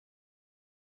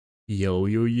Yo,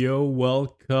 yo, yo,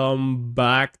 welcome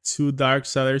back to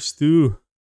Darksiders 2.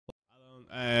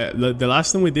 The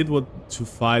last thing we did was to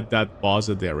fight that boss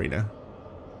at the arena.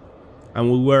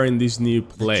 And we were in this new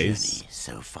place. The journey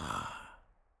so far.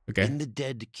 Okay. In the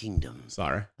Dead Kingdom.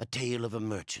 Sorry. A tale of a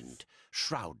merchant,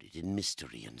 shrouded in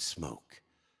mystery and smoke.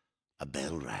 A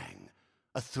bell rang.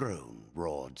 A throne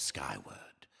roared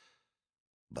skyward.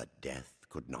 But death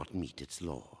could not meet its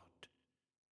lord.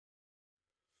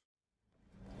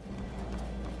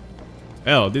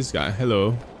 Oh, this guy.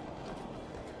 Hello.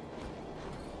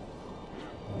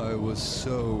 I was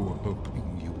so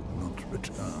hoping you would not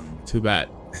return. Too bad.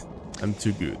 I'm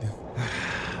too good.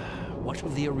 What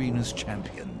of the arena's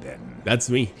champion, then?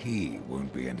 That's me. He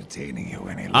won't be entertaining you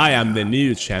any longer. I am the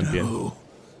new champion. No.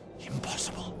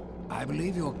 Impossible. I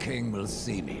believe your king will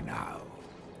see me now.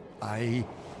 I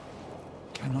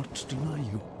cannot deny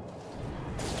you.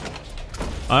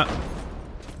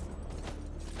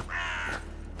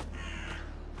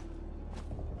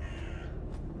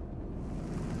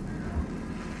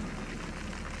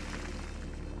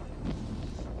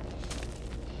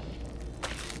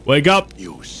 Wake up!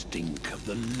 You stink of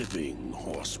the living,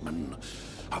 horseman,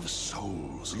 of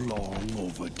souls long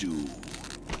overdue.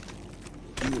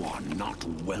 You are not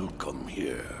welcome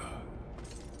here.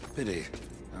 Pity.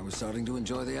 I was starting to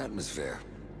enjoy the atmosphere.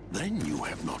 Then you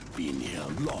have not been here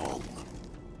long.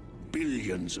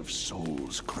 Billions of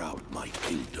souls crowd my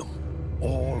kingdom.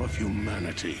 All of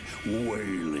humanity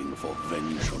wailing for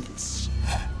vengeance.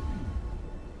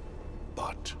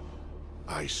 But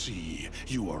I see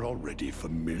you are already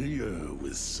familiar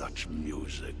with such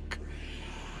music.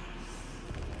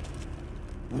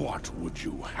 What would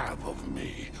you have of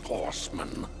me,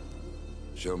 horseman?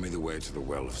 Show me the way to the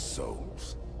Well of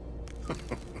Souls.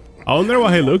 I wonder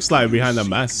what he looks like behind the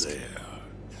mask.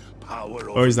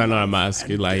 Or is that not a mask?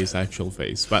 It's like his actual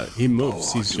face. But he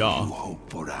moves his jaw. You hope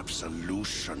for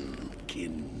absolution,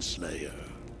 Kinslayer.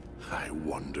 I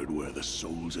wondered where the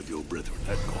souls of your brethren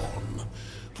had gone,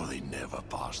 for they never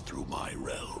passed through my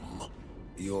realm.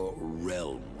 Your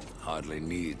realm hardly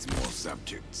needs more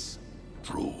subjects.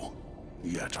 True.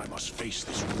 Yet I must face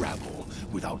this rabble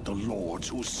without the lords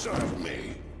who serve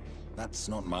me. That's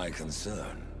not my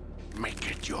concern.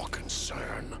 Make it your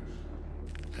concern,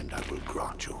 and I will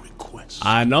grant your request.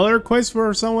 Another request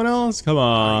for someone else? Come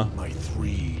on. My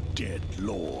 3 dead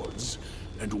lords,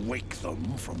 and wake them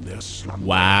from their slumber.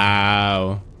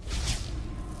 Wow.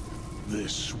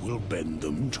 This will bend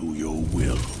them to your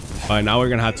will. Alright, now we're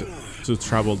gonna have to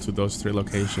travel to those 3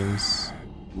 locations.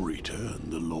 Return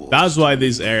the lords. That's why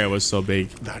this area was so big.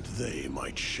 That they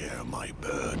might share my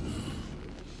burden.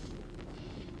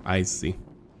 I see.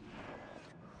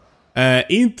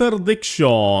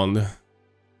 Interdiction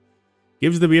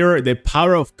gives the viewer the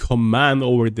power of command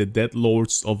over the dead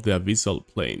lords of the abyssal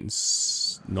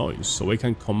plains. Nice, so we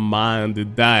can command the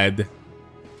dead.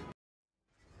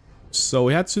 So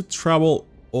we had to travel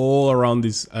all around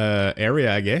this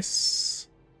area, I guess,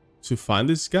 to find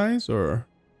these guys. Or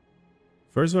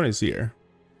first one is here.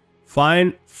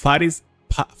 Find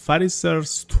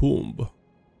Fariser's tomb.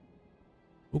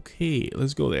 Okay,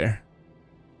 let's go there.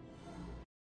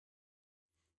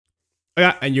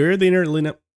 Yeah, and you're the inner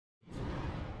Lina.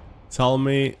 Tell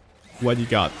me what you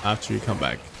got after you come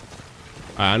back.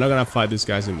 I'm not gonna fight these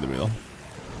guys in the middle.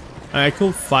 I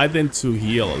could fight them to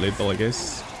heal a little, I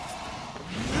guess.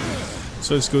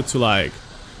 So it's good to like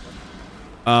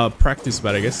practice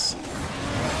that, I guess.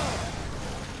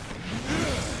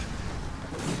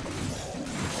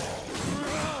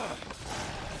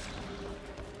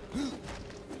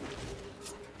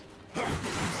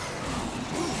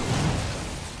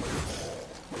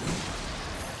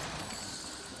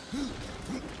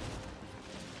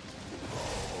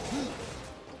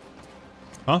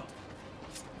 Huh?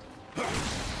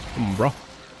 Come on, bro.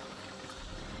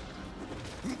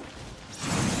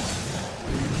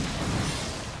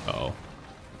 Uh-oh.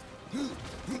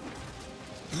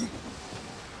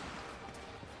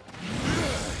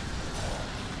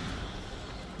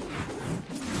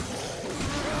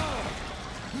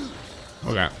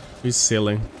 Okay, he's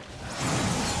sailing.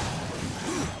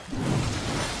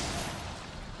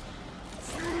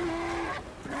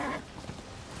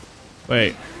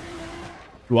 Wait.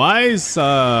 Why is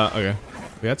okay,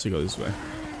 we have to go this way.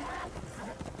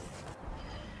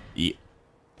 Yeah.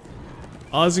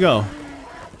 Oh, let's go.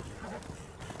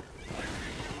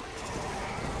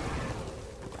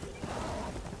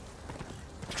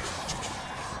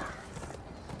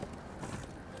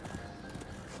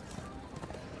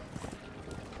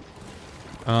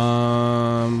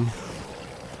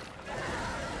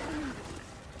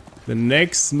 The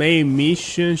next main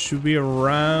mission should be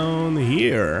around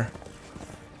here.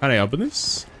 Can I open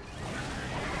this?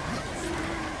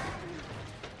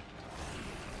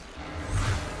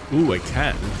 Ooh, I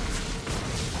can.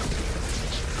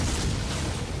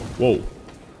 Whoa.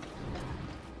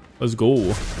 Let's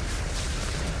go.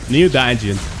 New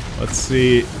dungeon. Let's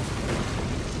see.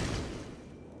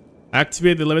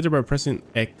 Activate the elevator by pressing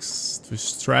X to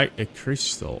strike a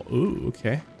crystal. Ooh,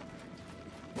 okay.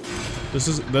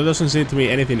 There doesn't seem to be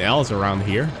anything else around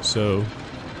here, so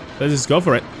let's just go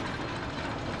for it.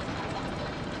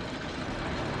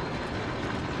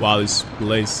 Wow, this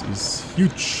place is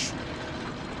huge.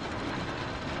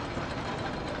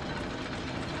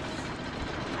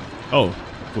 Oh,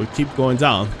 we keep going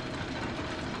down.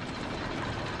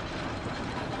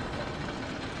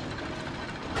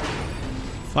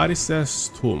 Farista's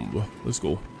tomb. Let's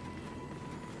go.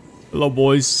 Hello,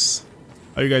 boys.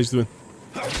 How you guys doing?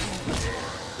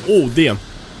 Oh, damn.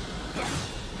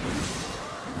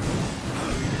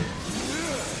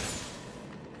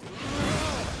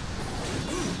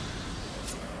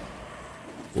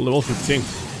 Oh, level 15.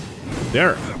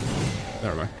 There.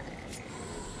 Never mind.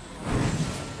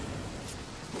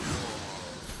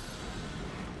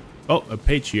 Oh, a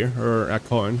page here, or a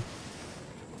coin.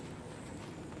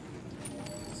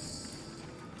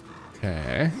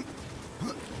 Okay.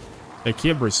 They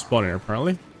keep respawning,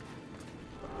 apparently.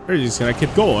 They're just gonna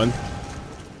keep going.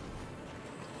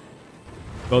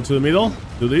 Go to the middle.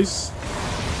 Do this.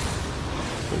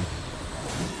 Boom.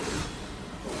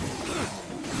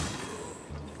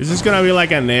 This is gonna be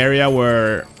like an area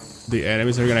where the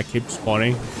enemies are gonna keep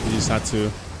spawning. You just have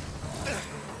to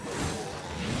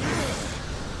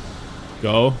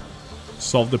go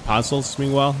solve the puzzles.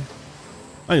 Meanwhile,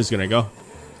 I'm just gonna go.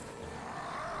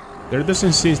 There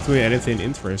doesn't seem to be anything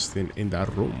interesting in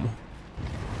that room.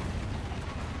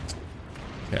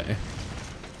 Okay.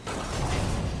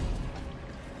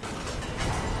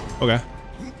 Okay.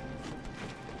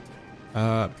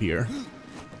 Up here.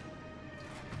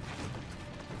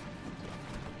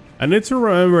 I need to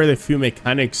remember the few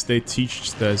mechanics they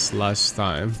teach us last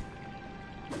time.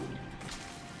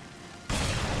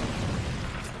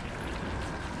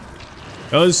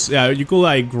 Those, yeah, you could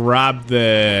like grab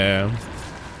the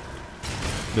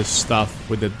stuff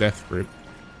with the death grip.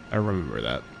 I remember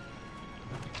that.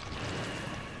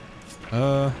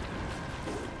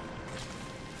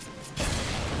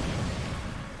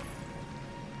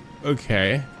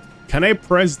 Okay. Can I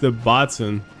press the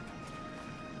button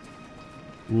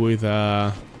with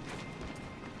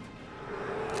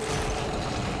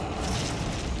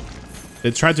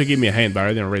They tried to give me a hint, but I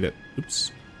didn't read it.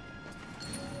 Oops.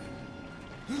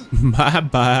 My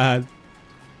bad.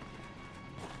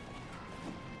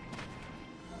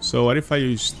 So what if I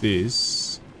use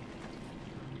this?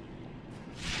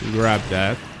 Grab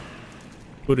that.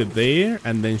 Put it there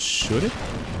and then shoot it?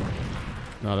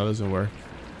 No, that doesn't work.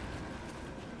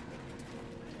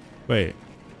 Wait.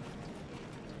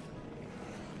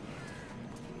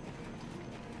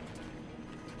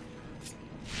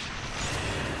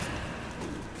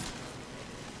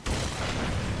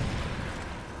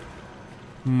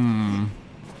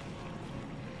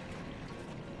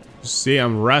 See,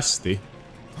 I'm rusty.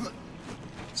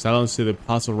 So I don't see the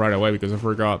puzzle right away because I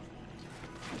forgot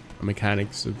the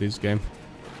mechanics of this game.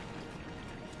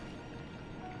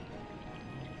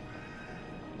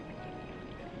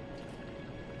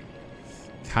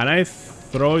 Can I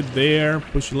throw it there,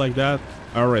 push it like that?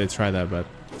 I already tried that, but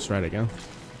let's try it again.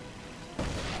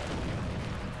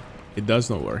 It does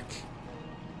not work.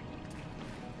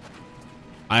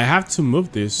 I have to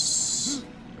move this.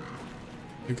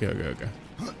 Okay.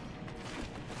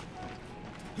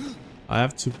 I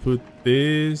have to put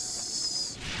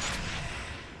this.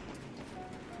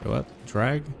 What?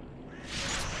 Drag?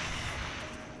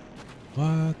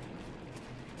 What?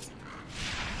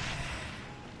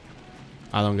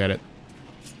 I don't get it.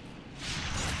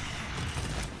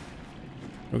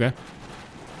 Okay.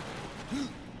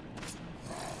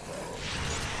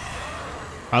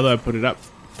 How do I put it up?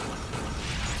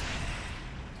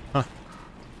 Huh.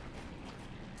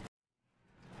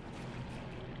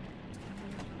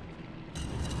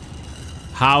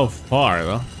 How far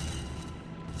though?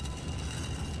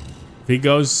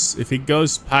 If he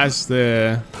goes past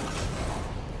the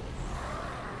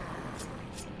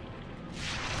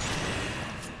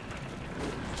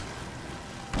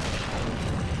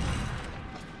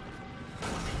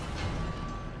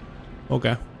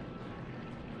Okay.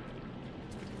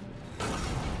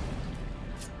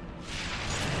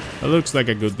 That looks like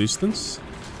a good distance.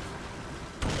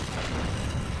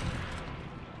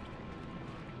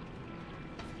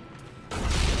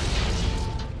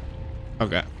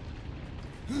 Okay.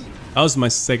 That was my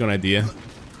second idea.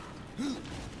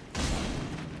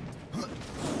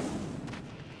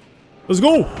 Let's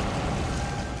go!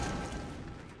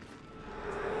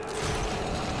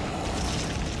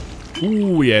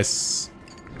 Ooh, yes.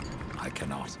 I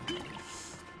cannot.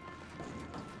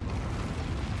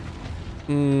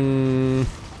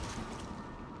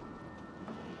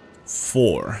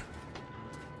 4.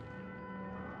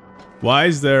 Why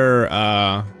is there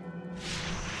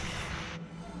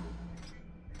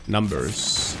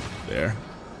numbers there?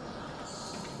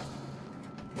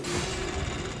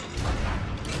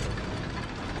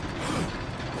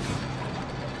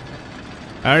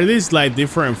 Are these like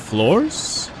different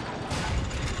floors?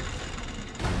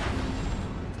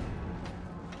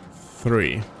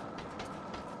 3.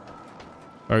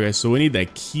 Okay, so we need a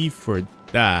key for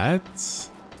that.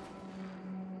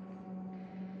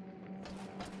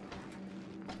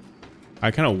 I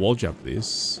kind of wall jump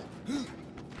this.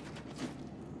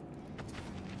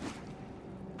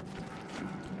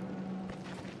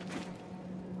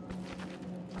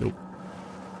 Nope.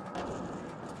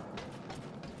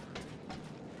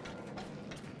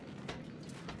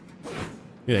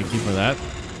 Need a key for that.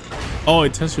 Oh,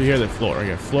 it tells you here the floor.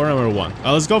 Okay, floor number 1.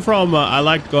 Let's go from. I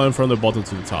like going from the bottom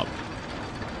to the top.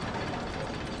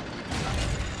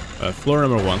 Floor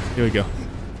number 1. Here we go.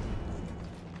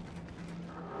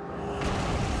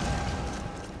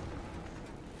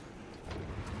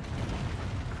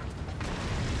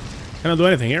 Can I do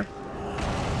anything here?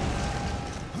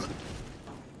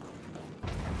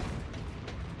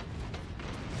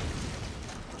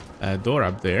 A door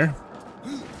up there.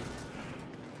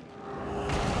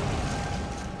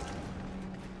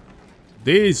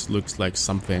 This looks like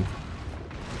something.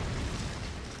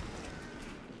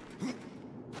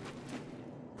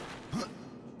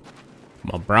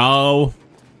 Come on, bro.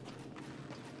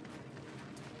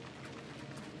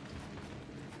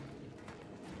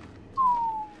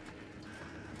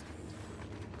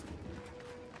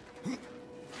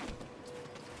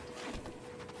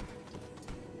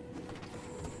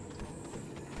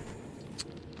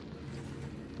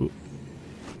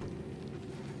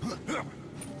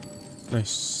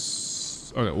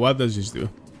 Nice. Okay, what does this do?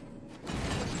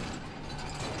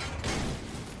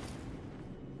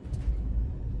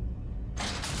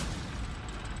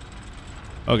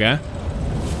 Okay.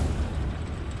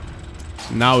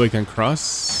 Now we can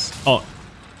cross. Oh.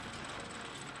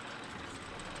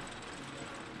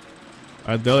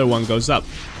 The other one goes up.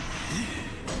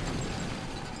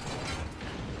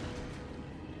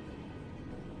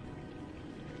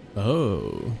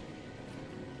 Oh.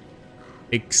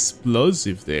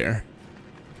 Explosive there.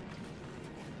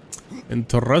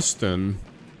 Interesting.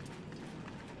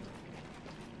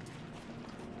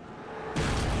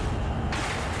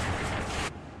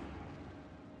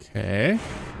 Okay.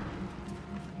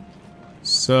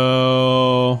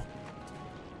 So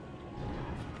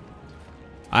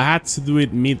I had to do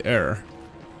it mid-air.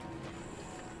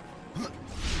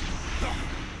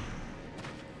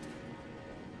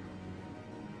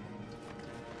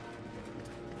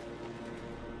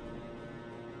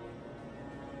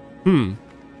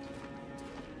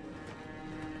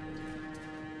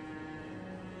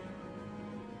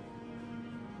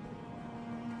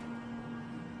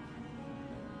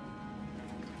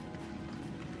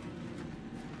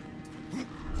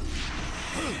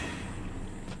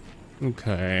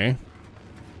 Okay.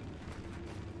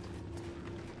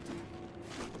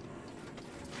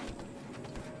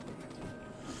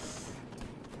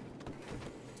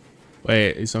 Wait,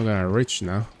 it's not gonna reach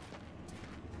now.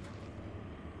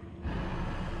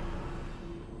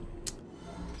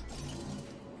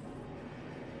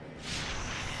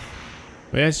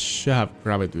 Wait, I should have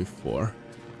grabbed it before.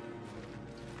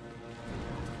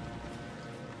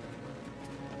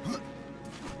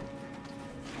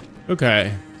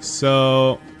 Okay,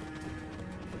 so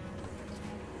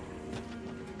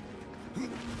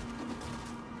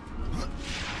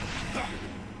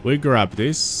we grab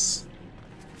this.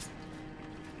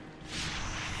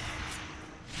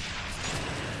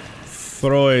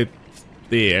 Throw it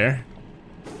there.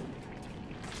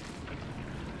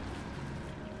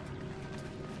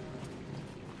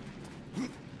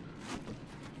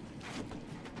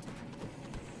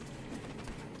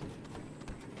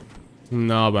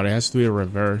 No, but it has to be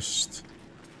reversed.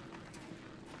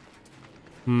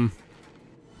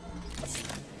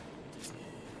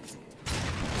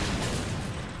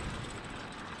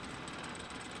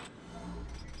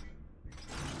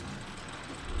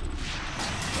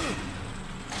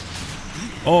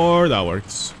 Or that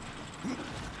works.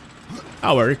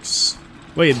 That works.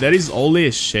 Wait, there is only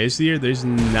a chest here? There's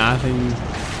nothing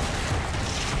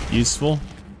useful?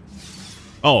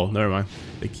 Oh, never mind.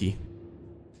 The key.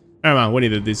 Never mind, we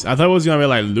needed this. I thought it was gonna be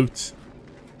like loot.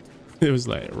 It was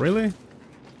like, really?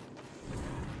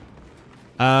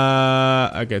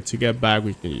 Okay, to get back,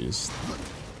 we can just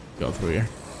go through here.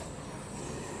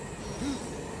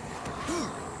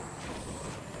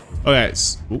 Okay.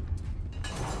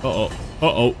 Uh-oh.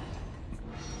 Uh-oh.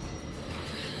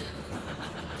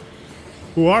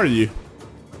 Who are you?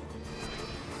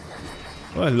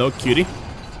 Oh, hello, cutie.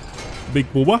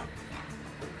 Big booba.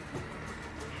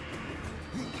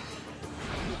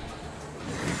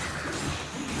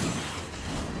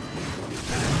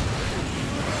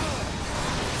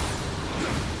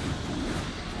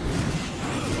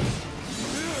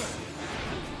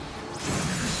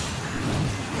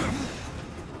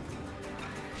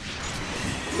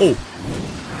 Oh.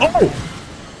 Oh!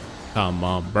 Come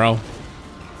on, bro.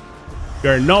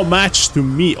 You're no match to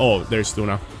me. Oh, there's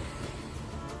Tuna.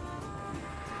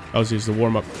 That was just the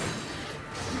warm-up.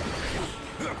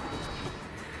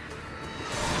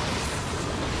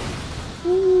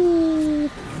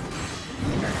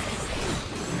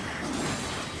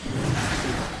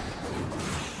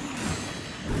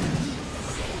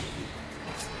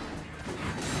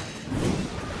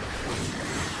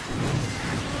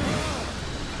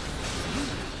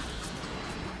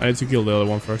 I need to kill the other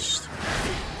one first.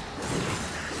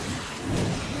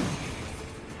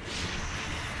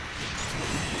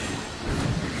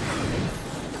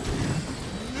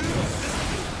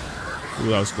 Ooh,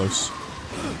 that was close.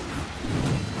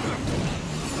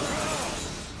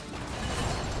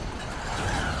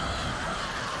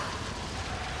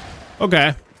 Okay.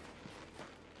 I'm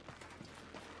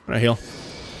gonna heal.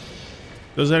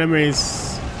 Those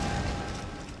enemies...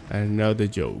 I know the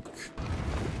joke.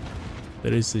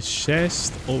 There is a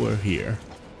chest over here.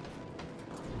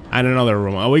 And another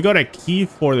room. And we got a key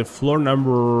for the floor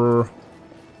number...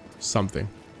 something.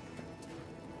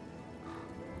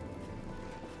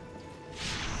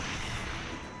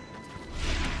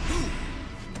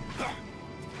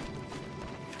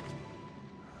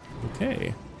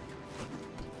 Okay.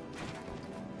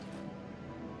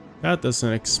 That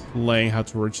doesn't explain how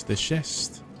to reach the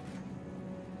chest.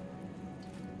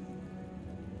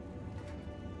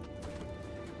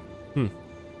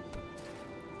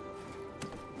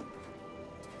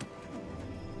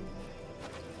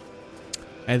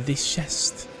 At this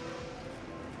chest.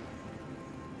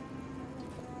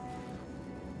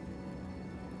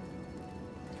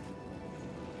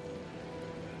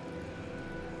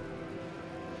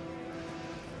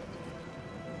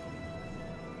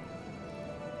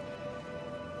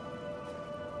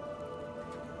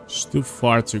 It's too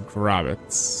far to grab it.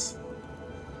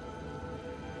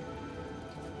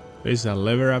 There's a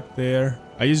lever up there.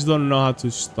 I just don't know how to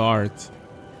start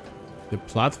the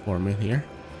platform in here.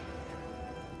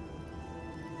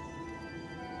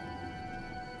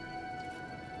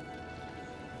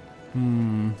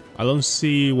 I don't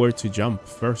see where to jump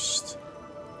first.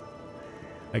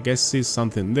 I guess see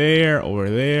something there, over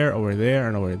there, over there,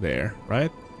 and over there,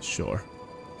 right? Sure.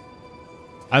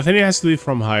 I think it has to be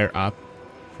from higher up,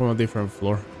 from a different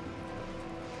floor.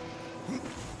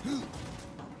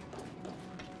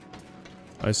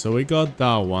 Alright, so we got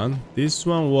that one. This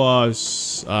one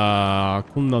was...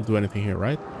 could not do anything here,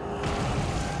 right?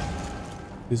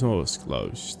 This one was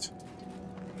closed.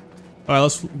 Alright,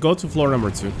 let's go to floor number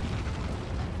 2.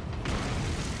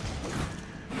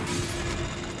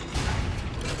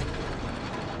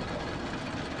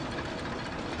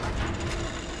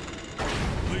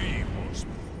 Leave,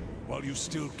 horseman, while you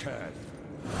still can.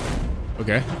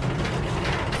 Okay.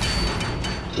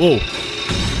 Whoa.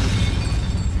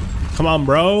 Come on,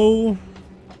 bro.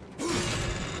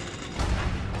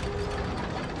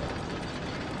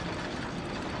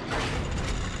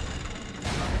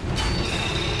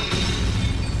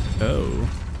 Oh.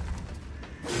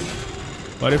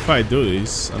 What if I do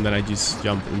this and then I just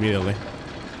jump immediately?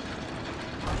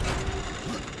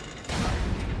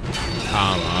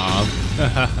 Come on.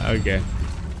 Okay.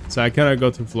 So I cannot go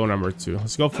to floor number 2.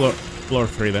 Let's go floor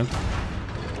 3 then.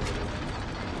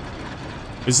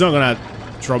 It's not gonna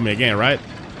drop me again, right?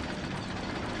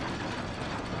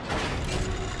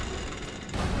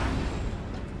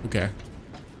 Okay.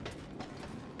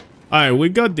 Alright, we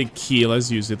got the key. Let's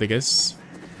use it, I guess.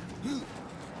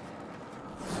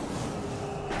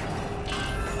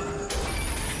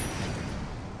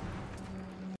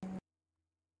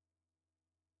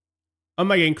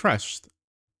 Am I getting crushed?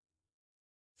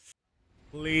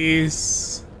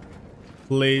 Please.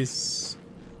 Please.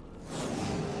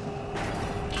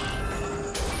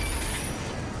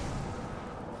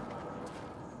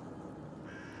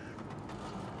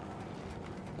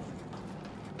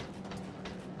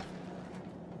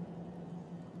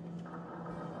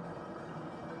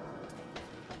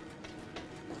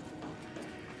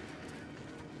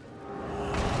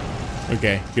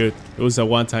 Okay, good. It was a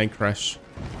one-time crash.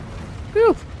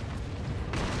 Whew.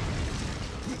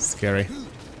 Scary.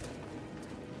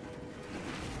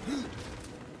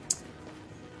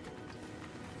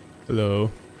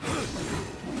 Hello.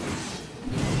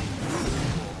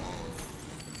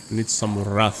 Need some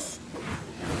wrath.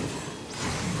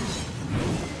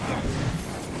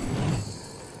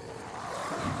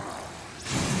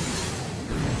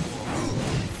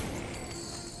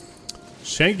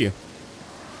 Thank you.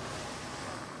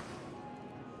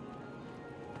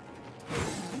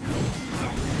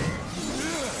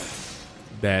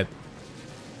 Dead.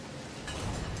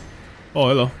 Oh,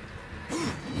 hello.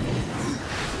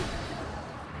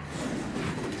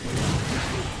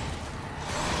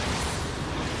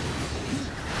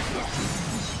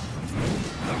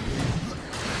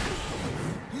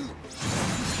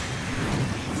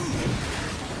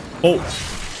 Oh.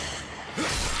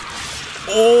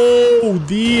 Oh,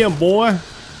 damn, boy.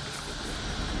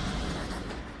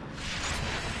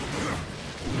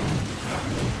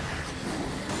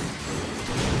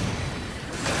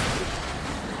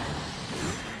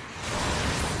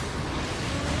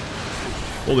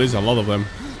 Oh, there's a lot of them.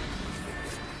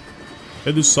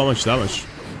 They do so much damage.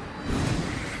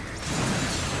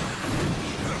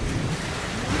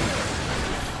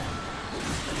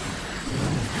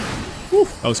 Whew,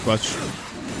 that was clutch.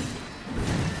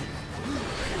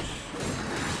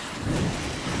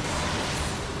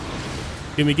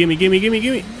 Gimme, gimme, gimme, gimme,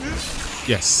 gimme.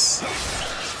 Yes.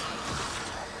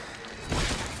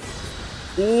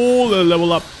 Oh, the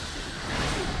level up.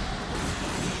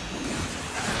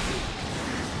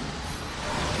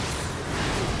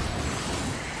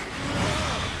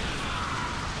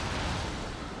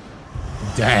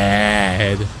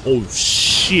 Dead. Oh,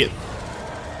 shit.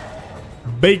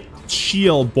 Big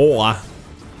shield, boy.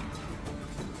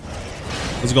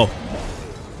 Let's go.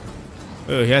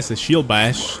 Oh, he has a shield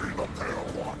bash.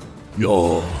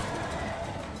 Yo.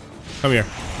 Come here.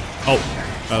 Oh,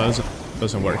 that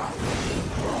doesn't work.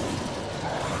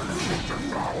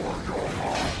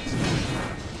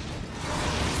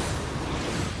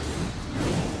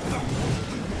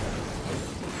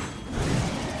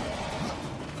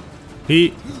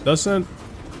 He doesn't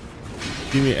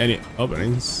give me any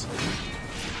openings.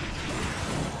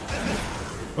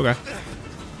 Okay.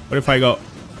 What if I go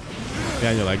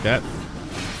down you like that?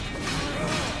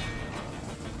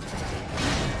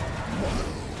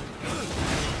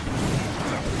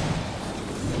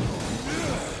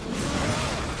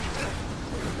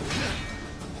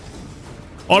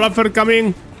 Oliver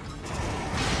coming.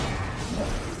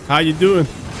 How you doing?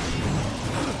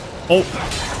 Oh.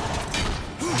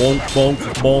 Bonk, bonk,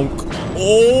 bonk.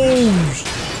 Oh.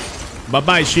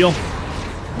 Bye-bye, shield.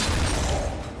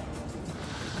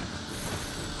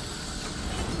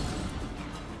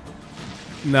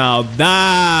 Now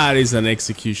that is an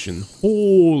execution.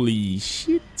 Holy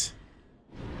shit.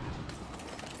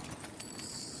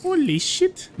 Holy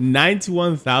shit.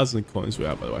 91,000 coins we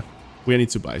have, by the way. We need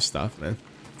to buy stuff, man.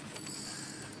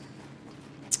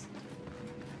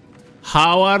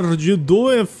 How are you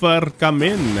doing,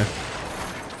 Farkamin?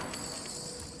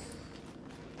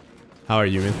 How are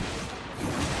you, man?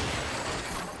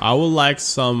 I would like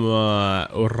some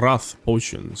wrath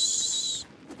potions.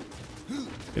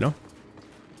 You know?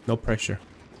 No pressure.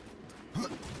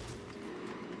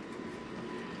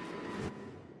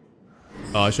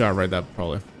 Oh, I should have read that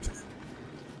probably.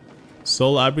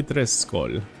 Soul Arbitress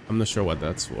Skull. I'm not sure what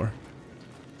that's for.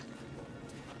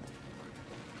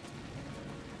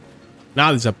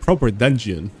 Now there's a proper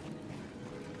dungeon.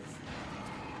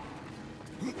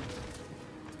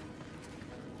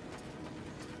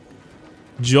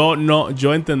 Yo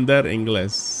entender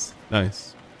inglés.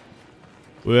 Nice.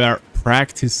 We are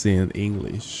practicing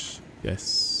English.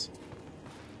 Yes.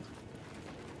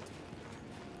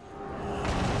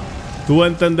 To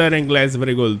entender inglés,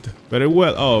 very good. Very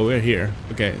well. Oh, we're here.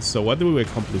 Okay, so what do we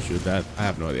accomplish with that? I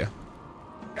have no idea.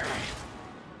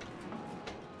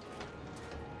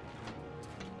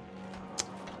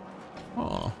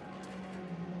 Oh.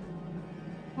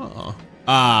 Oh.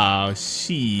 Ah,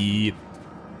 shit.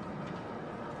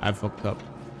 I fucked up.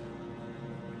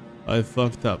 I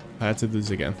fucked up. I had to do this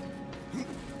again.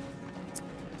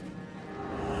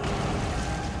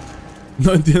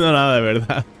 No entiendo nada de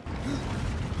verdad.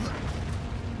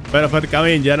 Pero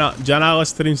Fercamin, ya no hago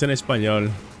streams en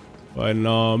español. Pues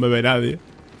no me ve nadie.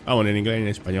 Vamos, en inglés y en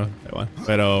español, da igual.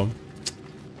 Pero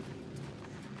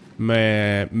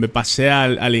me pasé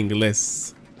al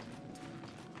inglés.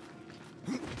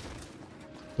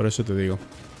 Por eso te digo.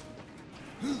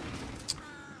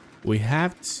 We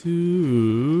have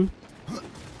to...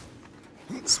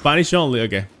 Spanish only,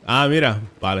 okay. Ah, mira.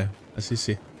 Vale. Así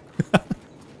sí.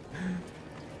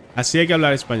 Así hay que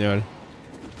hablar español.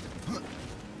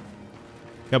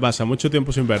 ¿Qué pasa? Mucho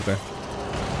tiempo sin verte.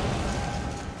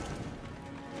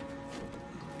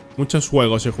 Muchos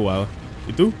juegos he jugado.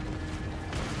 ¿Y tú?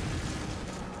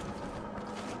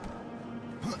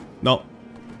 No.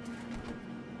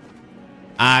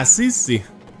 Así sí.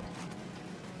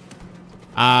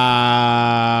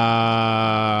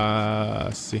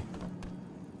 Sí.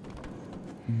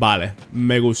 Vale,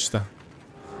 me gusta.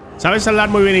 ¿Sabes hablar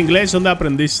muy bien inglés? ¿Dónde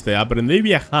aprendiste? Aprendí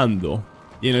viajando.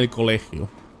 Y en el colegio.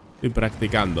 Y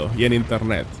practicando. Y en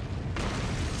internet.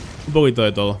 Un poquito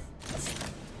de todo.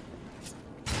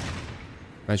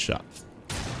 Nice shot.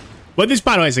 Buen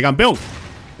disparo ese, campeón.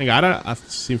 Venga, ahora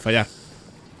sin fallar.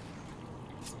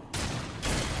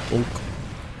 Punk.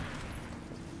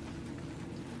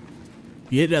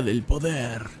 Piedra del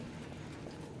poder.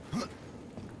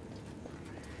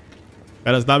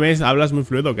 Pero esta vez hablas muy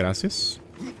fluido, gracias.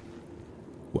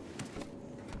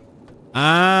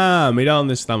 Ah, mira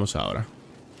dónde estamos ahora.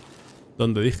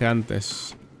 Donde dije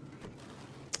antes.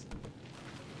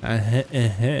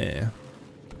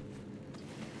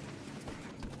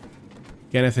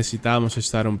 Que necesitábamos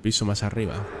estar un piso más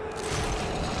arriba.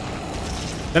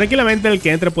 Tranquilamente el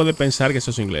que entre puede pensar que eso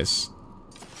es inglés.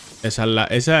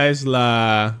 Esa es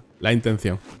la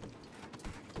intención.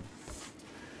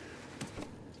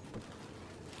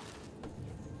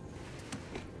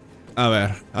 A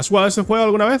ver, ¿has jugado este juego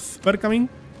alguna vez, Berkamin?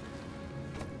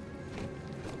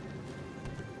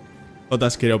 ¿O te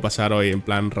has querido pasar hoy en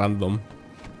plan random?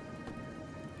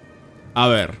 A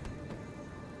ver.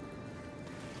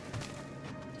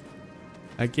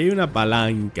 Aquí hay una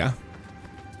palanca.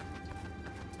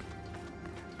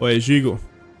 Oye, chico.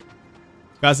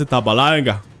 ¿Qué hace esta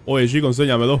palanca? Oye, chico,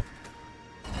 enséñamelo.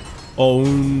 O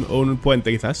un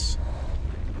puente, quizás.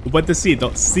 Un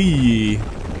puentecito. Sí.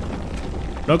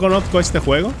 No conozco este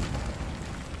juego.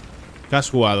 ¿Qué has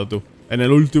jugado tú? En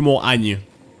el último año.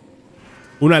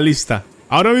 Una lista.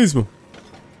 Ahora mismo.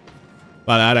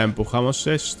 Vale, ahora empujamos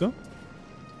esto.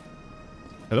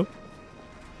 Hello.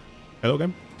 Hello,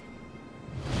 game.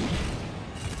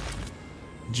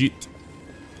 Jeet.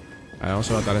 Vale, vamos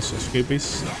a matar a esos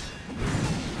hippies.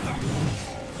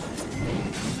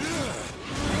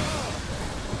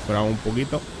 Esperamos un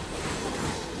poquito.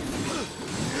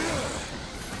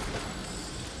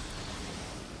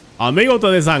 Amigo, te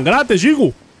desangraste,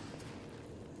 chico.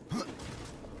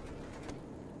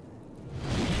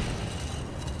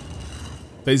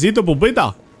 Te hiciste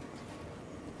pupita.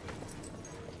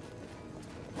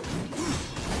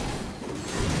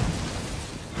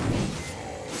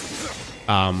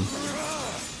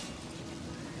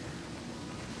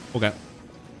 Ok.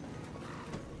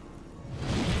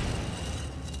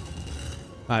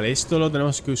 Vale, esto lo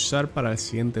tenemos que usar para el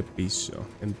siguiente piso.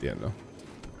 Entiendo.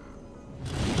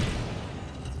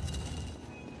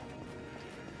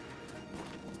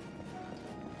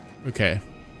 Ok.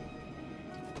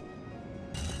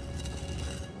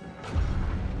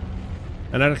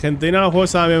 En Argentina los juegos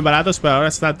estaban bien baratos, pero ahora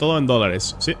está todo en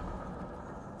dólares. Sí.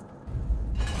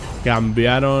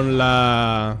 Cambiaron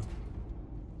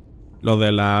lo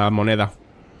de la moneda.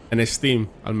 En Steam,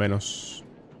 al menos.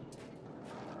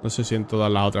 No sé si en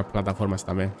todas las otras plataformas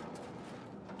también.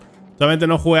 Solamente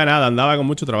no jugué a nada, andaba con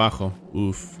mucho trabajo.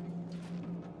 Uf.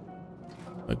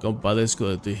 Me compadezco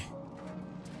de ti.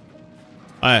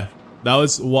 That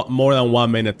was more than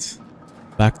 1 minute.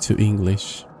 Back to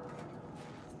English.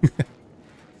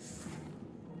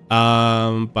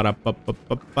 What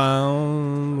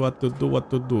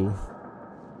to do?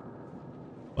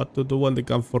 What to do when they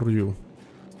come for you?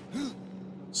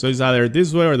 So it's either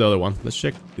this way or the other one. Let's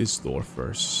check this door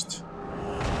first.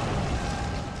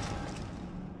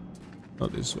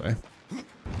 Not this way.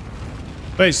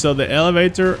 Wait, so the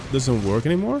elevator doesn't work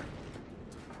anymore?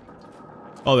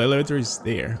 Oh, the elevator is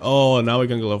there. Oh, now we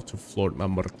can go up to floor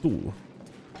number 2.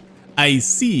 I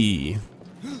see.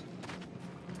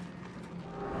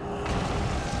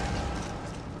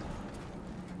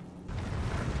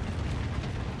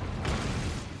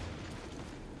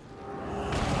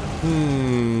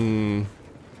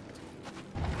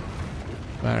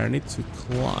 But I need to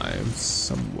climb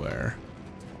somewhere.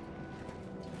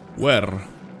 Where?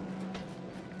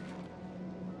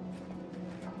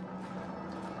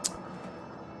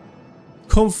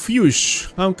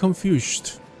 Confused. I'm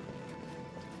confused.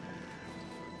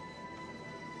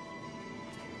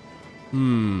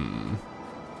 Hold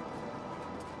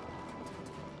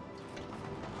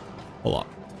on.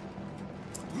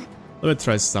 Let me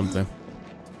try something.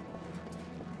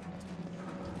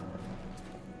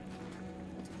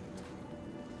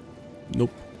 Nope.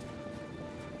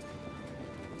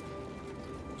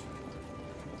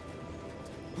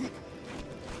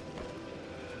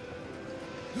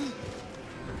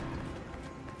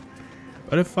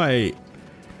 What if I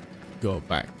go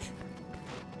back?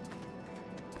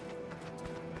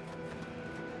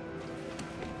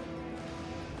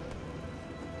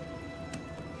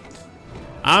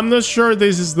 I'm not sure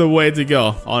this is the way to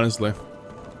go, honestly.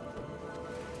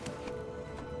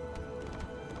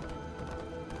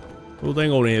 No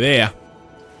tengo ni idea.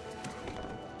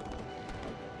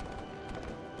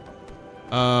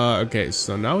 Okay,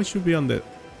 so now we should be on the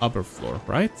upper floor,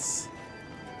 right?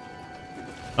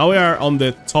 Now we are on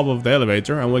the top of the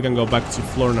elevator, and we can go back to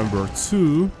floor number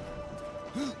 2.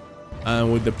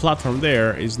 And with the platform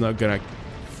there, it's not gonna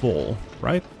fall,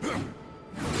 right?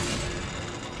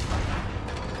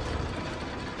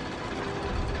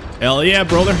 Hell yeah,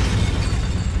 brother.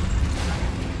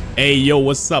 Hey, yo,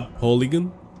 what's up,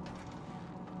 Polygon?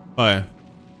 Oh, yeah.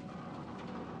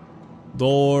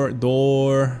 Door.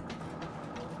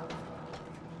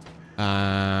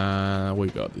 We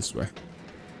go this way.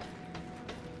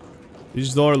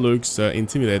 This door looks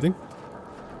intimidating.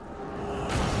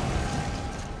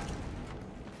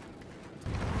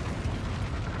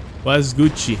 What's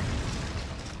Gucci?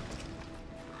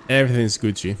 Everything's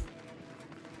Gucci.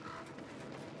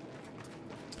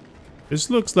 This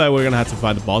looks like we're gonna have to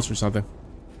fight the boss or something.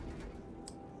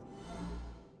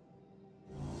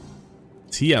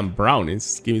 Tea and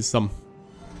brownies. Give me some.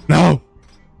 No!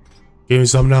 Give me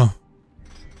some now.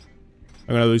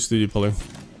 I'm gonna lose to you, Polly.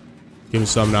 Give me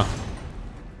some now.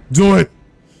 Do it!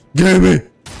 Give me!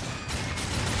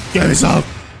 Give me some!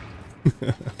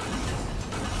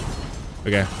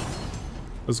 Okay.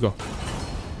 Let's go.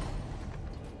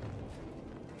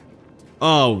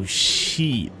 Oh,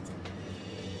 shit.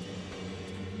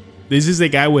 This is the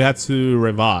guy we had to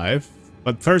revive.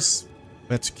 But first,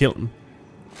 we had to kill him.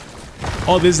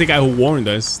 Oh, this is the guy who warned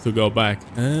us to go back.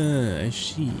 Ah, I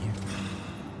see.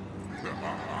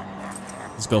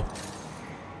 Let's go.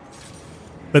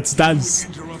 Let's dance.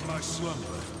 Interrupt my slumber.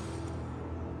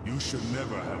 You should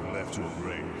never have left your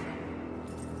grave.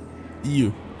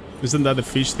 You. Isn't that the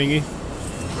fish thingy?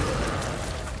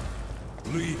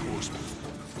 Leave, horseman,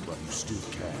 but you still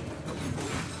can.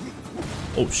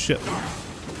 Oh shit.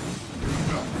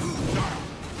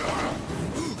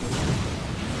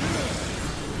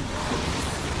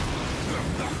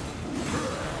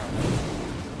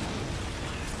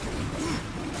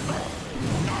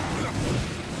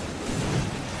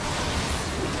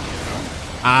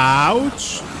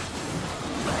 Ouch.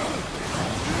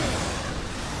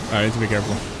 I need to be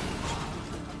careful.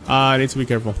 I need to be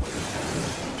careful.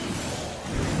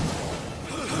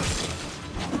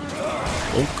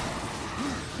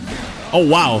 Oh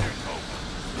wow.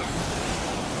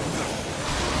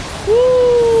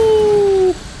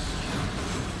 Woo.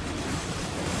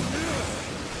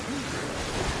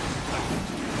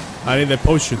 I need a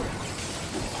potion.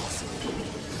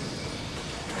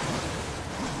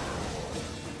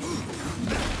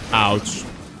 Ouch.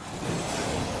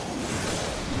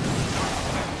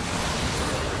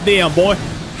 Damn, boy.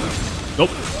 Nope.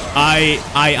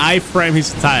 I frame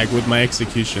his attack with my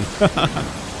execution.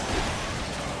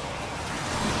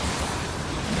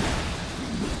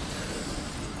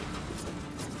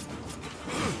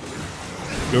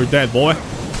 You're dead, boy.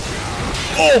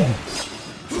 Oh!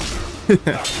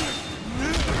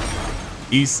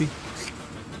 Easy.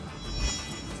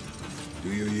 Do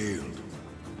you yield?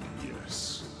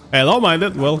 Yes. Hello,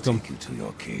 minded. Welcome. Take you to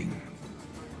your king.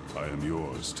 I am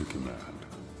yours to command.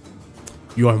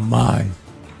 You are mine.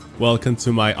 Welcome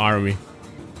to my army.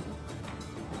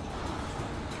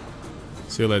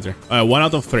 See you later. 1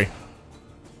 out of 3.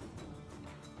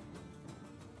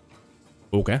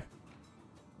 Okay.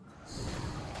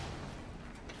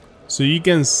 So you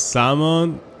can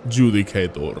summon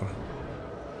Judicator.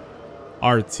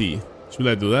 RT. Should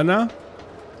I do that now?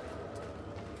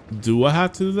 Do I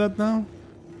have to do that now?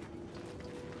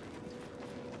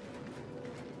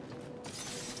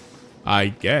 I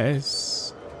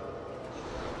guess.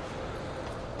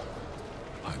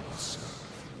 I will serve.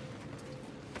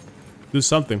 Do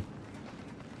something.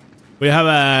 We have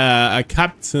a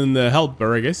captain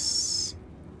helper, I guess.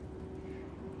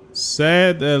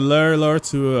 Set alert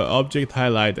to object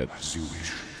highlighted. As you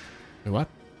wish. Wait, what?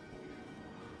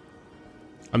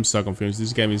 I'm so confused.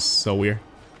 This game is so weird.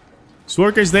 It's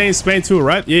Workers' Day in Spain too,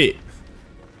 right? Yeah.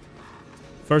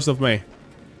 1st of May.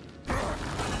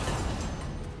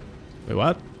 Wait,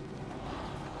 what?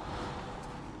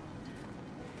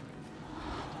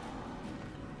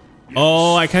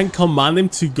 Oh, I can command him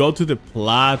to go to the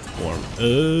platform.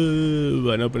 Oh,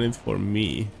 an opening for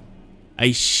me.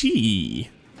 I see.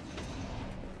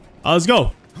 Let's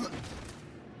go.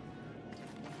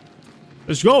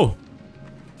 Let's go.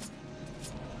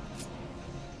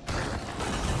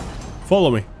 follow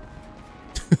me.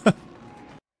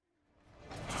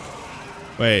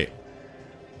 Wait.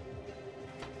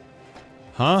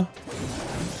 Huh?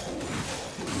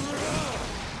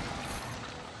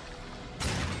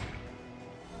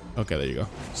 Okay, there you go.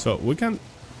 So we can...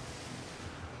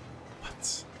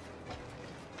 What?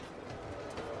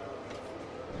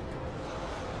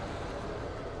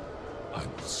 I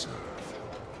will serve.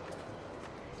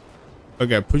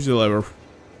 Okay, push the lever.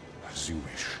 As you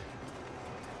wish.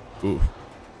 Ooh.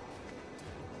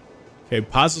 Okay,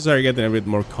 puzzles are getting a bit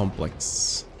more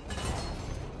complex.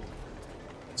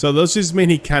 So does this mean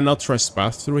he cannot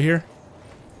trespass through here?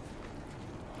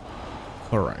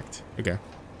 Correct. Okay.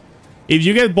 If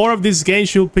you get bored of this game,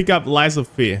 you'll pick up Lies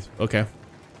of P. Okay.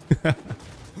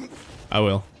 I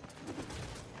will.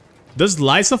 Does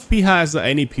Lies of P has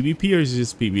any PvP or is it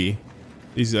just PvE?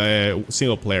 Is a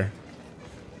single player?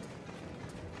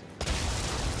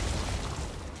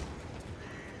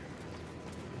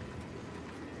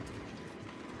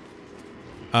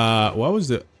 What was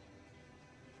the...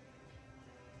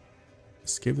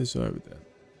 Escape this over there.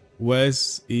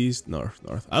 West, east, north,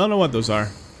 north. I don't know what those are.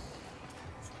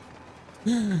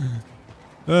 I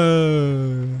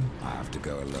have to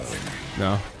go alone.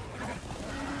 No.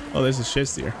 Oh, there's a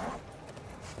chest here.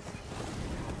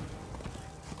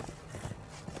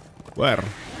 Where?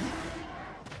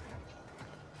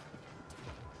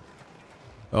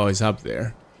 Oh, he's up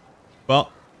there.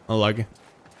 Well, unlucky.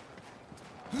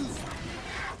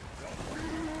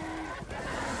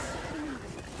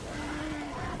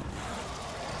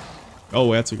 Oh,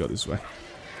 we have to go this way.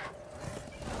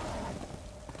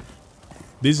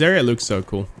 This area looks so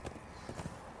cool.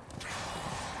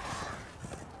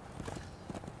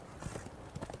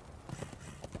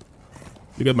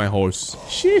 Look at my horse.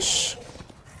 Sheesh.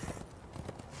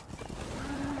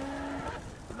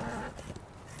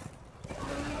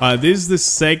 This is the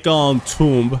second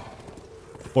tomb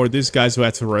for these guys who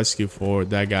had to rescue for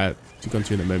that guy to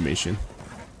continue the main mission.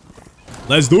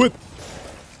 Let's do it.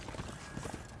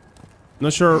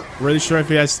 Not sure, really sure if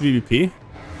he has PvP.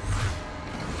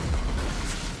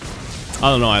 I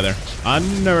don't know either.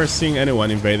 I've never seen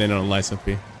anyone invading on Lies of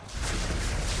P.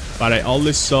 But I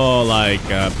always saw like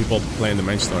people playing the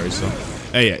main story, so...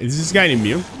 Hey, yeah, is this guy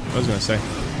immune? I was gonna say.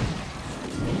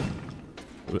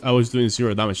 I was doing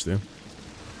 0 damage to him.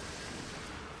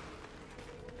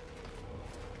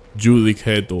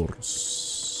 Judicators.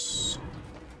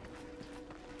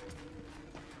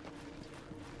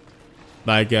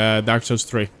 Like Dark Souls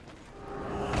 3.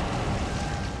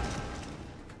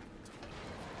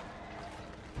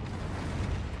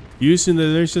 Using the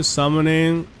delicious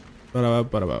summoning.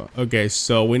 Okay,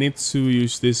 so we need to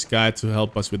use this guy to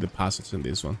help us with the passage in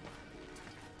this one.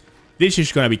 This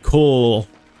is gonna be cool.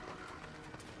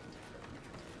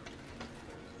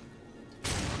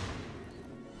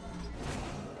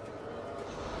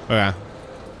 Okay.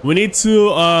 We need to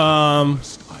I am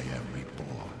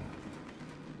reborn.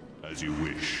 As you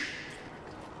wish.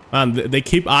 Man, they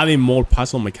keep adding more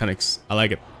puzzle mechanics. I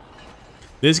like it.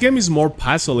 This game is more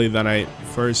puzzly than I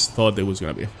first thought it was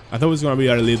gonna be. I thought it was gonna be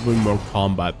a little bit more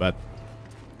combat, but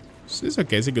it's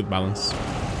okay. It's a good balance.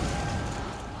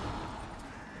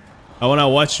 I wanna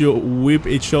watch you whip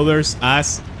each other's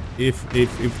ass if it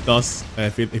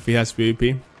has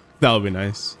PvP. That would be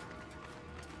nice.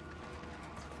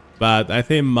 But I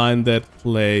think Minded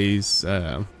plays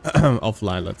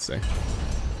offline. Let's say.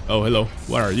 Oh, hello.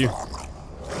 What are you?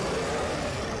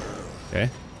 Okay.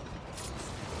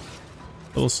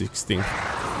 Level 16.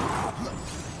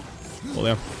 Oh,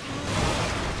 yeah.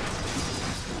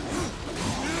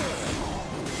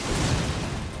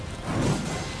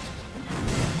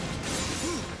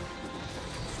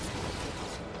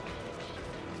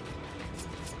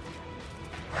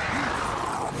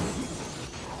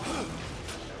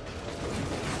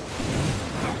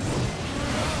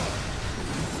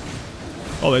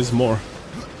 Oh, there's more.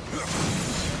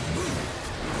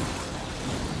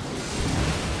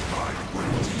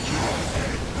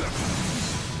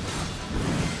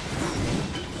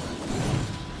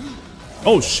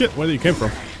 Oh shit, where did you came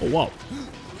from? Oh wow.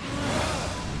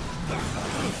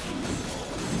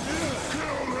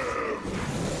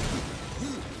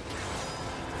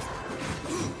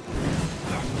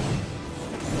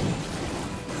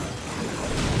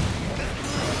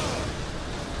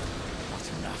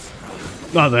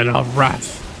 Not enough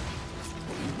rats.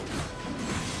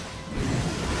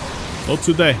 Not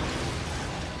today.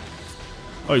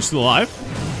 Oh, you still alive?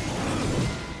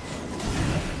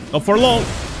 Not for long.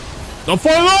 Not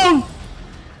for long!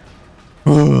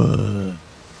 Give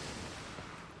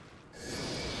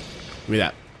me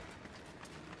that.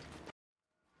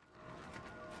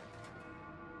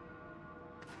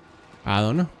 I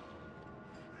don't know.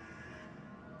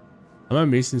 Am I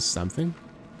missing something?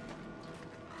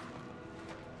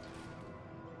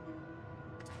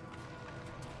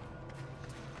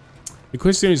 The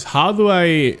question is, how do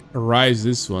I rise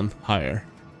this one higher?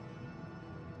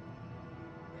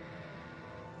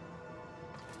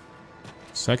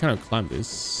 So I cannot climb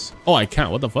this. Oh, I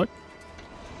can't. What the fuck?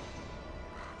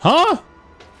 Huh?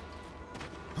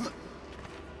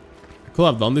 I could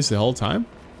have done this the whole time.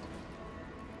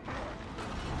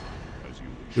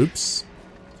 Oops.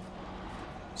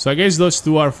 So I guess those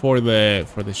two are for the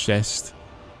chest.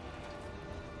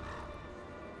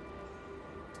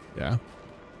 Yeah.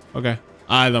 Okay.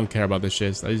 I don't care about the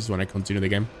chest. I just want to continue the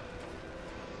game.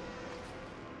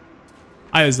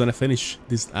 I just want to finish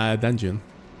this dungeon.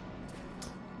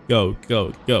 Go,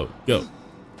 go, go, go.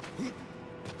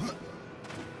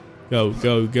 Go,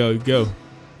 go, go, go.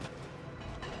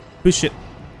 Push it.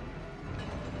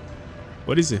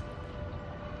 What is it?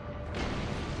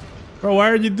 Bro,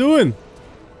 what are you doing?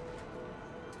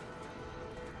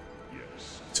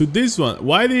 To this one.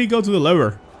 Why did he go to the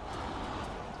lever?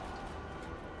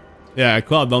 Yeah, I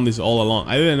could have done this all along.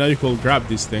 I didn't know you could grab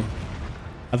this thing.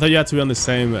 I thought you had to be on the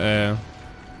same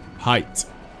height.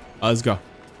 Let's go.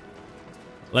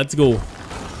 Let's go.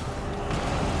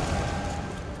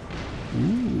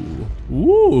 Ooh.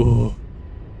 Ooh.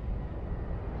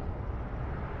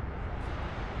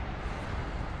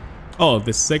 Oh,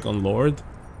 the second lord.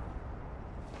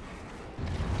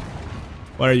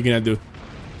 What are you gonna do?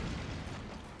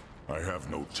 I have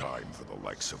no time for the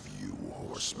likes of you,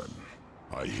 horsemen.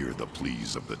 I hear the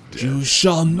pleas of the dead. You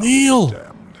shall not kneel. the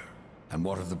damned. And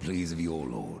what of the pleas of your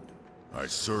lord? I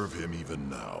serve him even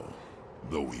now,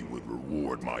 though he would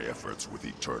reward my efforts with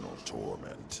eternal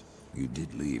torment. You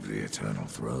did leave the eternal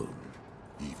throne.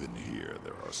 Even here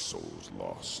there are souls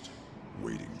lost,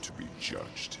 waiting to be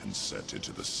judged and sent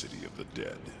into the city of the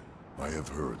dead. I have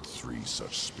heard 3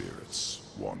 such spirits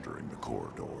wandering the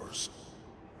corridors.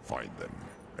 Find them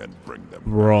and bring them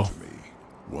Bro. back to me.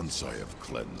 Once I have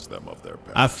cleansed them of their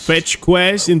past. A fetch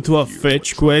quest into a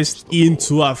fetch quest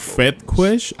into a fetch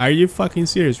quest? Are you fucking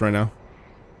serious right now?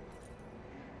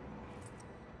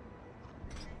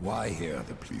 Why here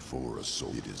the plea? Before a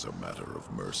soul, it is a matter of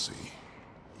mercy.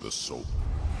 The soul.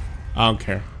 I don't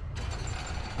care.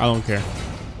 I don't care.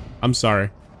 I'm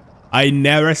sorry. I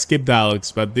never skip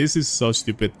dialogues, but this is so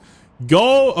stupid.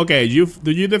 Go. Okay, you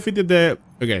defeated the.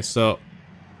 Okay, so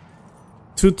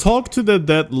to talk to the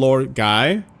Dead Lord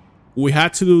guy, we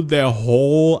had to do the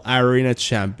whole arena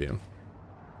champion,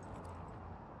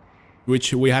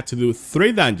 which we had to do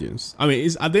 3 dungeons. I mean,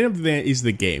 it's, at the end of the day, it's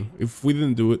the game. If we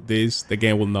didn't do this, the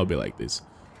game will not be like this.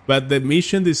 But the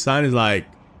mission design is like,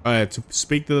 to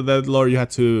speak to the Dead Lord, you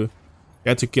had to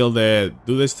kill do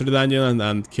this 3 dungeon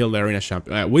and kill the arena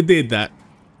champion. We did that,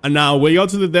 and now we go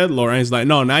to the Dead Lord, and it's like,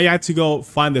 no, now you have to go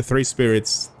find the 3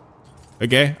 spirits.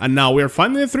 Okay, and now we're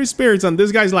finding the 3 spirits, and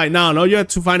this guy's like, no, you have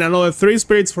to find another 3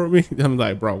 spirits for me. I'm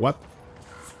like, bro, what?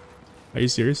 Are you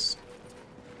serious?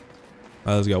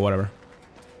 Let's go, whatever.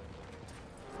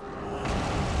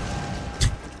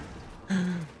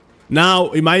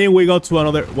 Now, imagine we go to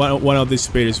another one of these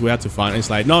spirits we have to find. It's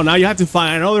like, no, now you have to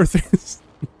find another thing.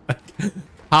 Like,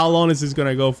 how long is this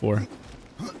gonna go for?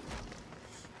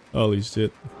 Holy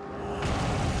shit.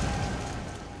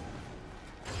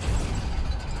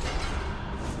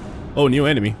 Oh, new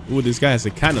enemy. Ooh, this guy has a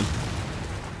cannon.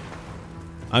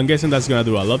 I'm guessing that's gonna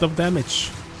do a lot of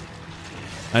damage.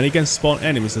 And he can spawn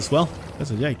enemies as well.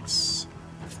 That's a yikes.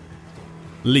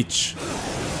 Leech.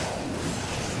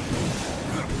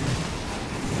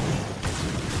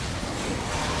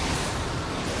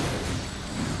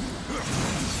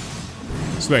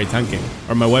 It's very tanky.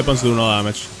 Or my weapons do no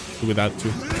damage with that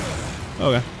too.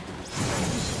 Okay.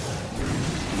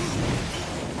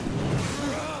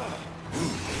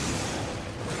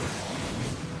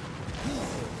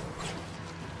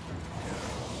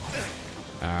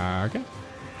 Okay.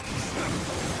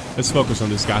 Let's focus on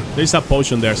this guy. There's a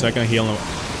potion there, so I can heal him.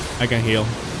 I can heal.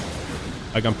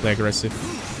 I can play aggressive.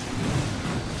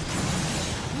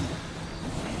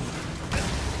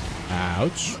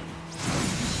 Ouch.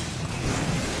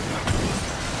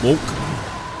 Woke.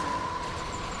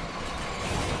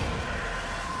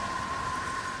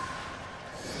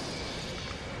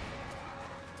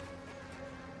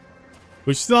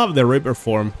 We still have the Reaper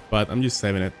form, but I'm just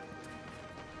saving it.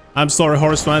 I'm sorry,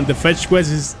 Horseman. The fetch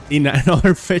quest is in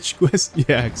another fetch quest.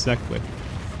 Yeah, exactly.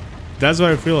 That's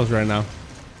what it feels right now.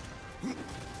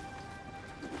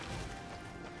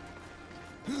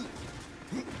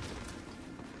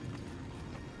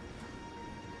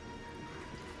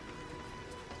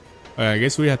 I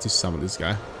guess we had to summon this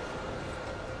guy.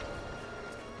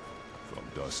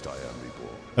 trust I am able.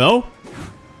 Hello?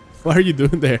 What are you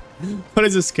doing there? What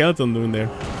is the skeleton doing there?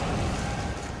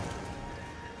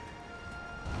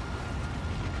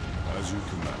 As you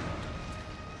command.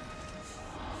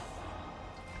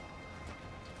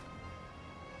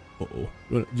 Uh-oh.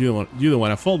 You don't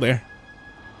want to fall there.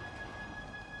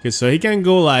 Okay, so he can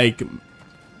go like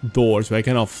doors, but I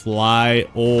cannot fly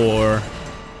or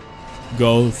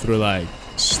go through like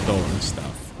stone and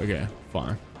stuff. Okay,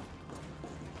 fine.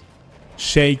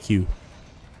 Shake you.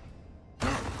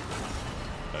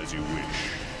 As you wish.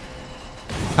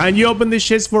 Can you open this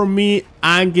chest for me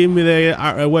and give me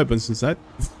the weapons inside?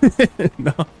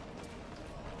 No.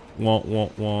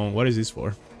 What is this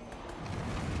for?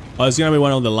 Oh, it's gonna be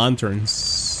one of the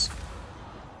lanterns.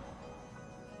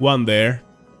 One there.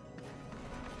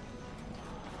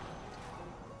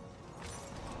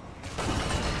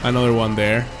 Another one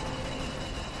there.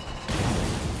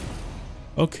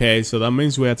 Okay, so that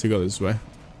means we have to go this way.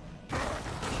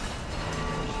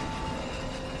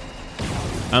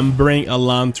 And bring a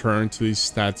lantern to this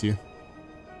statue.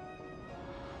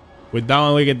 With that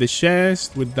one we get the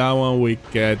chest. With that one we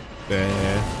get the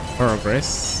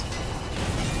progress.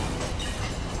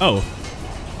 Oh.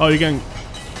 Oh, you can...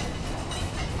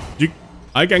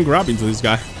 I can grab into this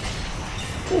guy.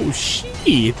 Oh,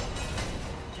 shit.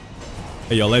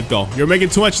 Hey, yo, let go. You're making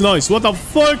too much noise. What the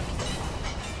fuck?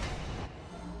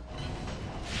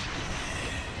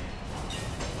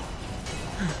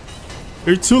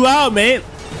 You're too loud, man.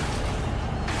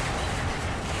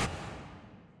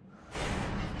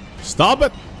 Stop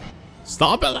it.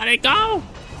 Stop it. Let it go.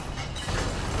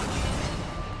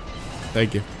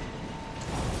 Thank you.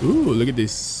 Ooh, look at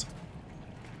this.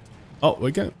 Oh,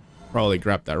 we can probably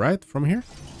grab that, right? From here?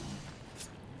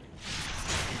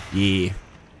 Yeah.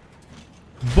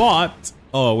 But,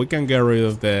 oh, we can get rid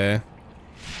of the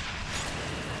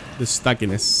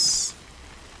stackiness.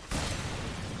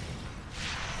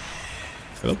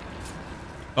 Hello?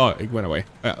 Oh, it went away.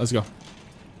 Yeah, let's go.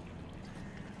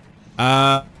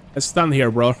 Let's stand here,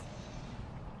 bro.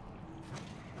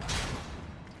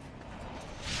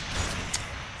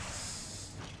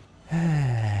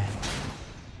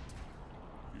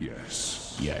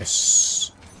 Yes.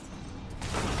 Yes.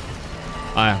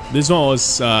 This one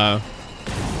was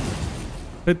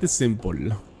pretty simple.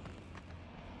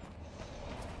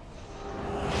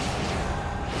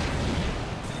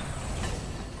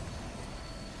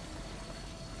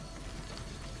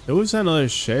 There was another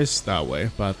chest that way,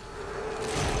 but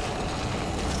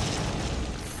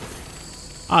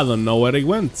I don't know where it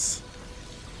went.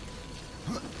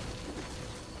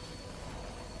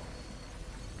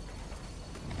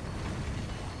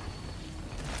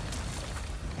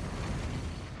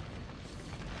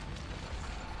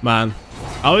 Man,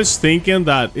 I was thinking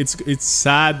that it's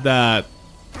sad that,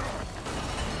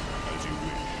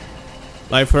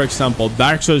 like, for example,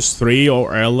 Darksiders 3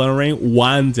 or Elden Ring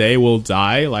one day will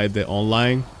die, like the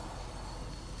online,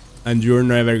 and you're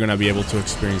never gonna be able to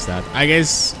experience that. I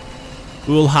guess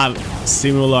we'll have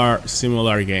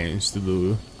similar games to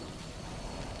do.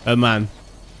 But man,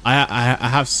 I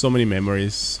have so many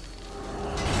memories,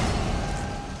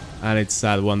 and it's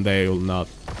sad one day it will not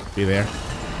be there.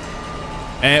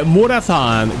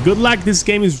 Murathan, good luck. This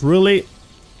game is the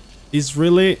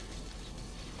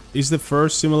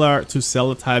first similar to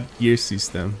Zelda type gear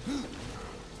system.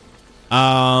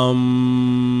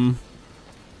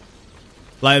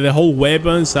 Like the whole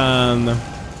weapons and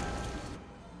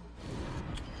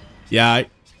yeah.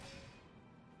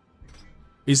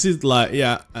 Is it like,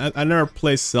 yeah, I never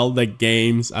played Zelda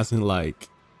games as in like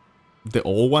the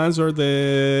old ones or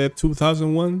the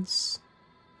 2000 ones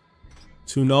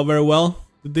to know very well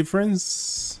the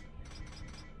difference,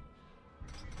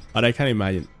 but I can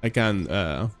imagine. I can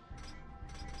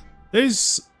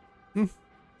there's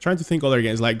trying to think other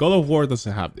games like God of War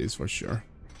doesn't have this for sure.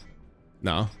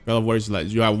 No, God of War is like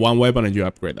you have one weapon and you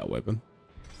upgrade that weapon.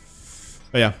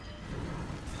 But yeah,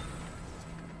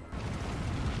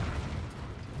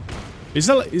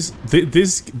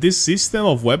 this system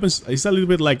of weapons is a little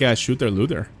bit like a shooter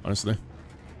looter, honestly.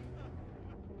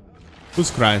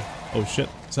 Who's crying? Oh shit,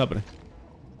 what's happening?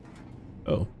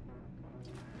 Oh.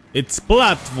 It's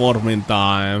platforming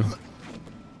time.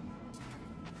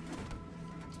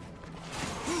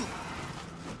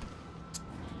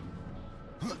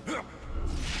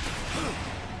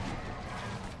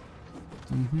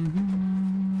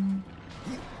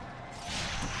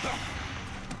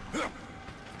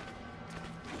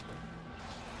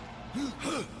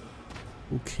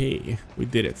 Okay, we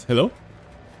did it. Hello?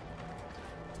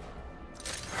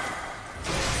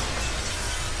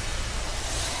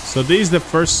 So this is the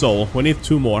first soul. We need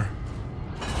 2 more.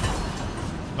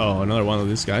 Oh, another one of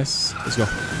these guys. Let's go.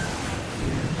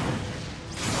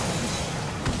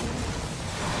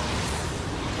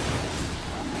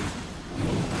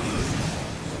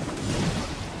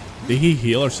 Did he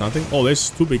heal or something? Oh,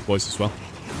 there's two big boys as well.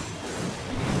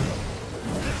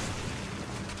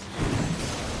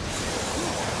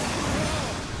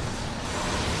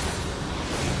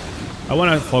 I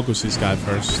want to focus this guy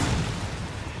first.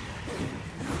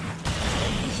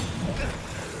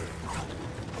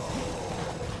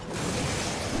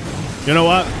 You know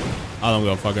what? I don't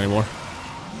give a fuck anymore.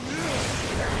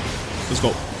 Let's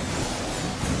go.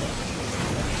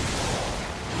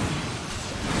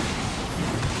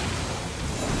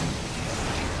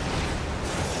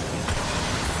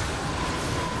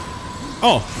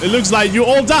 Oh, it looks like you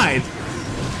all died.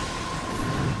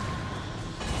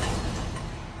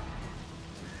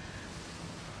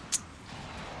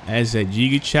 That's a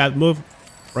Jiggy chat move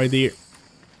right there.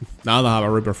 Now I don't have a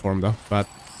Reaper form though, but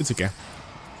it's okay.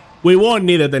 We won't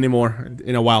need it anymore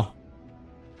in a while.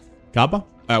 Kappa?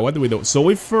 What do we do? So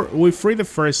we free the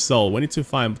first soul. We need to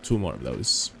find 2 more of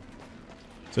those.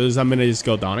 So does that mean I just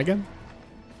go down again?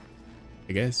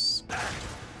 I guess.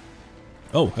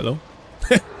 Oh, hello.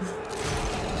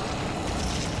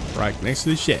 Right next to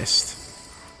the chest.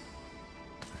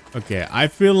 Okay, I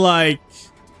feel like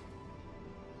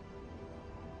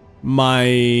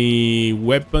my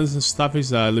weapons and stuff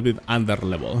is a little bit under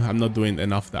level. I'm not doing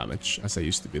enough damage as I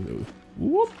used to be doing.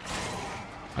 Whoop.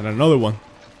 And another one.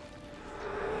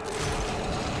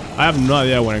 I have no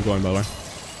idea where I'm going, by the way.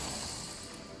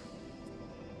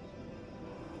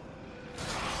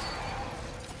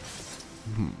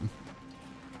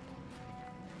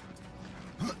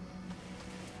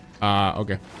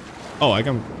 Okay. Oh, I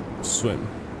can swim.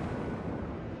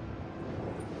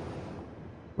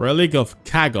 Relic of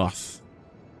Kagoth.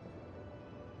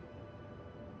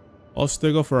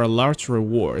 Also go for a large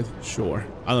reward. Sure.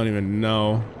 I don't even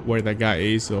know where that guy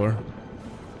is or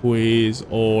who he is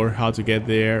or how to get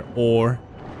there or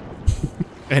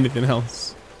anything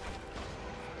else.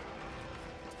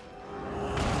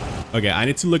 Okay, I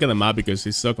need to look at the map because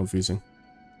it's so confusing.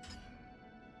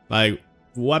 Like,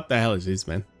 what the hell is this,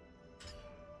 man?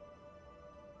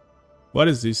 What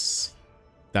is this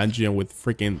dungeon with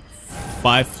freaking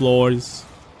 5 floors?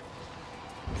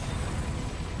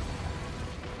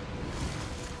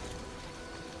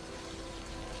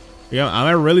 Yeah, am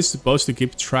I really supposed to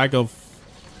keep track of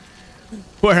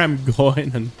where I'm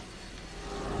going and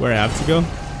where I have to go?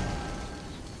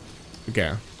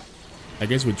 Okay. I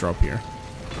guess we drop here.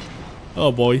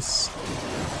 Hello, boys.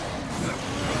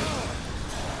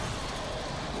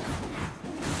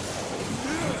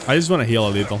 I just want to heal a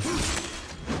little.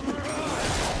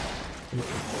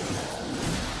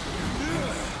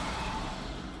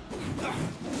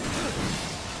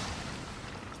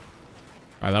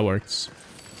 Alright, that works.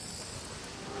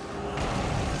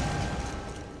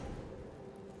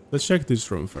 Let's check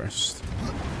this room first.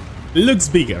 It looks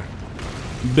bigger.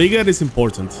 Bigger is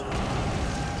important.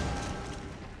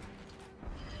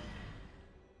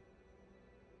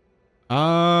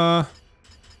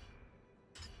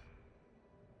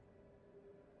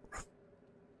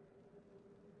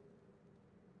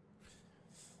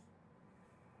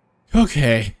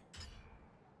 Okay.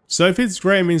 So if it's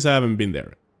gray, it means I haven't been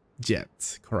there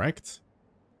yet, correct?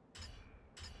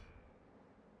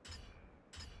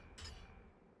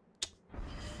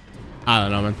 I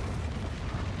don't know, man.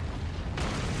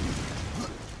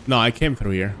 No, I came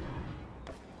through here.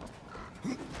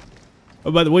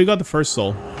 Oh, but we got the first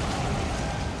soul.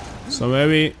 So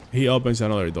maybe he opens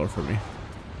another door for me.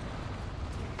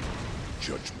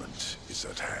 Judgment is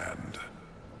at hand.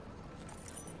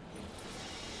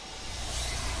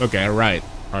 Okay, right.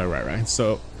 Right.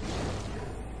 So...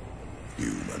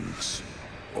 Humans,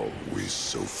 always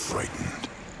so frightened.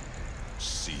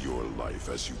 See your life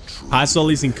as you truly... Puzzle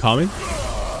is incoming?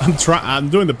 I'm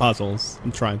doing the puzzles.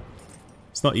 I'm trying.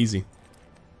 It's not easy.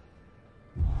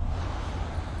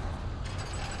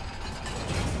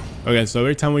 Okay, so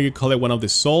every time we collect one of the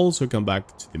souls, we come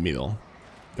back to the middle.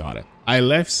 Got it. I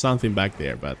left something back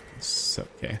there, but it's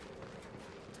okay.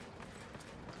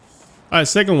 Alright,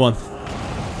 second one.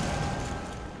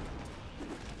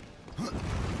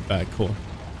 Alright, cool.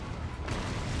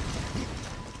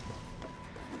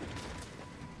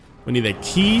 We need a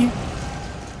key.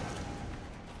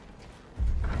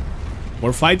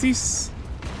 More fighties?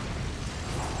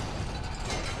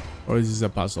 Or is this a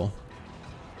puzzle?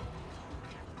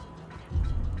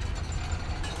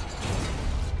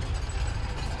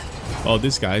 Oh,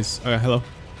 this guy's... Okay, hello.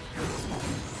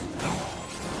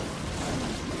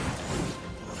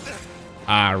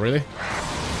 Ah, really?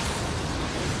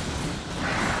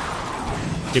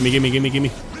 Gimme, gimme, gimme,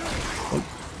 gimme. Oh.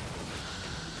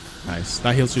 Nice.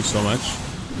 That heals you so much.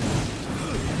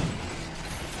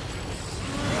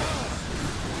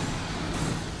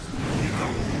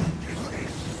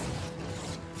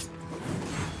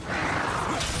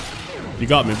 You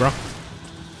got me, bro.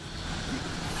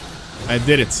 I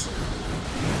did it.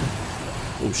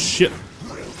 Oh, shit.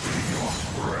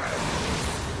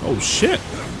 Oh, shit.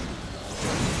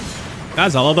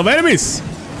 That's a lot of enemies.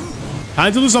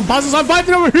 Time to do some puzzles. I'm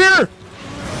fighting over here.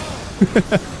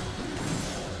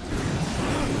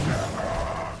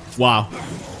 Wow.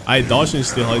 I dodged and it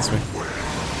still hits me.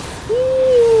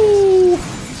 Woo.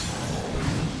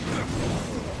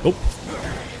 Oh.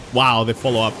 Wow, they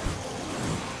follow up.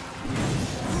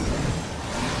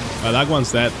 That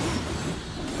one's dead.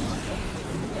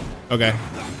 Okay.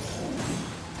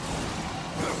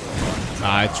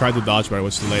 I tried to dodge, but it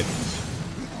was too late.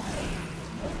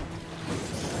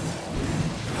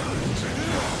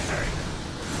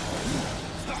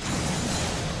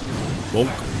 Bonk,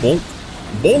 bonk,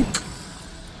 bonk.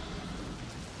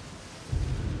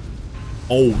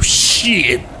 Oh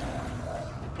shit.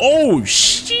 Oh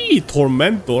shit,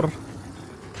 Tormentor.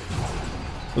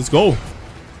 Let's go.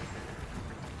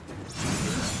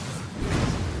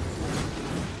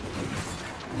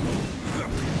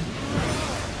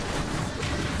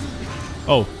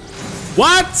 Oh.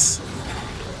 What?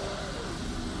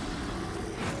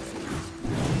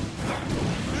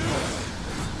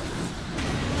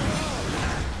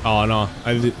 Oh no,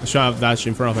 I should have dashed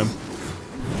in front of him.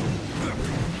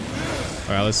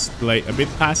 Alright, let's play a bit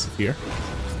passive here.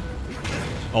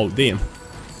 Oh damn.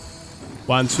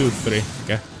 1, 2, 3.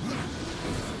 Okay.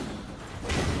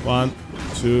 1,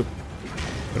 2,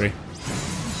 3.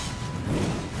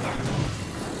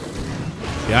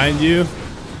 Behind you.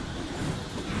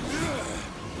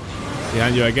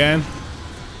 Behind you again.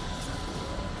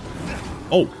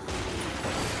 Oh.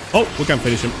 Oh, we can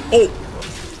finish him. Oh.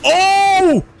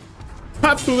 Oh!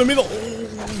 Tap through the middle. Oh.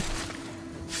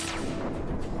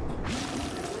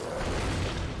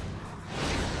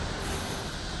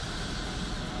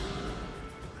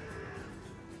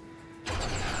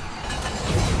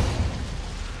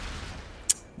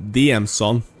 Damn,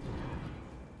 son.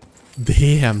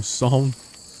 Damn, son.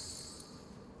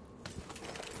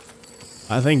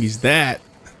 I think he's dead.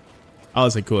 That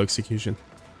was a cool execution.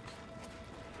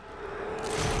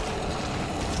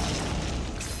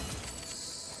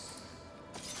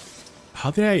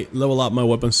 How did I level up my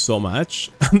weapons so much?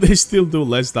 And they still do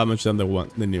less damage than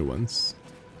the new ones.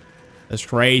 That's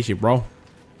crazy, bro.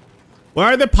 Where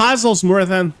are the puzzles,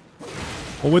 Murathan?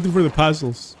 I'm waiting for the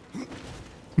puzzles.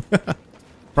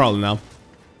 Probably now.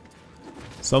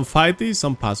 Some fighty,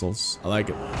 some puzzles. I like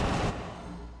it.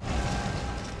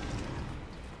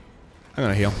 I'm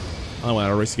gonna heal. I don't want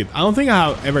to risk it. I don't think I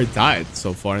have ever died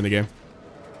so far in the game.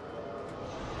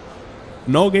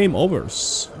 No game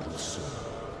overs.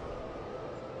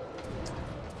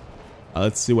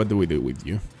 Let's see what do we do with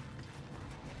you.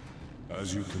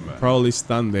 As you command. Probably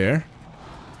stand there.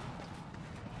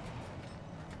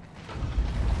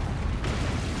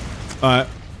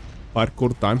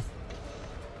 Parkour time.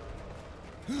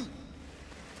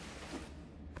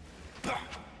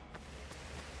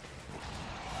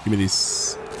 Give me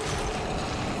this.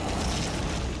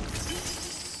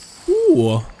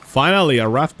 Ooh, finally a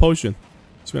wrath potion.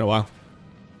 It's been a while.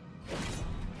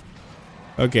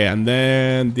 Okay, and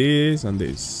then this and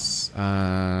this.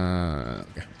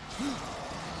 Okay.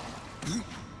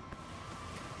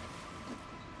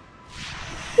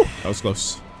 Whew, that was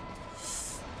close.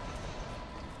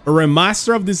 A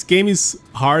remaster of this game is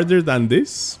harder than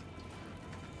this?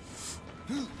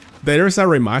 There's a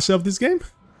remaster of this game?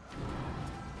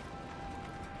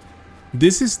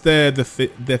 This is the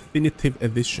definitive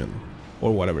edition,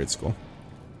 or whatever it's called.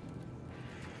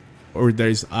 Or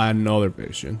there's another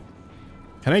version.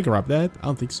 Can I grab that? I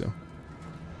don't think so.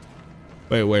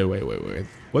 Wait.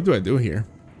 What do I do here?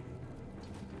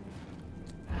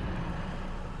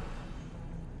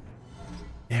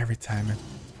 Every time, man.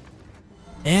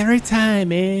 Every time,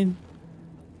 man.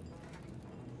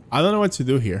 I don't know what to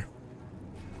do here.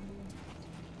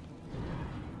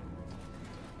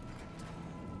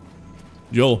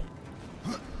 Joel.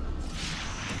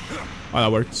 Oh,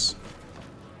 that works.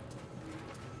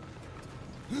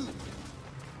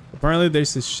 Apparently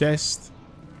there's a chest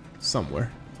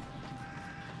somewhere.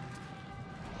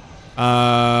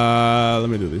 Let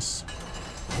me do this.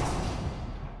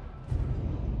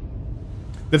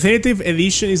 Definitive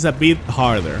Edition is a bit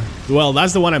harder. Well,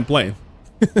 that's the one I'm playing.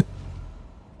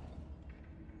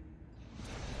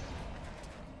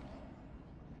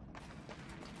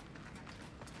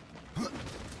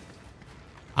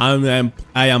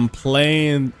 I am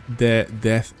playing the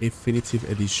Death Definitive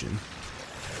Edition.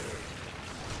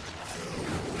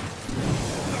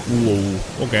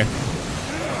 Whoa, okay.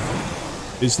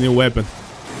 This new weapon.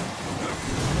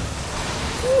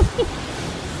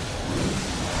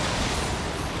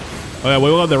 Oh yeah, we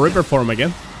got the Reaper form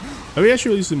again. Maybe I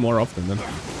should use it more often then.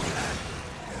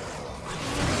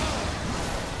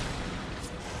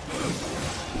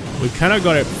 We kind of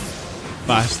got it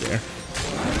fast there.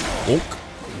 Bonk.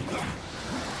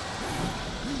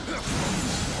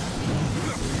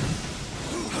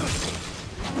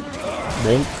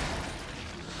 Bonk.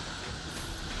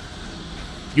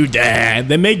 You dead.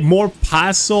 They make more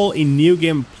puzzle in New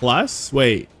Game Plus?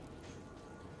 Wait.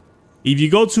 If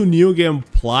you go to New Game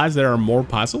Plus, there are more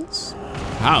puzzles?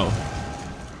 How?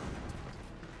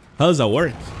 How does that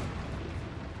work?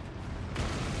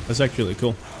 That's actually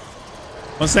cool.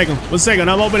 One second,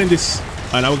 I'm opening this.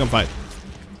 Alright, now we can fight.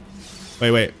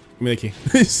 Wait, give me the key.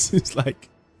 It's like...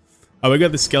 Oh, we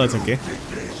got the skeleton, okay?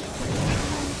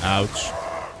 Ouch.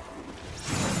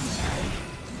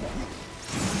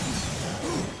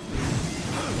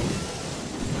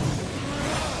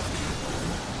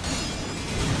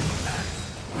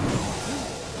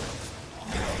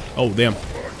 Oh damn.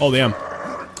 Oh damn.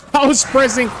 I was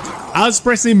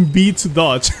pressing B to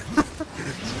dodge.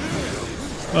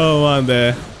 Oh man,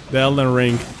 the Elden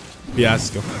Ring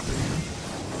fiasco.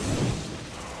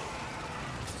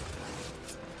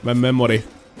 My memory.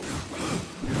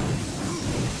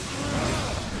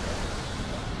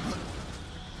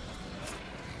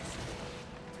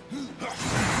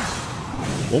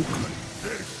 Oh.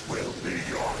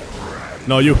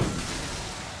 No, you.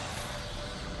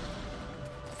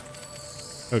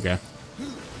 Okay.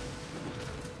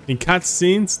 In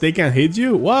cutscenes, they can hit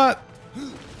you? What?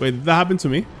 Wait, did that happen to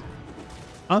me?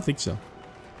 I don't think so.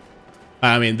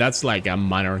 I mean, that's like a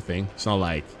minor thing. It's not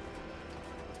like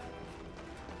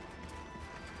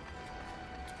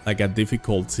a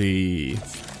difficulty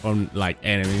on like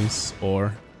enemies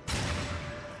or...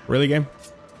 Really, game?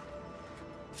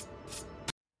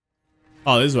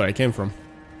 Oh, this is where I came from.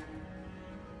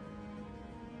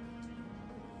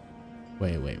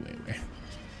 Wait.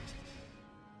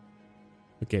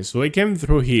 Okay, so we came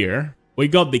through here. We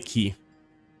got the key.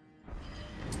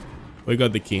 We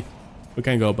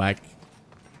can go back.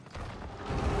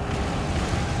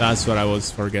 That's what I was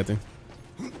forgetting.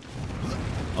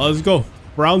 Oh, let's go.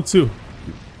 Round 2.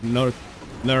 No,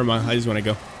 never mind. I just want to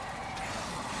go.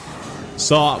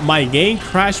 So my game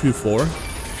crashed before.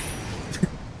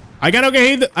 I cannot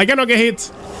get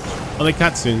hit. On the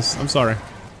cutscenes. I'm sorry.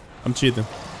 I'm cheating.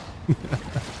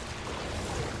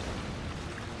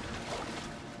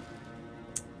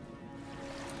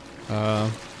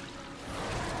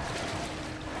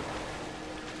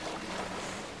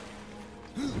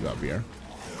 Go up here.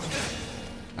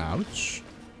 Ouch.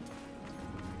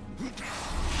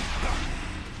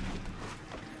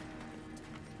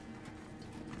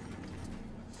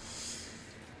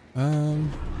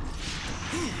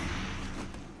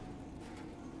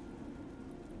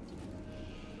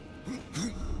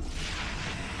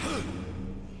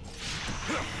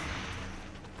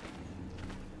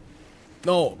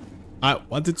 No, I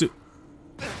wanted to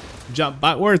jump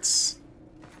backwards.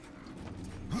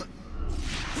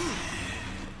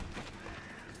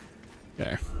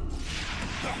 Okay.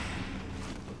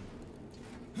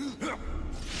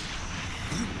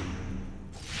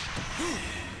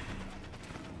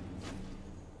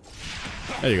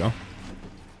 There you go.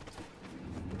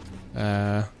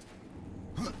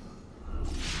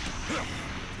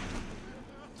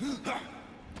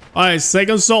 Alright,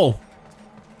 second soul.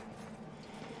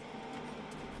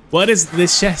 What is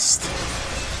this chest?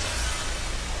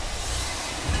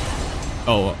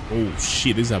 Oh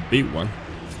shit, this is a big one.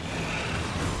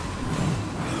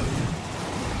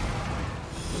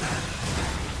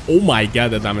 Oh my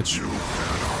god, the damage.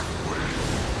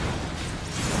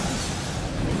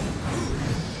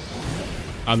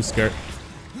 I'm scared.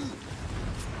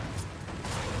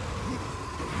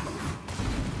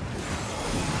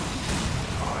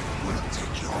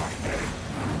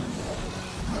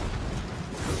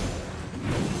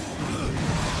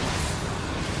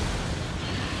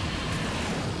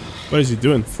 What is he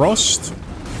doing? Frost?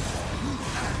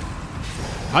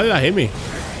 How did that hit me?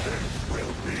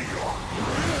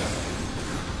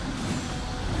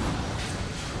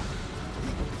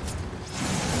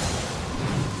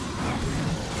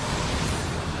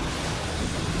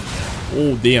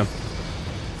 Oh, damn.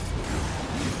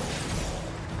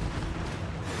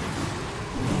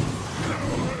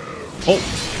 Oh.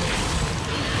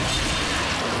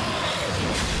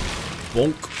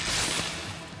 Bonk.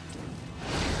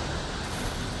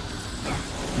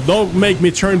 Don't make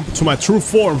me turn to my true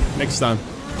form next time.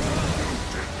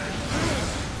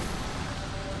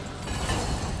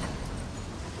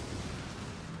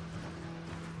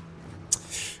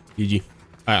 GG.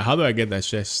 Alright, how do I get that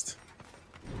chest?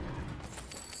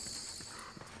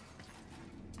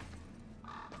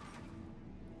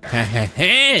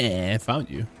 I found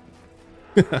you.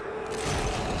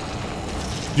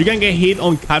 You can get hit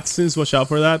on cutscenes, watch out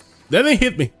for that. They didn't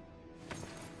hit me.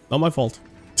 Not my fault.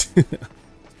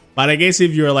 But I guess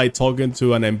if you're like talking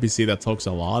to an NPC that talks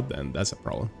a lot, then that's a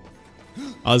problem.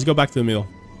 Let's go back to the middle.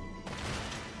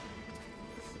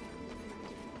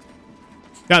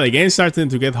 Yeah, the game's starting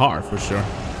to get hard for sure.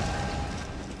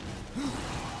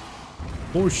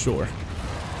 For sure.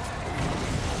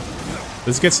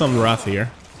 Let's get some wrath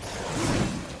here.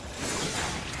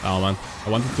 Oh man, I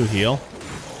wanted to heal.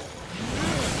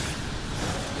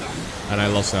 And I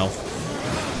lost health.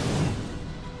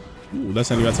 Ooh,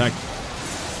 that's a new attack.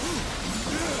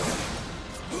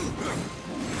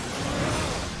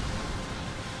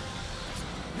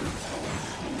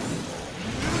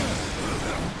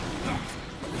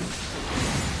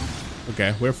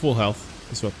 Okay, we're full health.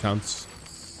 That's what counts.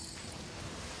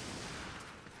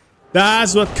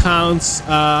 That's what counts.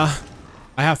 I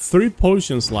have 3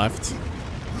 potions left.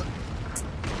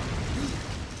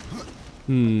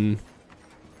 Okay,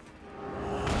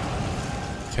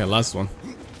 last one.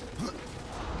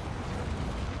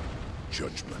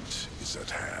 Judgment is at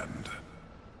hand.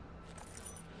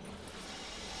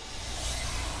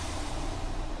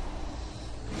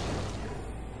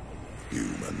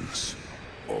 Humans,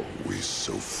 always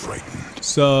so frightened.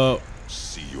 So,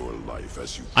 See your life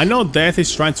as you I know Death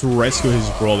is trying to rescue his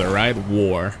brother, right?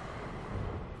 War.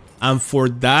 And for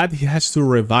that, he has to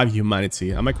revive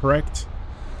humanity. Am I correct?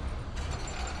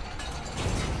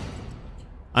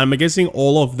 I'm guessing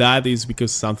all of that is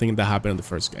because something that happened in the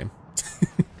first game.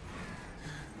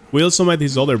 We also met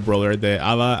his other brother, the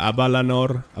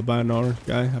Abanor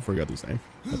guy. I forgot his name.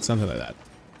 But something like that.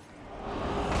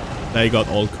 That he got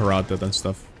all corrupted and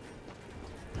stuff.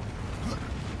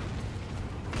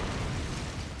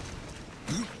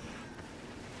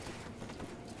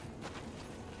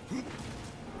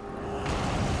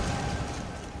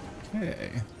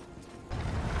 Okay.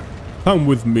 Come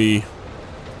with me.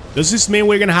 Does this mean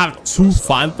we're gonna have 2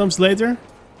 phantoms later?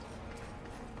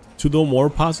 To do more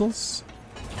puzzles?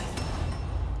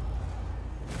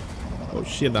 Oh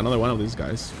shit, another one of these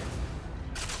guys.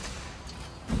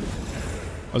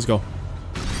 Let's go.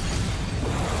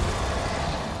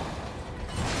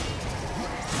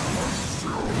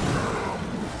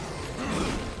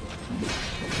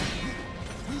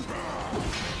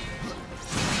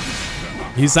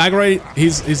 He's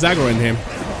aggroing him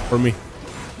for me.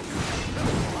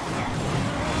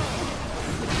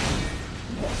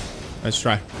 Let's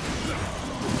try.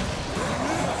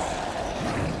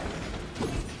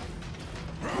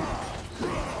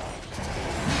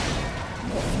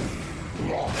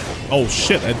 Oh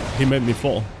shit, he made me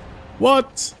fall.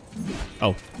 What?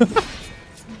 Oh. That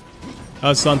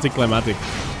was anticlimactic.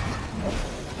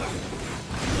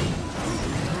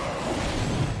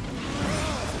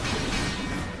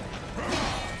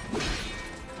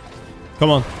 Come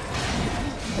on.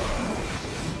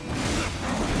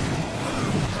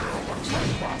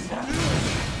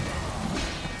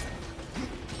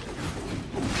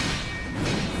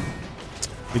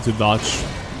 Need to dodge.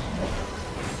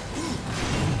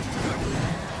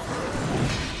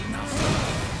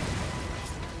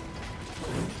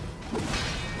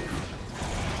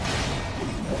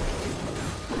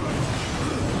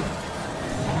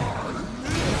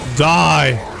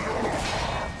 Die!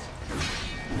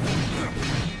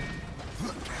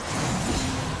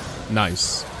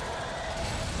 Nice.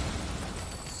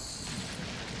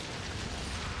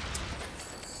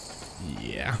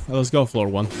 Yeah, let's go floor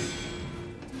 1.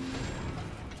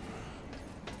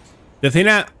 The thing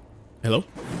that... Hello?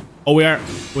 Oh, we are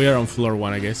on floor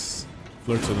 1, I guess.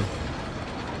 Floor 2 then.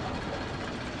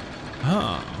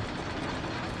 Ah.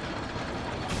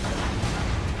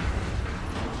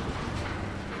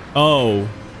 Oh.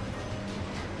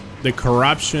 The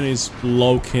corruption is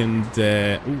blocking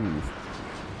the... Ooh.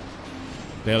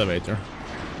 The elevator.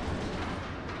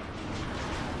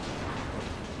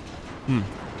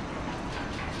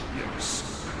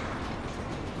 yes.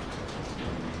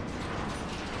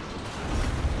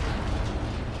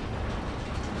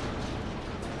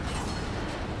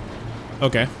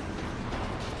 Okay.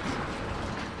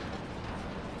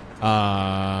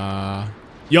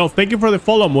 Yo, thank you for the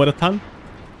follow, Moratan.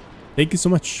 Thank you so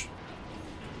much.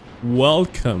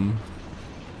 Welcome.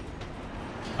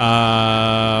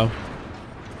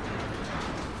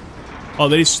 Oh,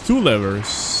 there is 2 levers.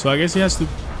 So I guess he has to...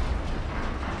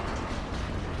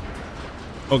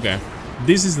 Okay.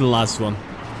 This is the last one.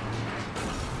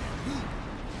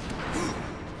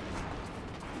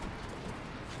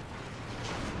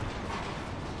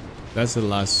 That's the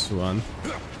last one.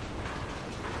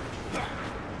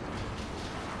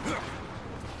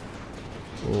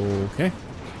 Okay.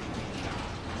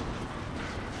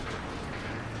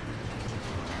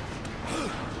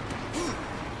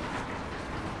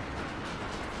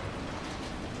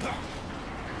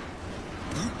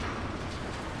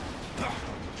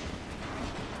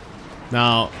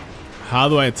 Now, how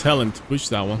do I tell him to push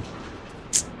that one?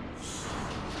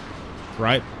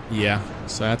 Right? Yeah.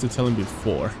 So I had to tell him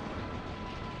before.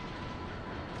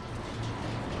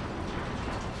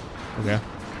 Okay.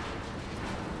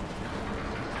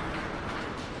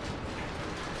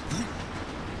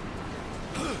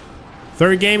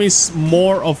 Third game is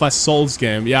more of a Souls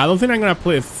game. Yeah, I don't think I'm gonna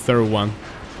play a third one.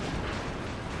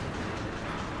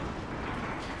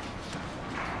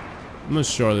 I'm not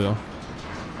sure though.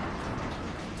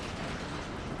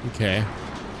 Okay.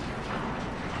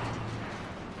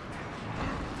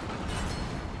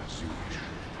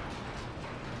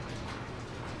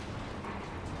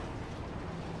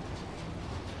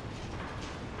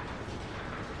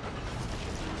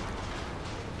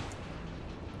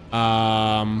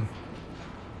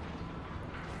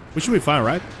 We should be fine,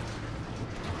 right?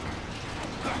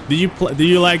 Did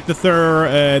you like the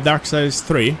third Darksiders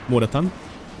 3, Muratan?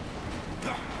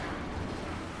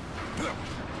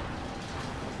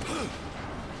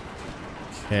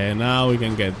 Okay, now we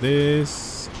can get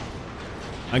this.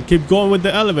 And keep going with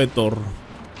the elevator.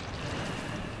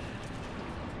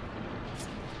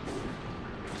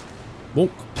 Bonk.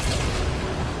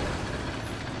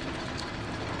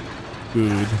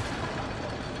 Good.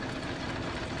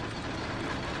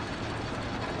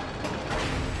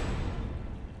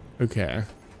 Okay.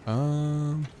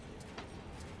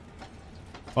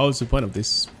 What was the point of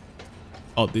this?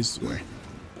 Oh, this way.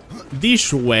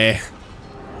 This way.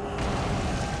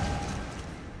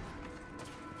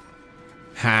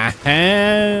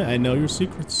 Haha, I know your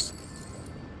secrets.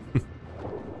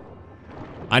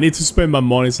 I need to spend my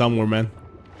money somewhere, man.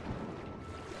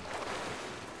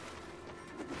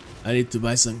 I need to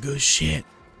buy some good shit.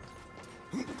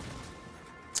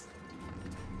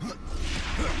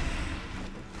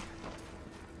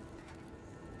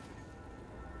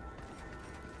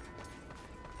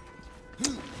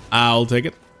 I'll take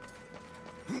it.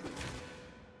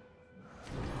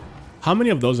 How many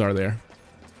of those are there?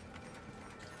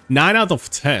 9 out of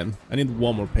 10. I need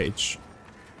one more page.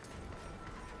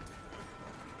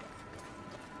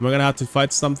 Am I gonna have to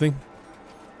fight something?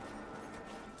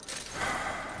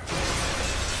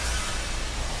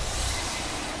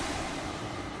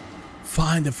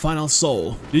 Find the final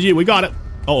soul. GG, we got it.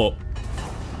 Oh.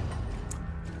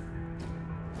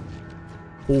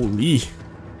 Holy.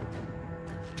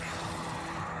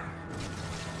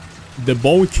 The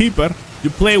Bone Keeper. You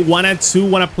play 1 and 2,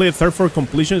 wanna play a third for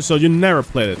completion, so you never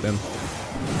played it then.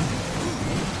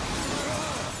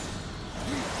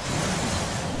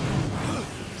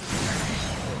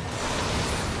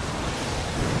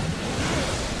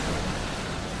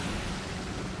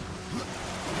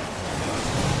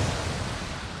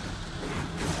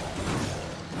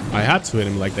 I had to hit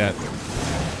him like that.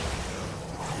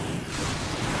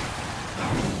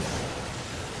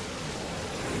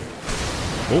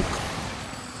 Oh.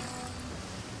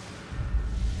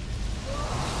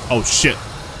 Oh shit.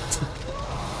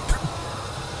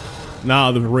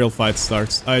 Now the real fight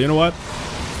starts. You know what?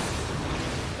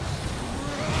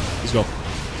 Let's go.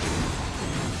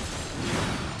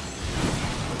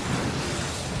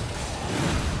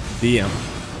 Damn.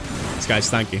 This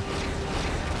guy's tanky.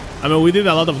 I mean, we did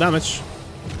a lot of damage.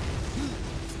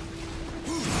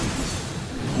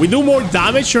 We do more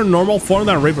damage in normal form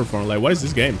than Reaper form. Like, what is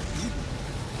this game?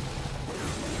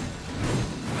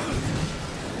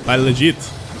 Like, legit.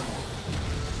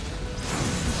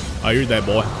 Oh, you're dead,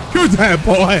 boy. You're dead,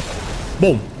 boy.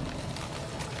 Boom.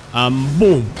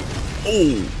 Boom.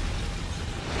 Oh.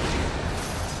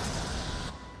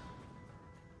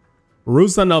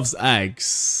 Rustanov's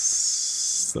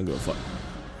eggs. Don't give a fuck.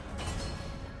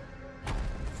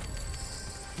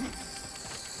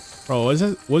 Bro,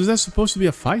 was that supposed to be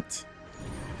a fight?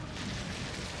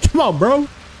 Come on, bro.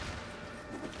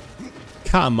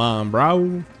 Come on,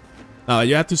 bro.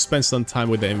 You have to spend some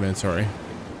time with the inventory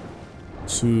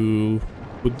to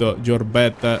put your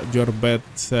bed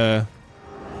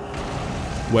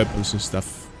weapons and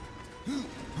stuff.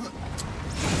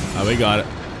 We got it.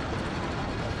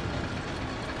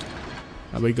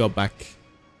 We go back.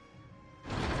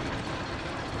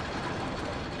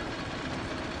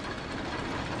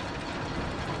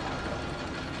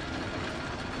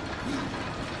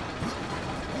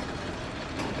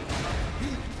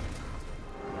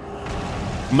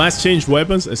 Must change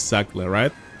weapons? Exactly,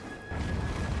 right?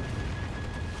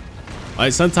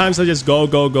 Like, sometimes I just go,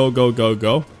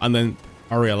 and then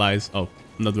I realize, oh,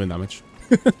 I'm not doing damage.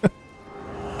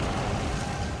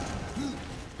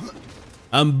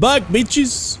 I'm back,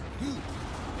 bitches!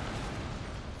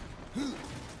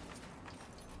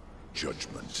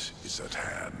 Judgment is at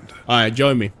hand. Alright,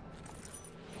 join me.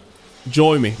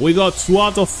 Join me. We got 2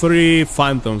 out of 3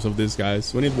 phantoms of these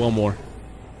guys. We need 1 more.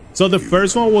 So the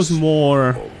first one was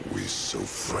more... Always so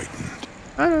frightened.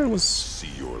 It was... See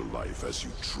your life as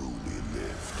you truly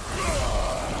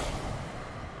live.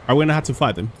 Are we gonna have to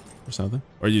fight them or something?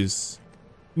 Or just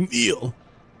kneel?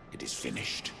 It is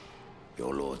finished.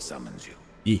 Your lord summons you.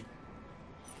 Yeah.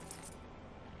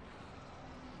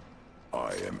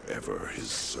 I am ever his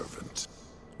servant.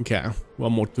 Okay,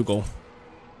 1 more to go.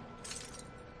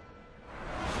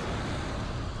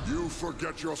 You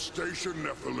forget your station,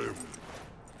 Nephilim.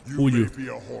 Who You you? may be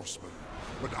a horseman,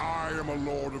 but I am a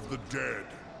lord of the dead.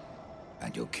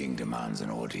 And your king demands an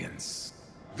audience.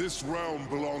 This realm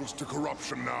belongs to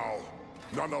corruption now.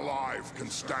 None alive can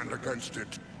stand against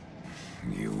it.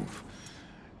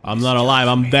 I'm not alive,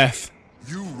 I'm death.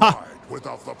 You ride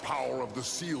without the power of the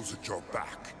seals at your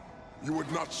back. You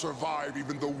would not survive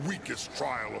even the weakest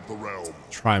trial of the realm.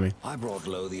 Try me. I brought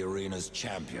low the arena's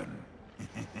champion.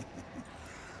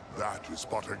 That is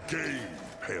but a game,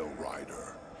 Pale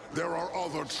Rider. There are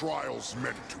other trials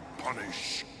meant to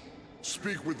punish.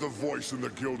 Speak with the voice in the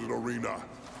Gilded Arena.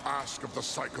 Ask of the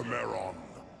Psychomeron.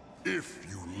 If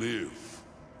you live,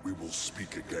 we will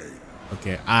speak again.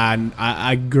 Okay, and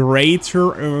a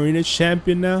greater arena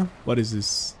champion now? What is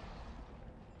this?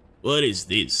 What is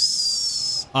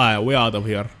this? Alright, we're out of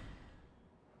here.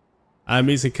 I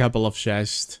missed a couple of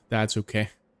chests. That's okay.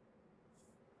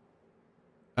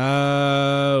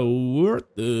 Where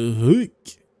the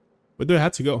heck? Where do I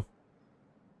have to go?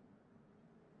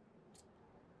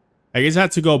 I guess I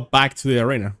had to go back to the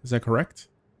arena. Is that correct?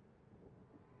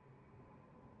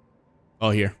 Oh,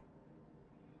 here.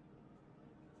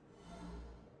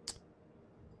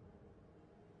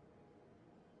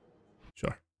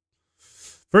 Sure.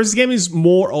 First game is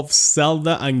more of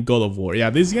Zelda and God of War. Yeah,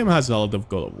 this game has a lot of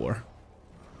God of War.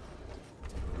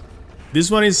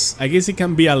 This one is, I guess it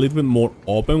can be a little bit more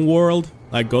open world.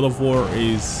 Like God of War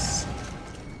is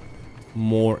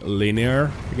more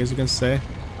linear, I guess you can say.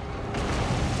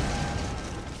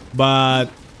 But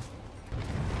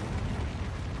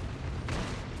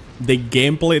the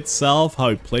gameplay itself, how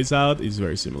it plays out, is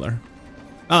very similar.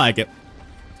 I like it.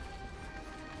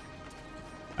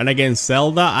 And again,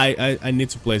 Zelda, I need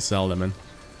to play Zelda, man.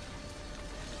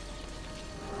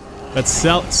 But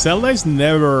Zelda is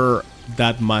never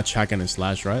that much hack and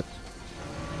slash, right?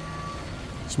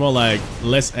 It's more like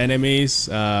less enemies,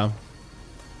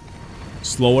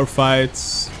 slower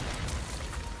fights.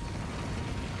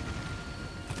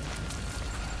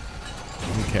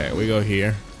 Okay, we go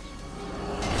here.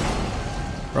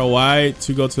 Bro, why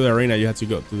to go to the arena you have to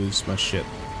go to this much shit?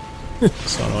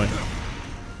 So annoying.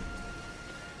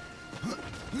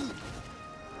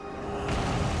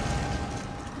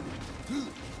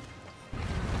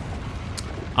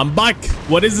 I'm back!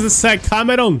 What is this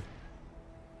Cameron?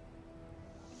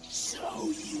 So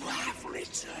you have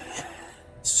returned.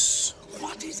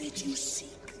 What is it you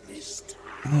seek this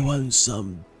time? I want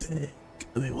some dick.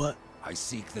 I mean, what? I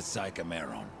seek the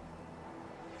Psychomeron.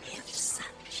 If such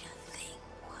a thing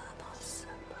were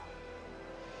possible,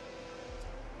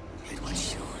 it would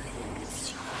surely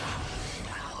reach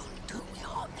down to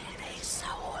your very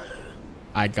soul.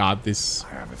 I got this. I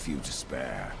have a few to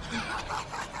spare.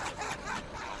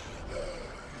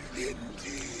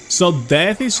 So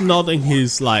Death is not in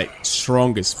his like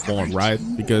strongest form, right?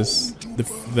 Because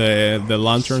the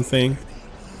lantern thing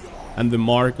and the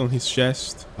mark on his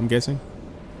chest, I'm guessing.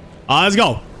 Let's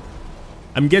go.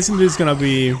 I'm guessing this is gonna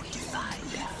be.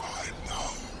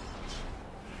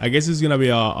 I guess it's gonna be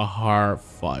a hard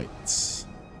fight.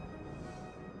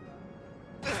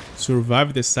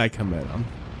 Survive the Psychomeron.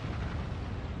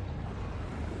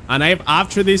 And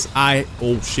after this,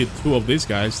 oh shit, 2 of these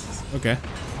guys. Okay.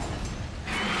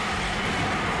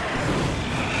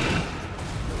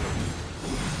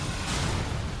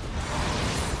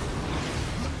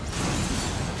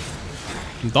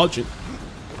 Dodge it.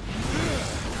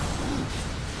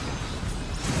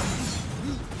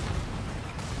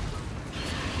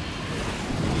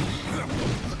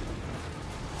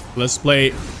 Let's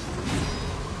play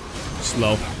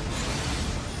slow.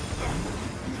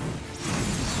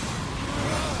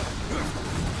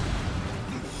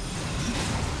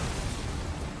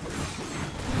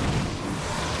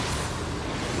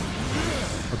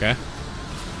 Okay.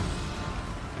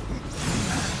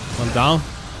 One down.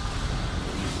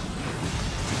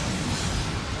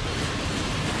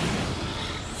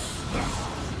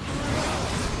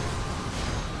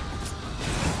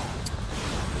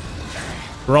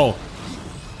 Bro.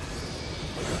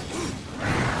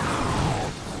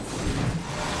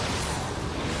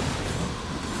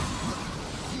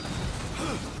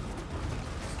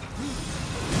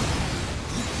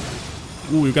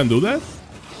 Ooh, you can do that?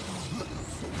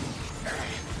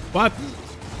 What?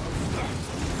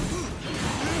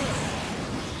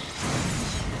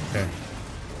 Okay.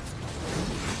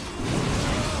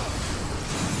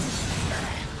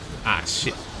 Ah,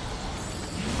 shit.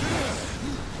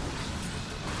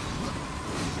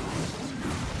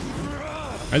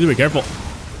 I have to be careful.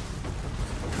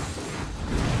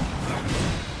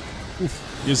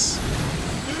 Oof, just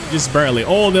barely.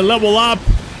 Oh, the level up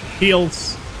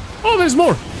heals. Oh, there's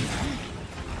more.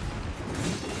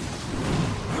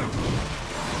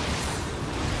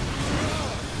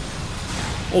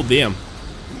 Oh, damn.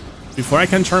 Before I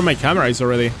can turn my camera, it's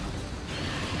already...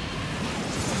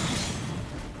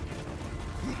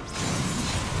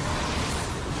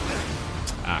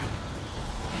 Ah.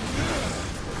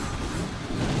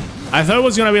 I thought it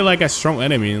was gonna be like a strong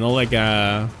enemy, not like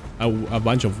a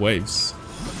bunch of waves.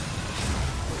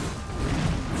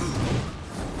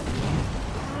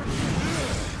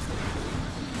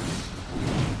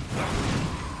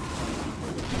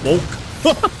 Woke.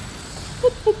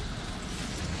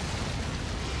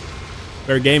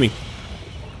 Very gaming.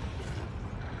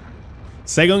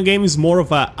 Second game is more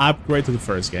of an upgrade to the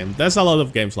first game. There's a lot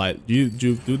of games like you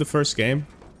do the first game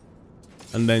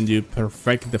and then you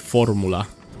perfect the formula.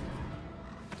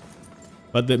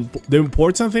 But the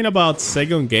important thing about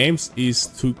second games is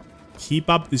to keep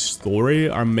up the story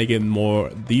or make it more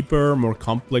deeper, more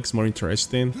complex, more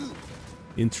interesting.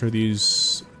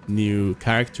 Introduce new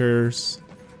characters.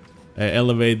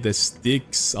 Elevate the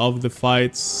stakes of the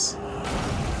fights.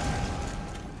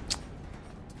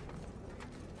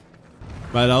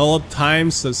 But a lot of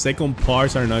times the second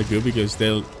parts are not good because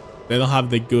they don't have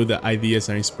the good ideas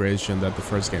and inspiration that the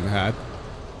first game had.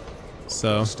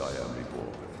 So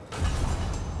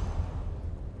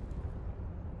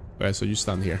okay, so you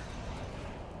stand here.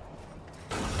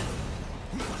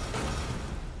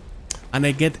 And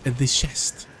I get the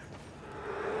chest.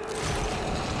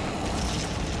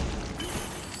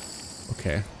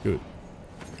 Okay, good.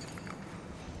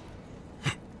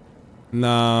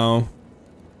 Now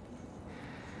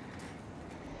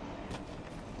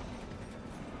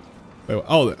wait,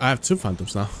 oh, I have two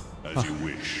phantoms now. As you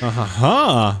wish.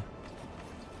 Ha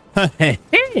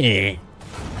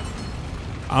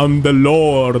I'm the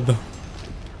Lord.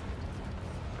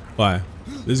 Why?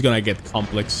 This is gonna get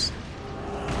complex.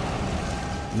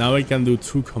 Now I can do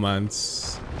two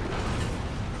commands.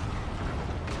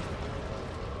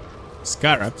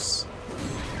 Scarabs.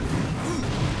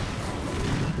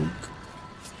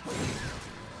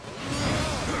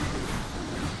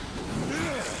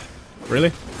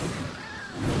 Really?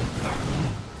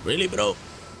 Really, bro?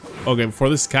 Okay, for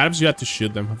the scarabs, you have to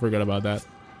shoot them. I forgot about that.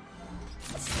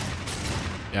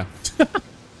 Yeah.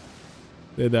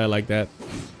 They die like that.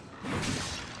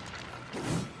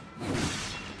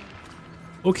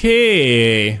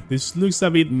 Okay. This looks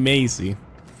a bit mazy.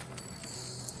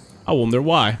 I wonder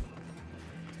why.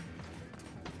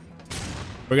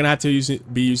 We're gonna have to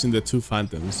be using the two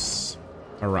phantoms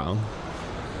around.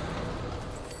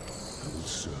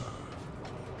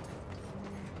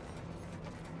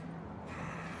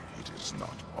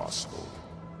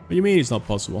 What do you mean it's not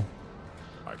possible?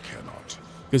 I cannot.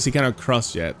 Because he cannot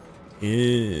cross yet.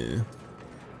 Yeah.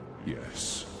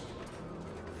 Yes.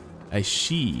 I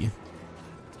see.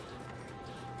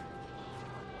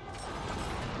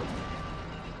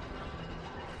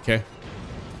 Okay.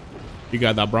 You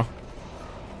got that, bro.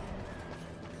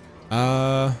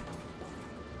 But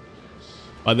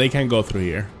they can go through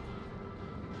here.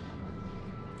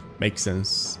 Makes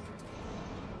sense.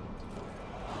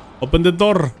 Open the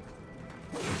door.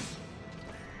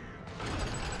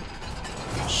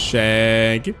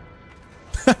 Shag.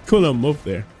 Couldn't move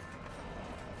there.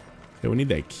 Okay, we need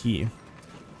that key.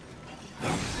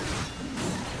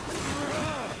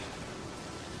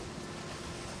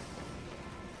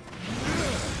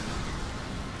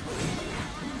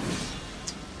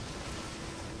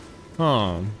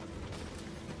 Huh.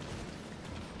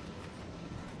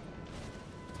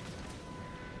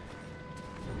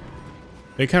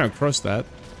 They cannot cross that.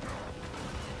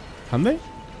 Can they?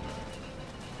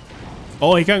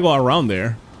 Oh, he can't go around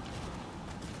there.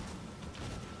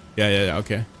 Yeah,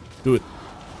 okay. Do it.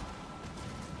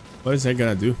 What is that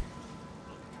gonna do?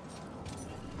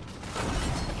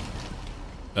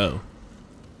 Oh.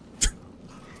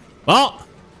 Well,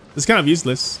 it's kind of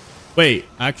useless. Wait,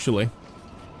 actually.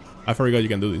 I forgot you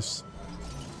can do this.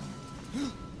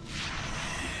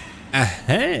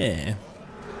 Aha.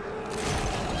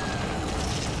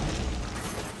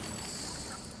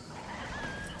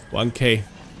 1K.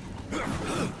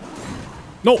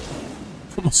 No!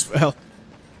 Almost fell.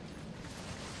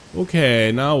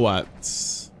 Okay, now what?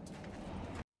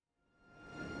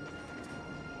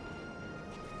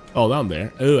 Oh, down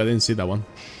there. Oh, I didn't see that one.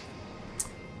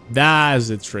 That's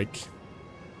the trick.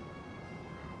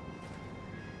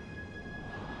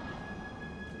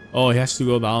 Oh, he has to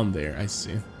go down there. I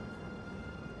see.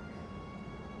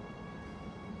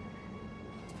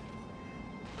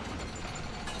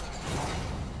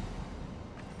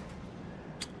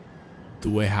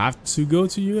 Do I have to go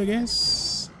to you, I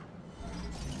guess?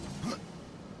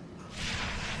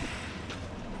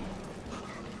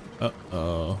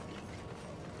 Uh-oh.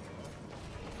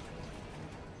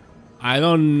 I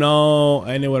don't know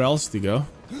anywhere else to go.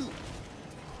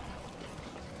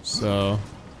 So...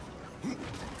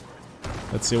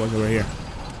 let's see what's over here.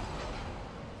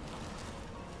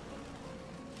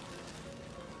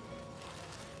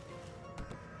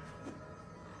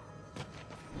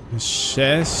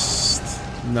 Chest?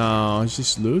 No, it's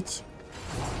just loot.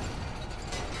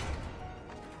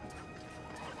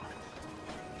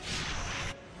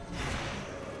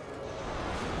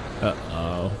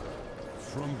 Uh-oh.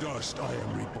 From dust I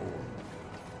am reborn.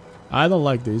 I don't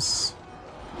like this.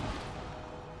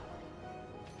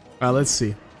 Let's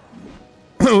see.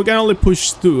 We can only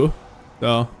push 2,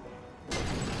 though.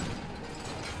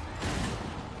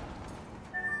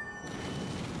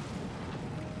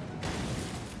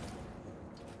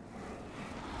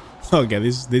 Okay,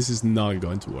 this is not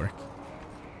going to work.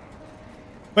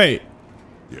 Wait,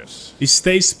 Yes. it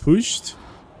stays pushed?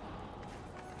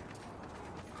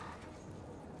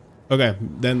 Okay,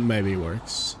 then maybe it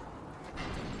works.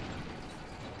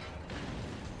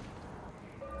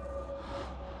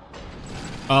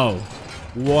 Oh,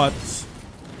 what?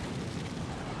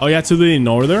 Oh, you have to do it in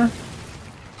order?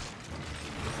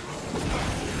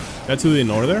 You have to do it in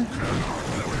order?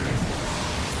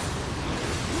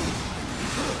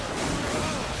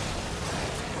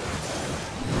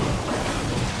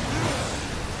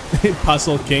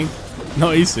 Puzzle King.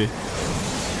 No, easy.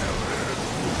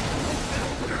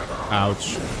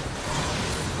 Ouch.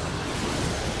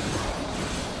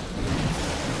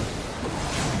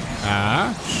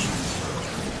 Ouch.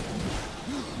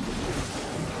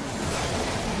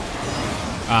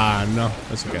 Ah, no.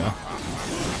 That's okay though.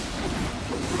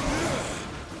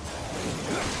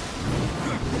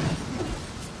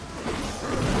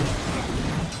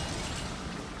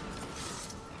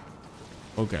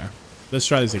 Okay. Let's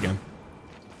try this again.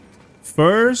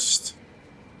 First...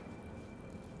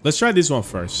 let's try this one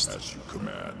first. As you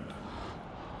command.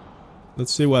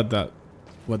 Let's see what that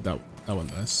one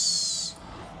does.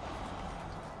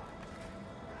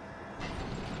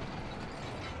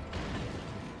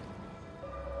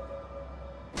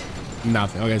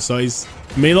 Nothing. Okay, so it's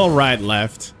middle, right,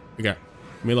 left. Okay.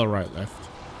 Middle, right, left.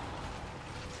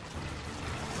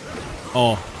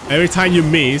 Oh, every time you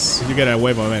miss, you get a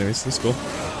wave of enemies. That's cool.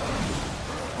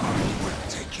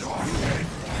 Take your head.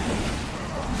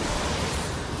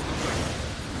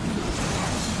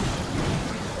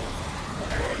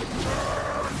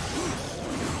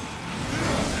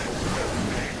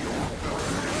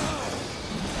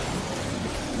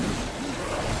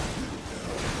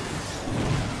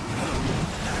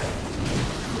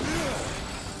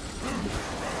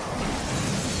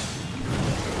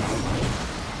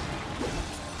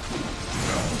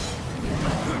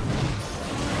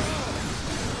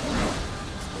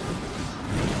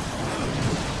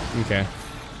 Okay.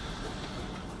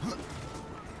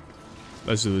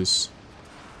 Let's do this.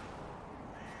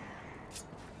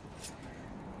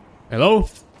 Hello?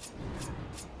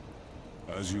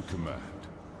 As you command.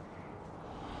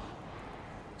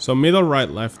 So middle, right,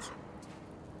 left.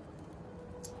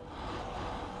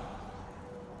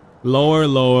 Lower,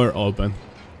 lower, open.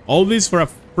 All this for a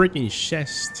freaking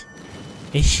chest.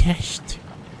 A chest.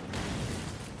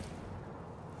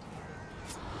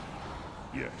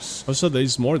 Yes. Also,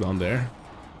 there's more down there.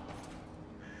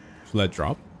 Should I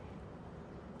drop?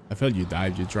 I felt you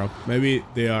died, you dropped. Maybe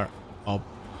they are up.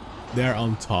 They're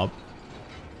on top.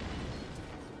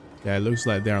 Yeah, it looks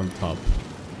like they're on top.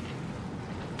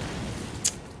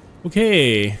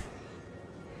 Okay.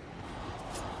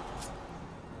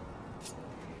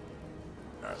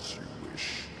 As you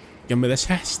wish. Give me the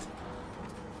chest.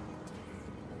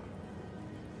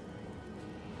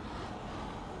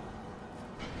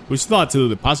 We still have to do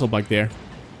the puzzle back there.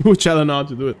 Which I don't know how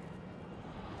to do it.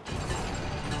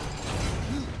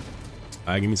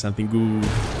 Give me something good.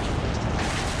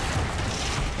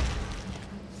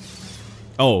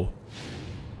 Oh.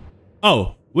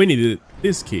 Oh, we needed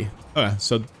this key. Okay,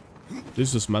 so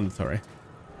this was mandatory.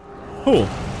 Cool.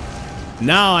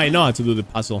 Now I know how to do the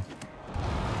puzzle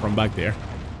from back there.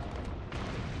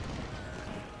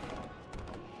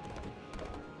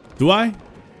 Do I?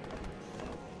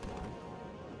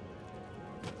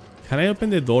 Can I open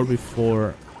the door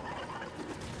before?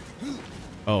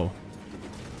 Oh.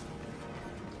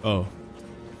 Oh.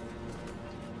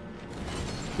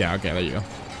 Yeah, okay, there you go.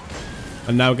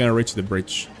 And now we're gonna reach the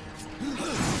bridge.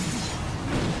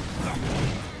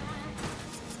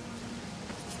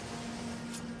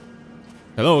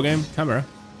 Hello, game camera.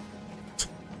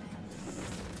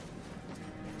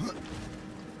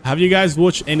 Have you guys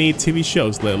watched any TV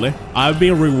shows lately? I've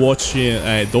been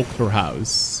rewatching Doctor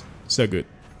House. So good.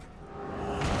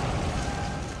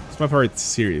 It's my favorite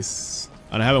series.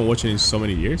 And I haven't watched it in so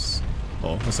many years.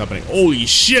 Oh, what's happening? Holy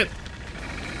shit!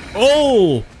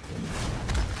 Oh!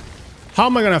 How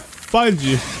am I gonna find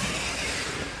you?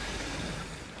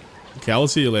 Okay, I will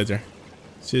see you later.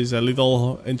 This is a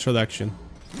little introduction.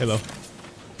 Hello.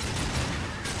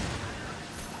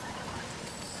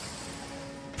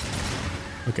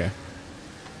 Okay.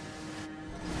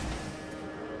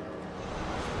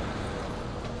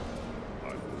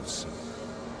 I was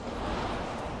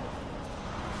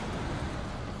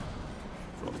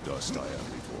from dust I am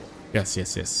before. Yes,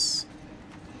 yes, yes.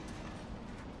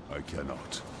 I cannot.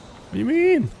 What do you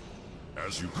mean?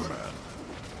 As you command.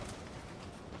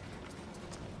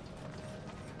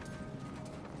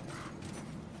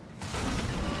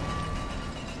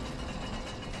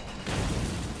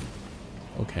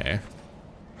 Okay.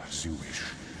 As you wish.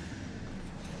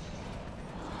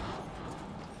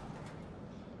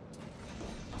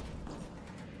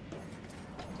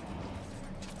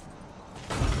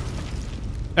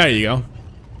 There you go.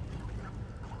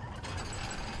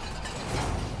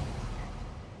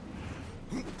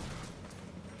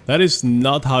 That is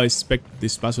not how I expect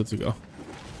this puzzle to go,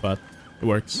 but it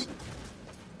works.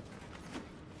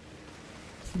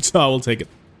 So I will take it.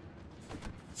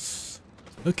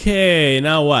 Okay,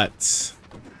 now what?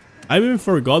 I even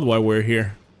forgot why we're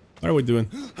here. What are we doing?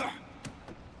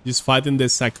 Just fighting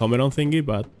this Psychomenon thingy,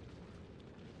 but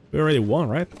we already won,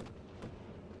 right?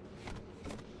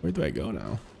 Where do I go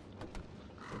now?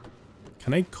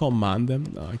 Can I command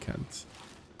them? No, I can't.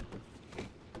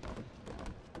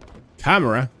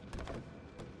 Camera?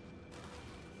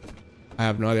 I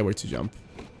have no idea where to jump.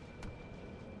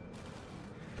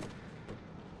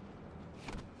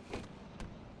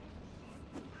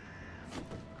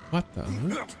 What the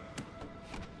heck?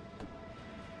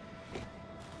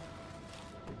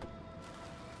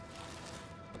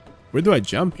 Where do I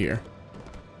jump here?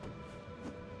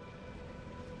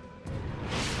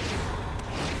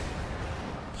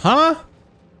 Huh?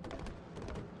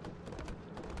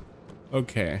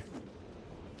 Okay.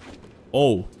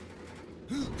 Oh.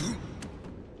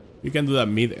 You can do that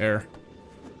mid-air.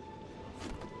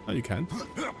 Oh, you can.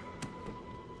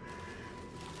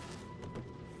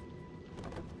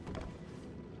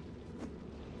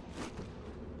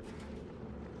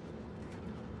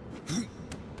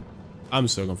 I'm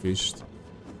so confused.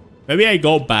 Maybe I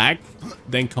go back,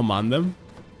 then command them,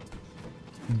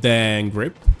 then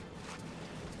grip.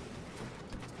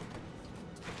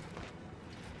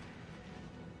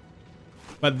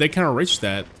 But they can't reach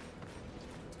that.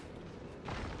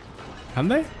 Can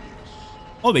they?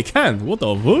 Oh, they can. What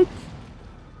the fuck?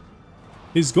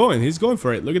 He's going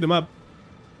for it. Look at the map.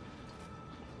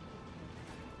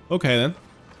 Okay then.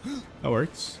 That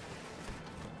works.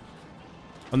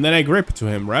 And then I grip to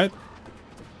him, right?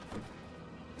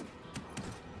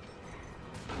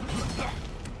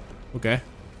 Okay.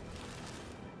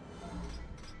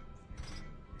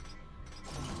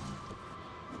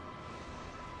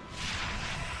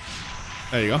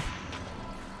 There you go.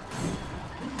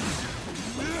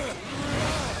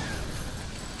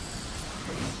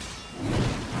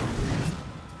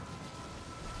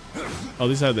 Oh,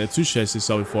 these are the two chests you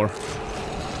saw before.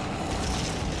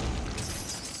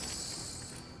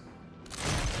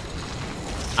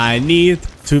 I need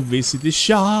to visit the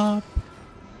shop.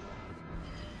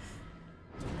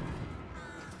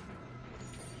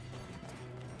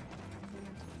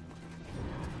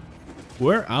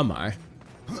 Where am I?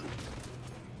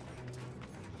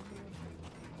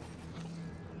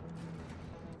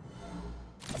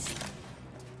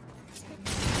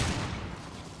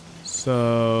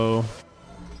 So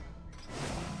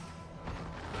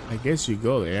I guess you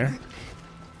go there.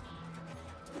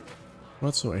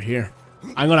 What's over here?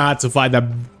 I'm gonna have to fight that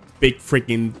big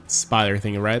freaking spider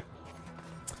thing, right?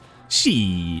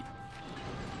 Shit.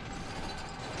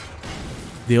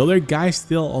 The other guy's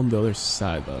still on the other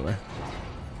side, by the way.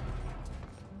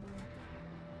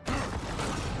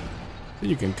 So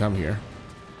you can come here.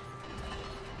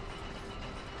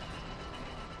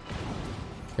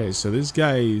 Okay, so this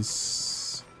guy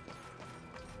is...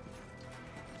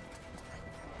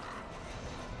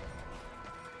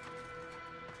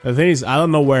 The thing is, I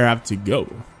don't know where I have to go.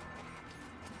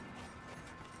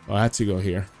 Oh, I had to go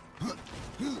here.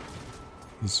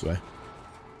 This way.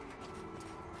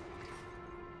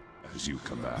 As you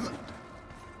command.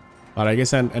 But I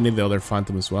guess I need the other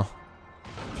phantom as well.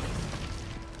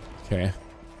 Okay.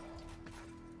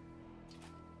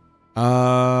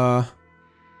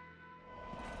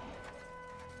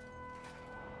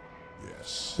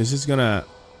 Yes. This is gonna...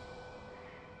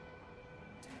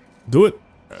 Do it!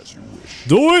 As you wish.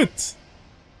 Do it!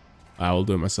 I will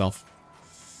do it myself.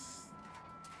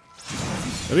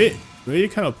 Maybe you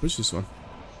kind of push this one.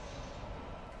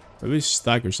 Maybe it's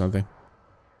stuck or something.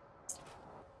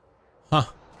 Huh.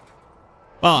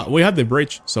 Well, we had the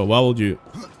bridge, so why would you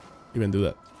even do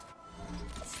that?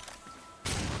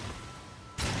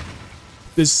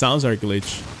 This sounds like a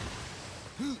glitch.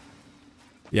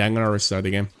 Yeah, I'm gonna restart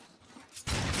the game.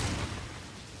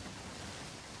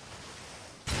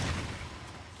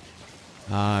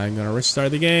 I'm gonna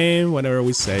restart the game whenever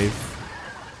we save.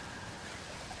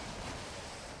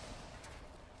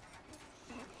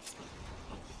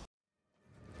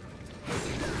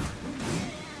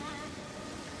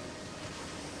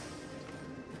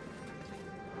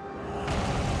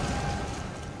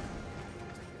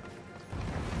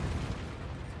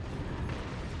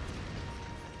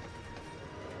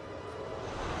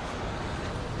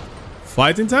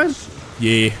 Fighting time?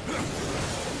 Yeah.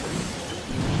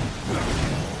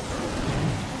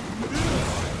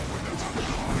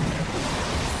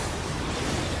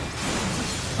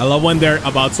 I love when they're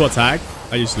about to attack.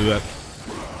 I just do that.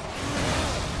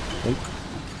 Bonk.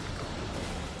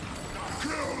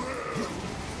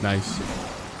 Nice.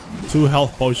 2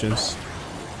 health potions.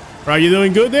 Are you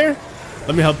doing good there?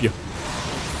 Let me help you.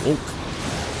 Bonk.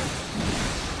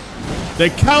 The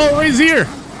cavalry's here!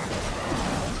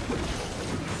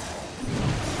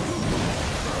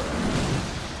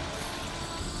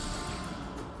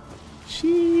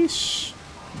 Sheesh.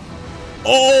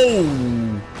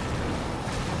 Oh!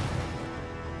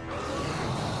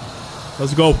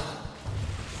 Let's go.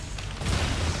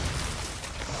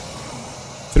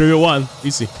 3v1.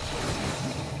 Easy.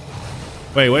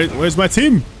 Wait, where's my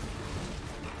team?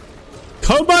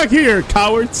 Come back here,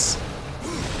 cowards.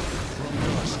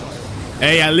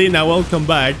 Hey, Alina, welcome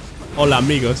back. Hola,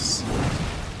 amigos.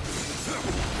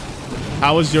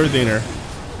 How was your dinner?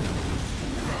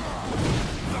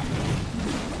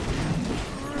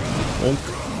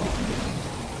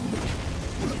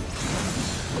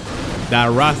 That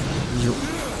wrath.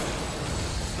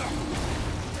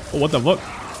 Oh, what the fuck?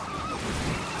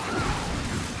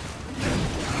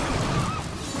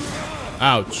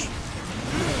 Ouch.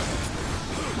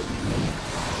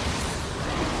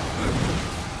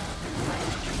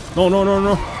 No, no, no,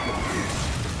 no.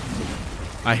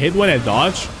 I hate when I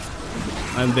dodge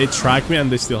and they track me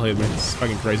and they still hit me. It's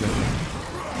fucking crazy.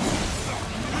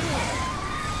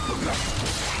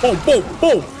 Boom, boom,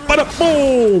 boom, bada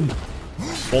boom.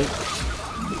 Boom.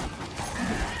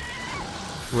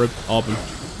 Ripped open.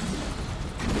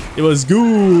 It was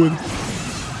good.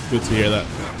 Good to hear that.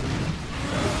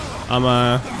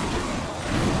 I'm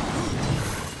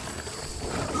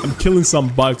killing some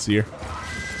bugs here.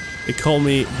 They call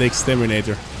me the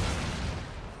exterminator.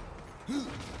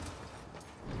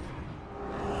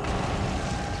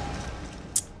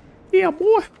 Yeah,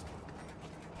 boy.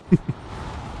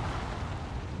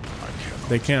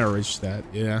 They can't reach that,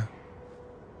 yeah.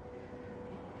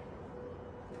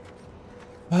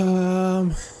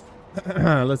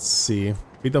 Let's see.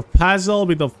 Bit of puzzle,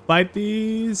 bit of fight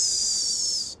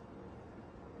these.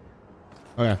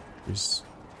 Okay, just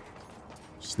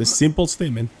the simple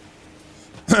statement.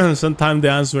 Sometimes the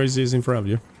answer is in front of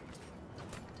you.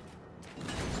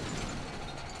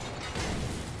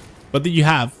 What did you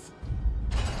have?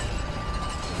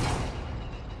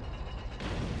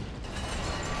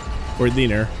 For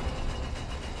dinner.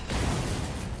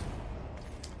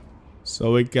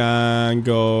 So we can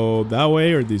go that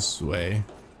way or this way.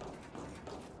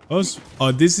 Oh,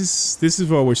 this is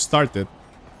where we started.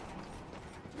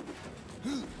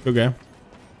 Okay.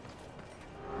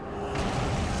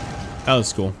 That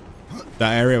was cool.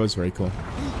 That area was very cool.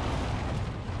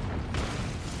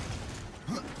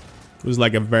 It was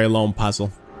like a very long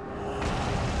puzzle.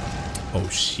 Oh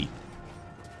shit.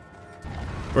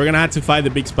 We're gonna have to fight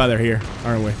the big spider here,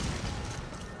 aren't we?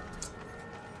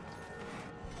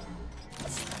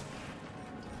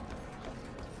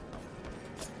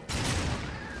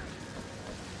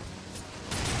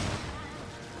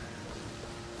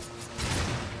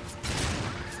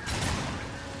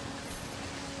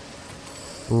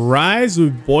 Rice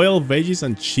with boiled veggies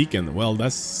and chicken. Well,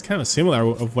 that's kind of similar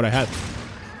of what I had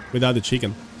without the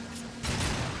chicken.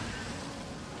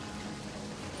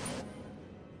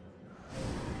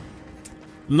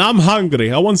 Now I'm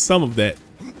hungry. I want some of that.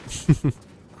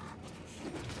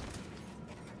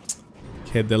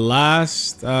 Okay, the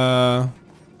last part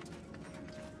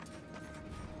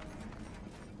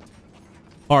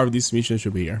of this mission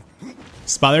should be here.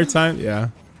 Spider time? Yeah.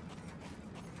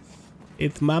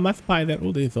 It's Mama Spider.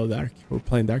 Oh, they feel dark. We're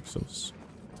playing Dark Souls.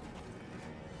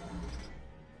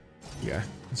 Yeah,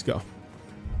 let's go.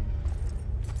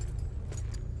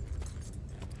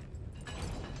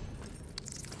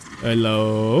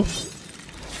 Hello.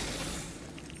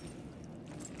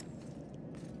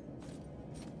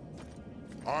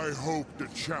 I hoped a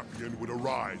champion would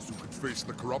arise who could face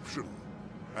the corruption.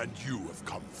 And you have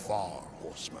come far,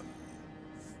 horseman.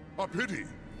 A pity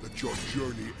that your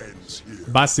journey ends here.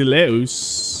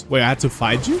 Basileus. Wait, I had to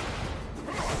fight you?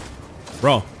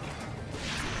 Bro.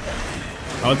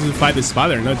 I wanted to fight the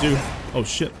spider, not you. Oh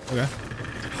shit, okay.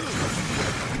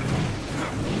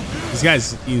 This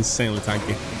guy's insanely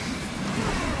tanky.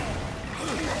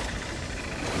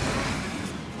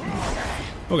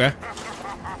 Okay.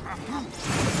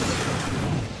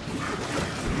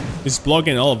 He's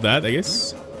blocking all of that, I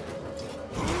guess.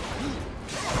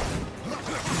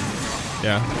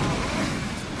 Yeah.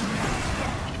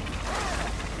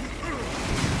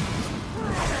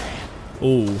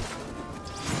 Oh.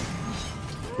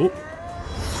 Oh.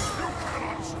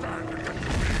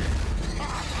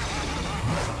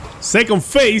 Second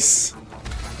phase.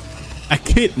 A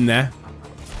kidnap.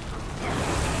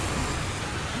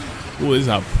 Oh, this is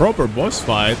a proper boss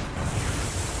fight.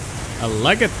 I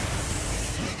like it.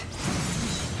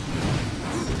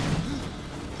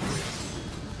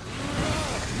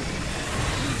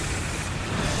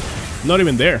 Not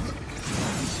even there.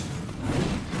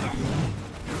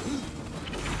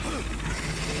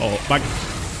 Oh, back.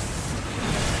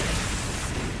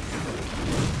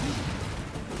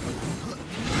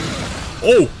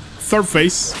 Oh, third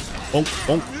face. Bonk,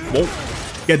 bonk,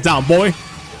 bonk. Get down, boy.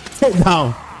 Get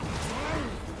down.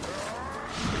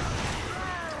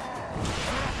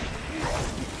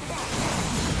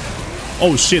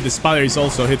 Oh shit, the spider is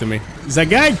also hitting me. It's a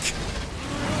gank.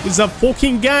 It's a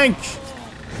fucking gank.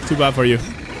 Too bad for you.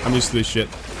 I'm used to this shit.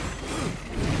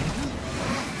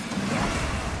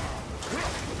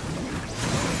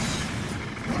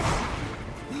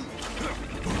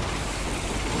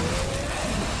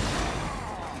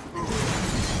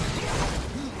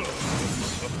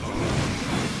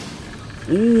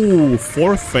 Ooh,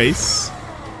 fourth face.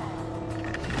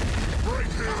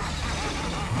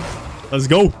 Let's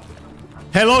go.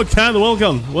 Hello, Khan.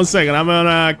 Welcome. 1 second. I'm on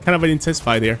a kind of an intense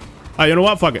fight here. Alright, you know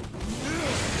what? Fuck it.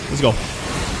 Let's go.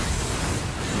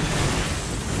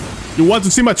 You want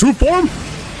to see my true form?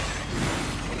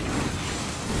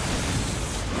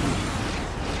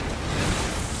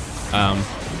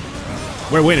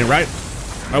 We're winning, right?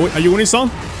 Are you winning,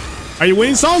 son? Are you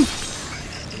winning, son?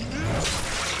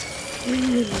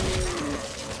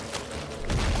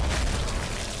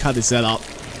 Cut this set up.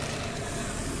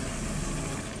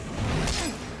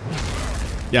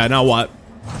 Yeah, now what?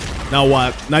 Now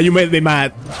what? Now you made me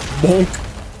mad. Bonk.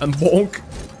 And bonk.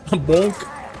 And bonk.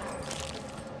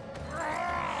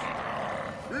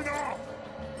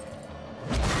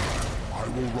 I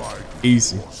will ride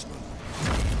easy.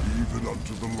 Even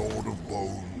unto the Lord of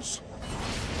Bones.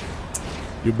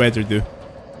 You better do.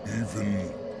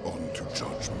 Even unto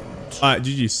judgment. Alright,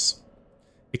 GG's.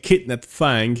 A kidnapped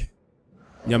Fang.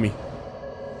 Yummy.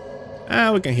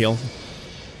 Ah, we can heal.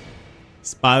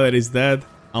 Spider is dead.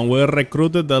 And we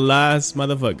recruited the last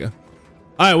motherfucker.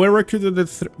 Alright, we recruited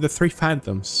the three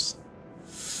phantoms.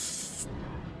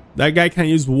 That guy can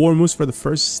use war moves for the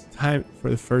first time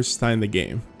in the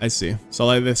game. I see. So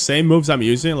like the same moves I'm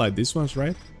using, like these ones,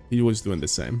 right? He was doing the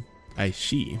same. I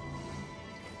see.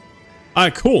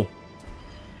 Alright, cool.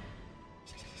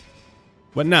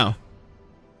 What now?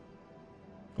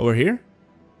 Over here?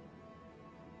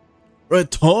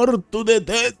 Return to the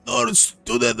dead or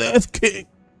to the Death King.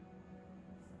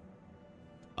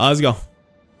 Let's go.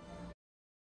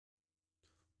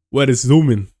 Where is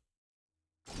zooming?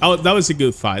 Oh, that was a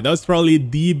good fight. That was probably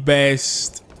the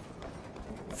best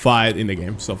fight in the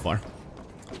game so far.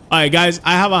 All right, guys,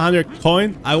 I have 100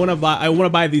 coin. I wanna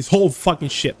buy this whole fucking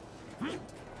shit.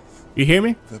 You hear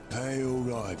me? The Pale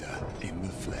Rider in the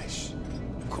flesh.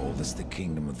 Call this the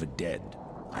kingdom of the dead.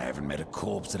 I haven't met a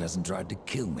corpse that hasn't tried to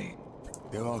kill me.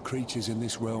 There are creatures in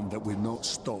this realm that will not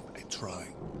stop at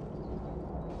trying.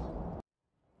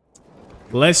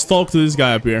 Let's talk to this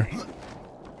guy up here.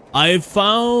 I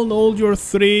found all your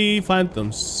 3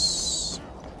 phantoms.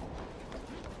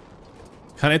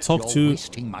 Can I talk You're to...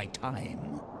 wasting my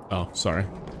time. Oh, sorry.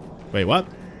 Wait, what?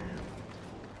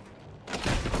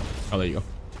 Oh, there you go.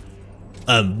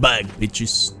 I'm back,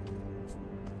 bitches.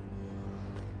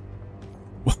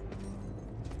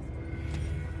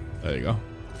 There you go.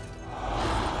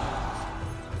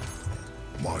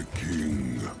 My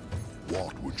king,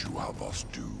 what would you have us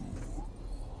do?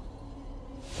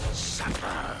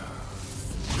 Suffer.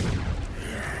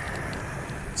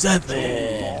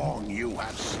 Seven. Long you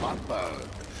have slumbered.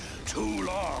 Too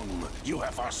long you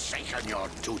have forsaken your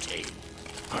duty.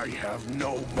 I have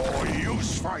no more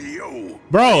use for you.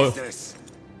 Bro. This.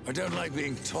 I don't like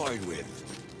being toyed with.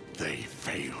 They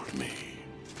failed me.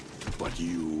 But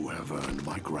you have earned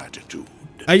my gratitude.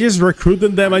 I just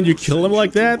recruited them and you kill them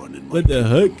like that? What the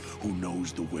heck? Who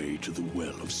knows the way to the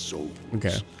well of souls.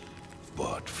 Okay.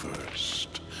 But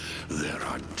first, there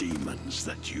are demons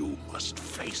that you must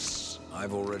face.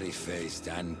 I've already faced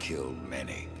and killed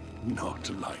many. Not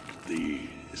like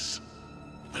these.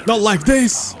 There Not is like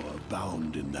this. power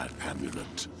bound in that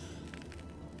amulet.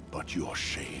 But your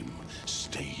shame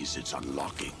stays its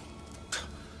unlocking.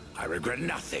 I regret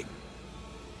nothing.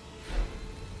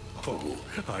 Oh,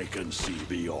 I can see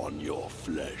beyond your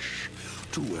flesh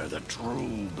to where the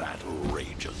true battle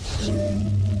rages.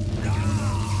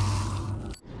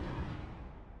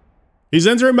 He's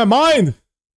entering my mind.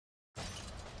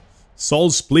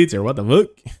 Soul Splitter, what the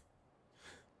fuck?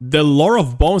 The Lord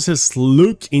of Bones says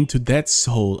look into that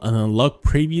soul and unlock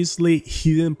previously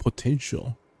hidden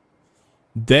potential.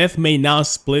 Death may now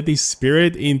split his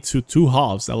spirit into 2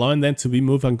 halves, allowing them to be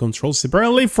moved and controlled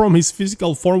separately from his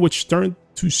physical form, which turned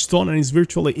to stone and is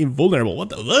virtually invulnerable. What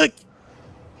the fuck?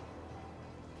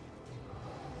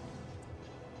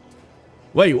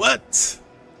 Wait, what?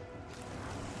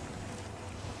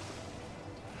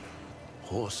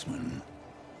 Horseman,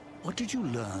 what did you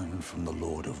learn from the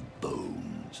Lord of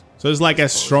Bones? So it's like a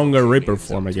stronger Reaper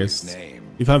form, I guess.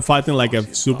 If I'm fighting like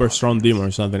a super strong demon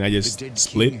or something, I The just dead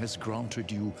split. king has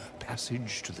granted you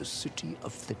passage to the city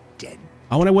of the dead.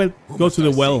 I want to go to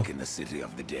the well. In the city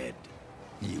of the dead.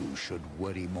 You should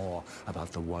worry more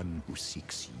about the one who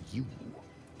seeks you.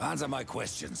 Answer my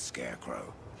questions,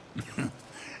 Scarecrow.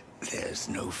 There's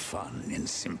no fun in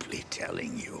simply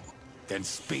telling you. Then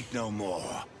speak no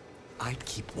more. I'd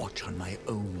keep watch on my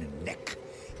own neck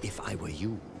if I were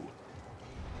you.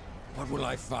 What will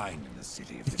I find in the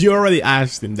city of the You dead? already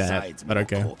asked him that, Besides but more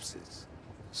okay. corpses.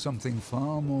 Something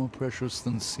far more precious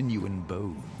than sinew and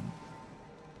bone.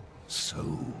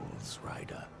 Souls,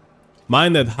 Rider.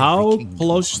 Mind that, how kingdom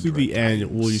close to under the a end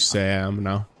tyrant's will you say I am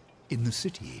now? In the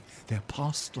city, their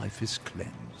past life is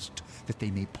cleansed, that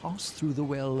they may pass through the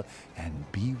well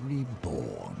and be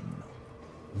reborn.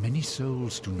 Many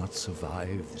souls do not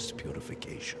survive this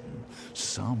purification.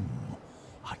 Some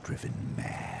are driven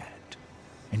mad,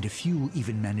 and a few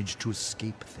even manage to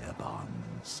escape their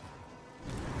bonds.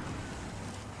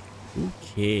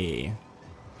 Okay.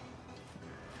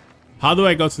 How do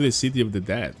I go to the City of the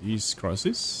Dead? Use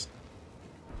crosses?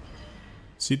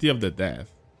 City of the Dead.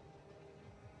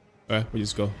 We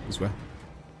just go this way.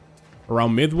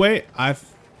 Around midway, I've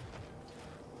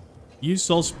used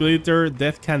Soul Splitter.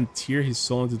 Death can tear his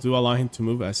soul into 2, allowing him to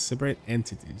move as separate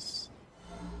entities.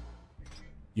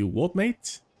 You what,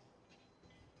 mate?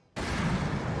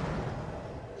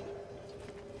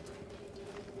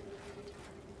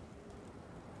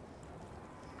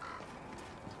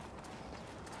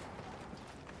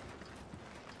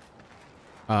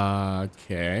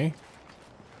 Okay.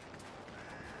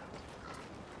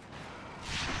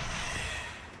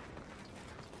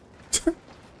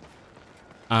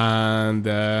 And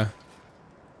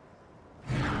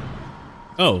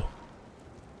oh,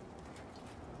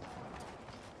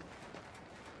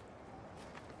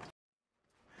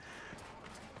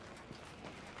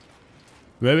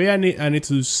 maybe I need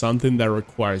to do something that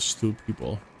requires 2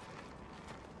 people,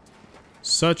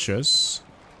 such as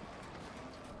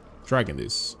dragging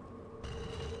this.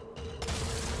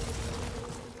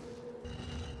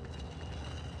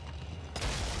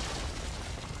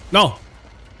 No.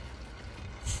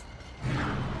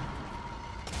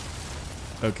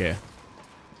 Okay.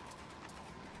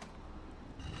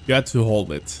 You had to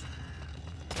hold it.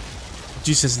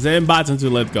 Jesus, then button to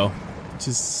let go.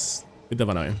 Just a bit of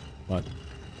annoying, but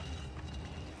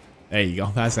there you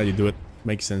go. That's how you do it.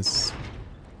 Makes sense.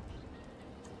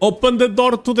 Open the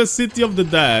door to the City of the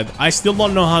Dead. I still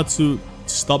don't know how to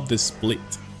stop the split.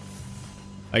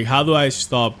 Like, how do I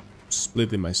stop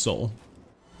splitting my soul?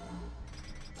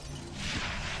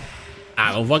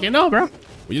 I don't fucking know, bro.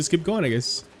 We just keep going, I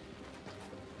guess.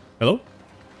 Hello?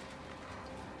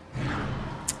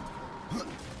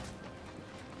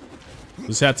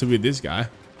 Does it have to be this guy?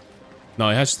 No,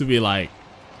 it has to be like...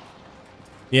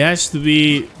 It has to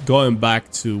be going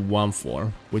back to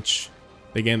 1-4, which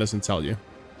the game doesn't tell you.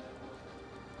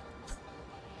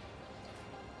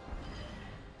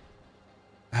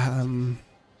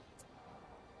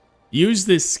 Use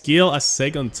this skill a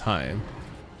second time.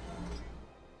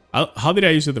 How did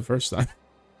I use it the first time?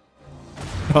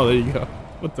 Oh, there you go.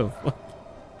 What the fuck?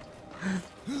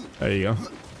 There you go.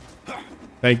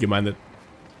 Thank you, Minded.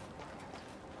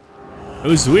 It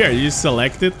was weird. You just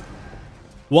select it.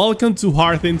 Welcome to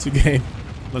Hearth into game.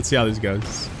 Let's see how this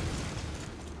goes.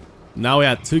 Now we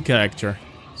have 2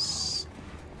 characters.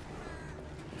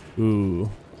 Ooh.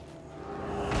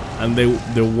 And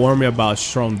they warn me about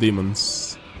strong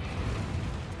demons.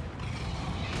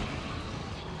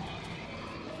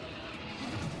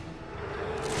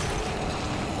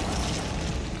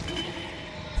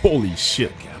 Holy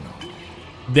shit.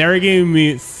 They're giving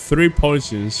me 3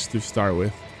 potions to start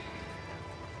with.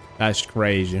 That's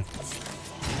crazy.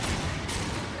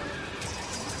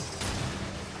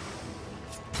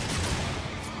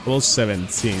 Level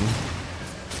 17.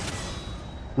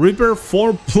 Reaper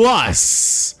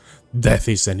 4+. Death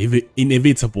is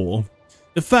inevitable.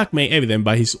 The fact made evident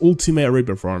by his ultimate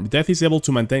Reaper form. Death is able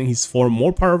to maintain his form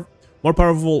more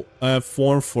powerful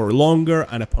form for longer,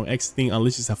 and upon exiting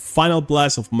unleashes a final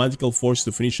blast of magical force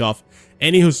to finish off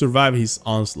any who survive his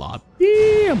onslaught.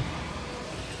 Damn!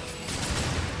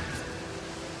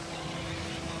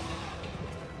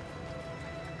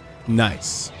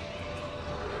 Nice.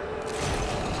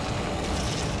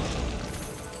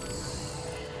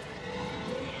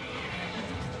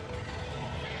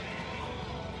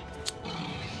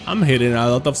 I'm hitting a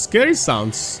lot of scary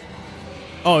sounds.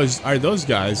 Oh, are those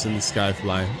guys in the sky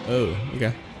flying? Oh,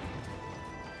 okay.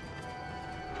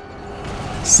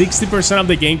 60% of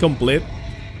the game complete.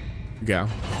 Okay. I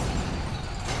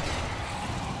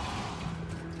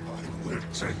will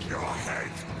take your head.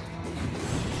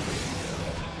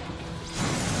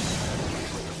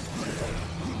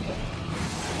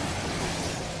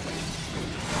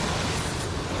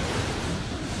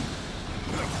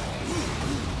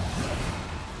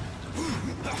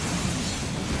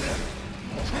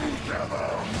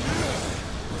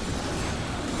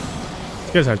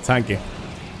 These guys are tanky.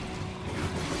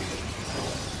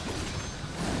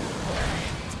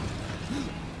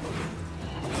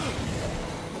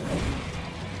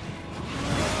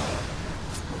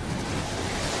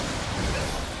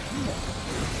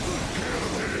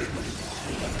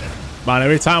 Man,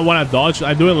 every time I want to dodge,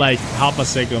 I do it like half a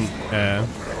second. Okay.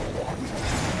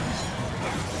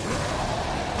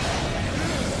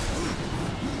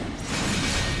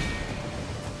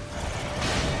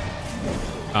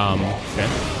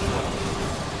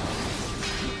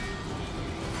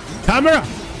 Camera!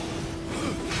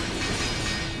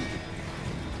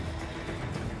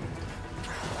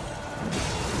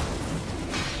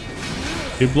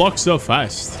 He blocks so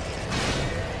fast.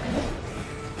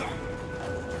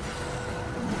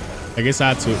 I guess I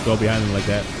had to go behind him like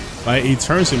that. But he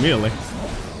turns immediately.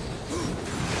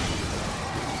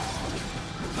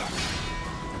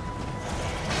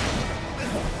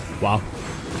 Wow.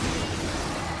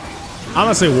 I'm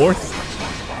gonna say worth.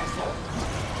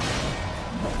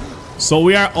 So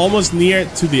we are almost near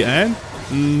to the end.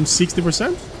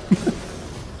 60%?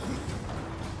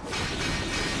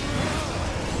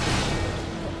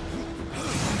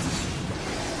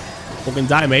 Fucking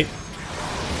die, mate.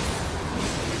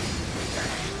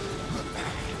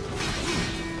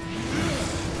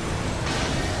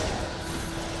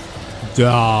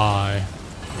 Die.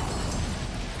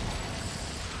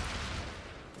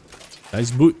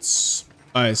 Nice boots.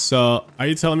 Alright, so are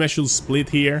you telling me I should split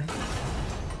here?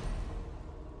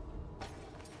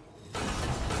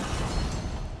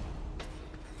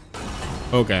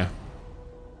 Okay.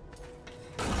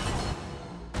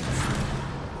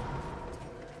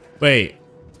 Wait.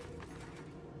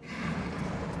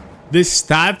 This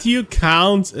statue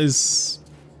counts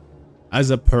as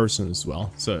a person as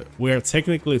well. So we are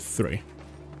technically 3.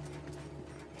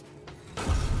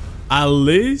 At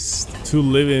least to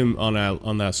leave him on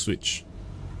a switch.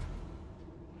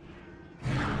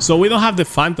 So we don't have the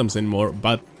phantoms anymore,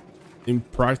 but in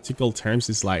practical terms,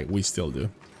 it's like we still do.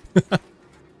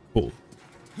 Cool.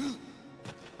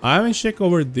 I haven't checked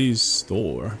over this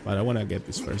door, but I want to get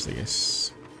this first, I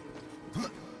guess.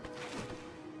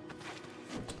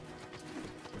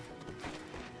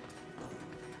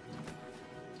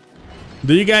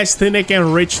 Do you guys think they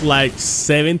can reach like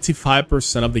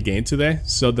 75% of the game today?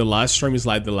 So the last stream is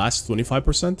like the last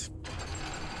 25%?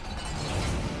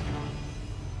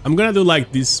 I'm gonna do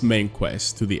like this main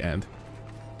quest to the end.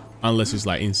 Unless it's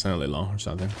like insanely long or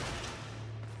something.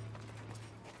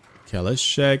 Okay, let's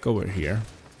check over here.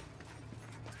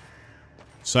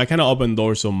 So I can open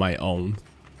doors on my own.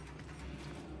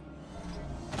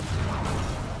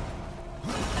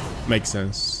 Makes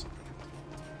sense.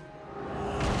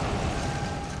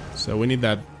 So we need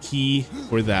that key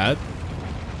for that.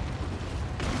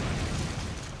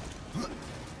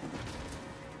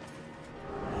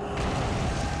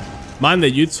 Manda,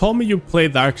 you told me you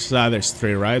played Darksiders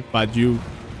 3, right? But you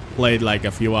played like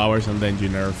a few hours and then you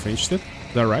never finished it.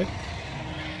 Is that right?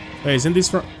 Wait, isn't this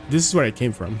from... This is where it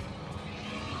came from.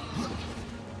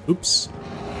 Oops.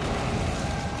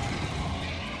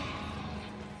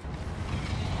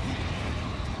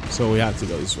 So we have to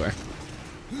go this way.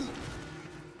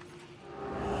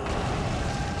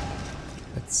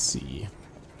 Let's see.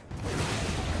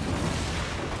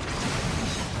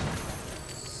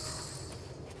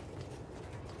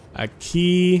 A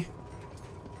key.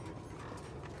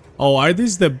 Oh, are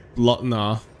these the block?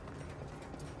 Nah.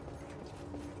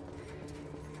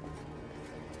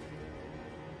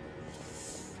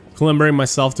 Couldn't bring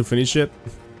myself to finish it.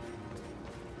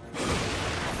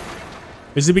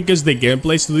 Is it because the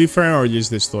gameplay is too different, or just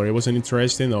the story wasn't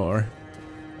interesting, or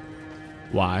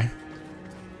why?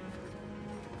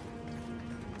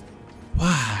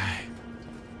 Why?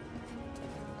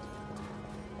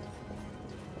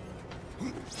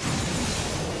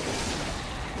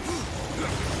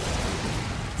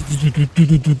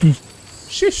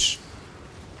 Shish.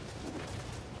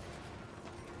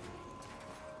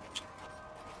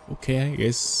 Okay, I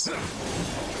guess.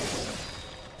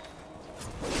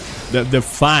 The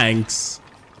fangs.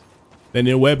 The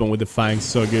new weapon with the fangs,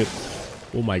 so good.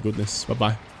 Oh my goodness.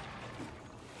 Bye-bye.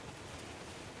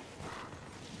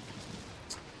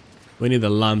 We need a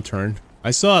lantern.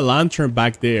 I saw a lantern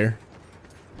back there.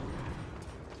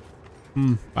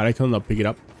 But I cannot pick it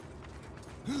up.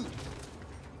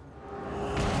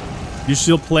 You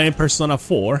still playing Persona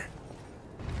 4?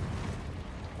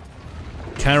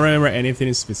 Can't remember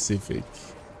anything specific.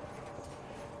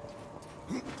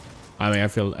 I mean, I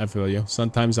feel you.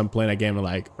 Sometimes I'm playing a game and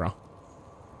like, bro,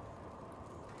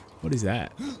 what is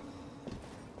that?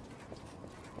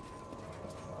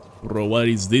 Bro, what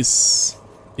is this?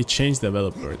 It changed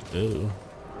developer. Oh.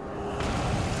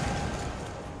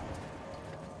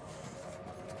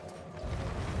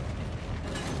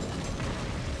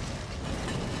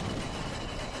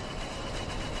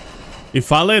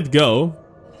 If I let go...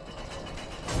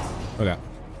 Okay.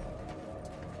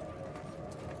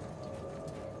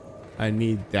 I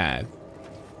need that.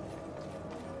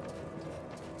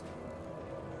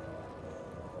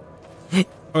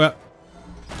 Okay.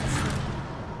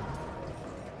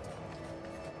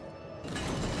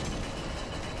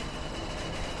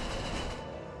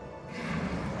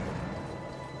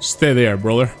 Stay there,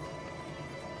 brother.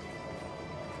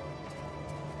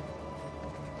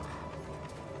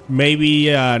 Maybe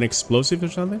an explosive or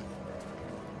something?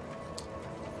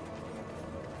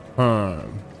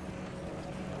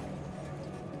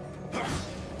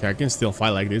 Okay, I can still fight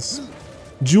like this.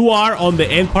 You are on the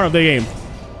end part of the game.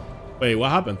 Wait,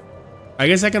 what happened? I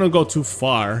guess I cannot go too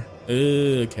far.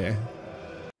 Okay.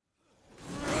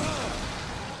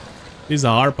 This is a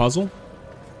hard puzzle.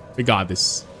 We got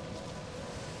this.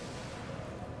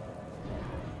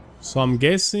 So I'm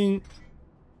guessing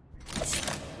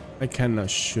I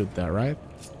cannot shoot that, right?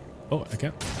 Oh, I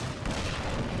can.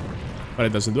 But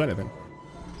it doesn't do anything.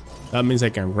 That means I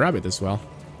can grab it as well.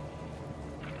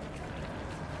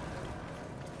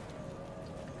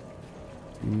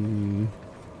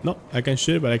 No, I can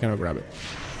shoot it, but I cannot grab it.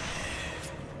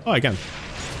 Oh, I can.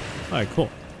 Alright, cool.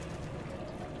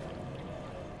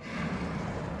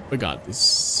 We got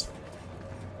this.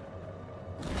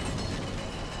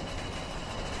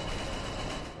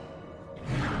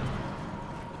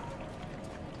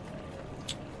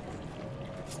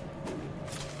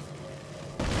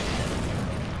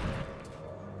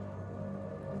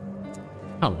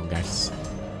 Come on, guys.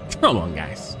 Come on,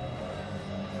 guys.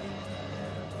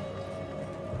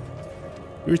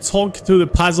 You're talking to the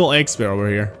puzzle expert over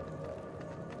here.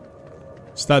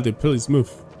 Stop it, please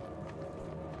move.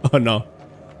 Oh no.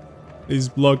 He's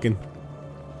blocking.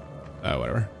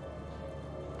 Whatever.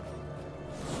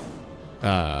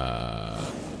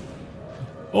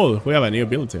 Oh, we have a new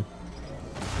ability.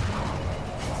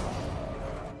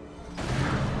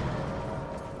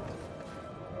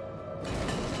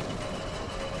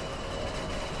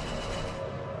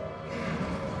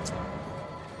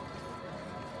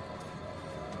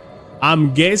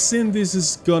 I'm guessing this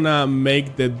is gonna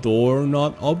make the door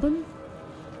not open.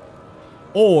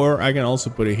 Or I can also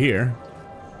put it here.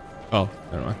 Oh,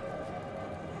 never mind.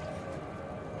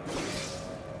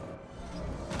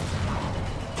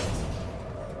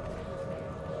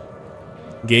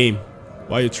 Game,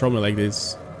 why you troll me like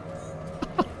this?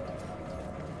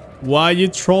 Why you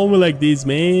troll me like this,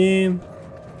 man?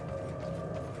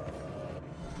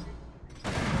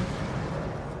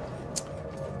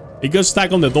 It goes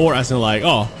stuck on the door as in like,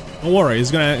 oh, don't worry,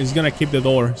 it's gonna keep the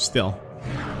door still.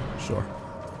 Sure.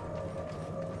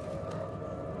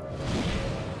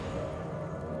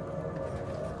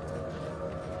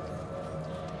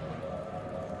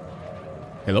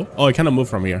 Hello? Oh, I kind of moved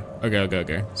from here.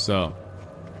 Okay. So,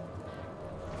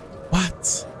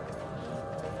 what?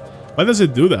 Why does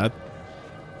it do that?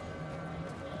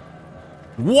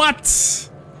 What?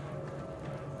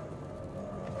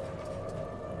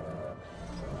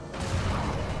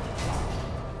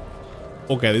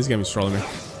 Okay, this game is trolling me.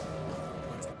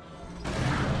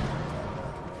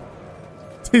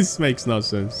 This makes no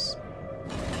sense.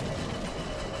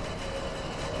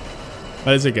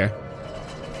 But it's okay.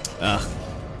 Ugh.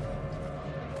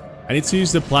 I need to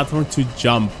use the platform to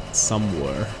jump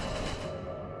somewhere.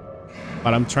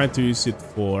 But I'm trying to use it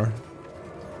for...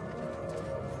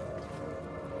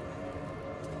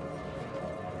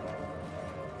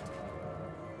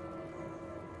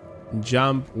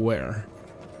 Jump where?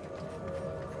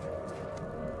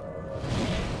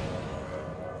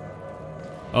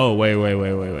 Oh, wait.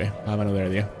 I have another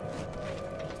idea.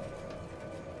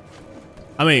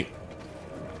 I mean...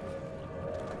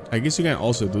 I guess you can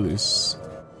also do this.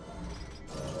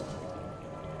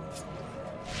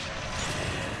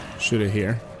 Shoot it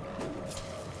here.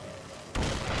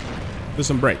 Do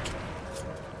some break.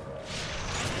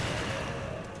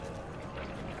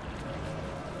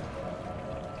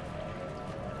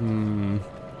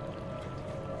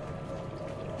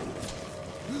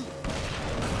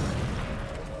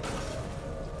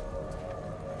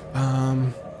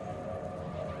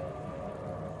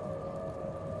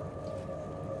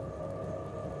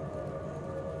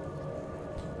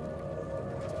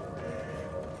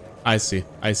 I see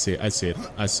it. I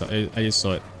just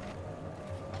saw it.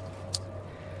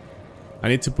 I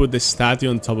need to put the statue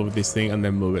on top of this thing and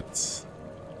then move it.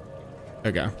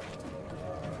 Okay.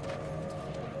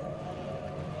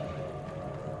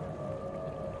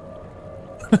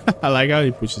 I like how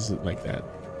he pushes it like that.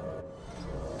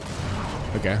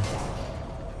 Okay.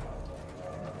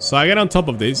 So I get on top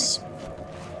of this.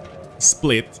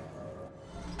 Split.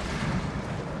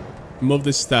 Move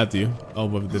the statue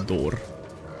over the door.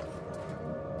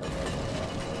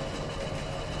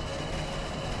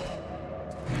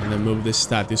 And then move the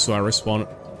statue so I respawn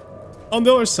on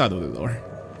the other side of the door.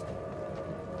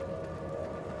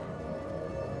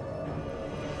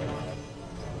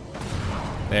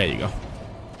 There you go.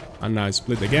 And now I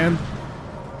split again.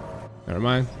 Never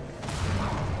mind.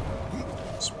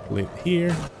 Split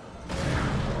here.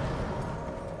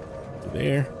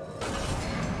 There.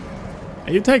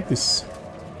 And you take this.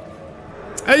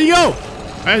 There you go!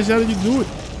 How did you do it?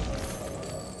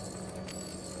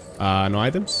 No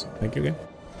items. Thank you again.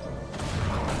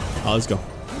 Oh, let's go.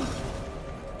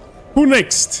 Who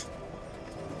next?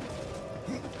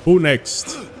 Who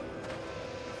next?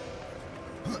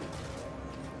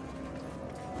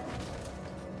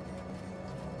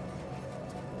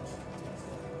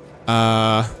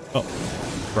 Oh,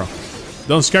 bro.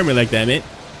 Don't scare me like that, mate.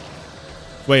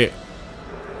 Wait.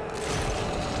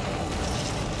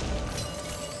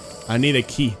 I need a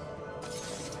key.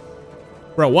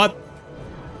 Bro, what?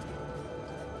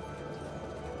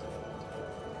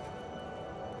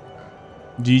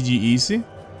 GG easy?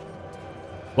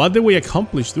 What did we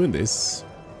accomplish doing this?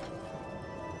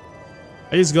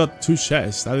 I just got 2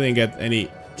 chests. I didn't get any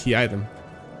key item.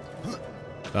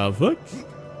 The fuck?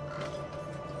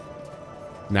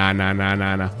 Nah.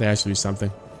 There has to be something.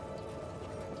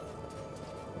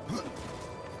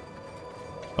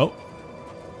 Oh.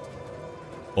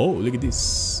 Oh, look at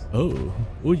this. Oh.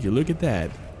 Would you look at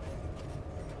that?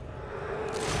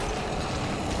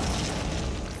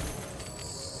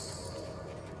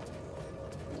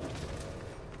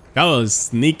 That was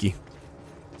sneaky.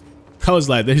 I was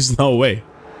like, there's no way.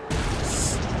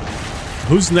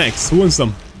 Who's next? Who wants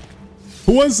some?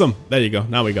 Who wants some? There you go.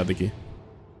 Now we got the key.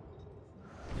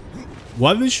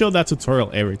 Why do they show that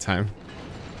tutorial every time?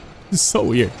 It's so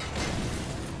weird.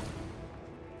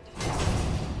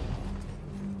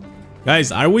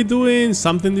 Guys, are we doing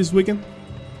something this weekend?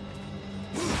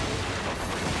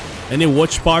 Any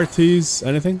watch parties?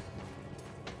 Anything?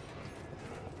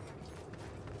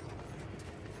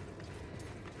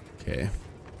 Okay.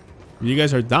 You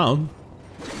guys are down.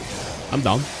 I'm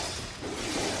down.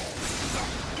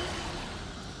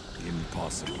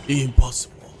 Impossible.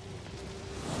 Impossible.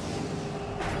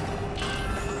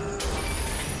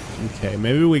 Okay,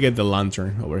 maybe we get the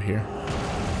lantern over here.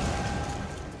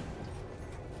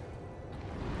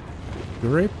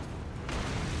 grip.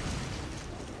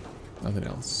 Nothing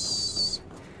else.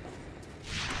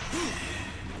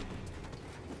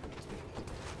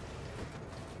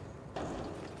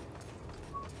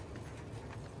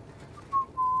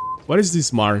 What is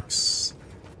these marks?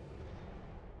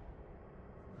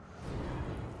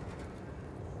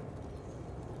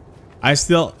 I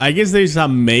guess there's a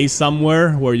maze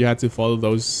somewhere where you have to follow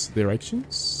those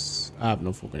directions. I have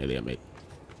no fucking idea, mate.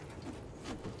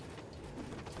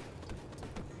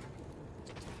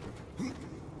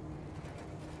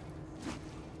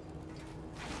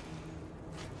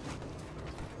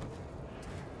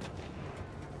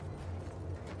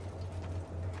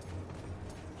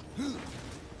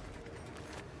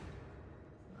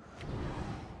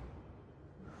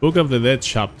 Book of the Dead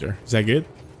chapter. Is that good?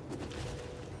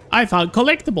 I found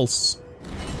collectibles.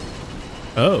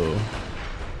 Oh.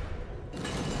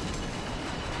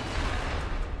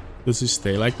 Does it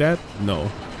stay like that? No.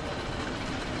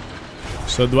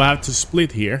 So do I have to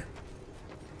split here?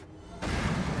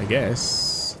 I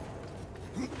guess.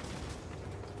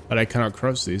 But I cannot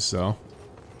cross this, so...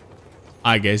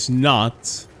 I guess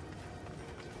not.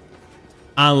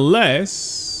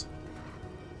 Unless...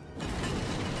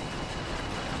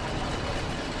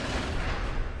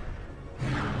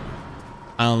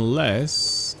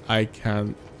 Unless I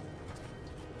can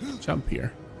jump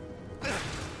here.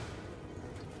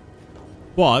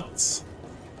 But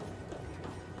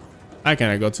I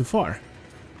cannot go too far.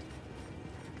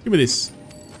 Give me this.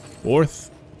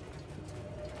 Worth.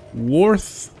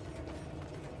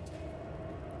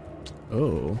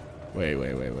 Oh. Wait.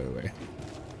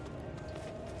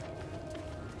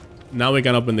 Now we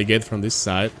can open the gate from this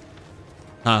side.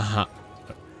 Haha.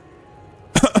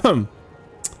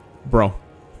 Bro.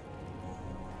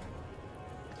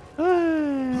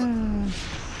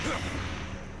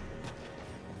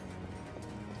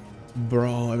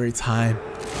 Bro, every time.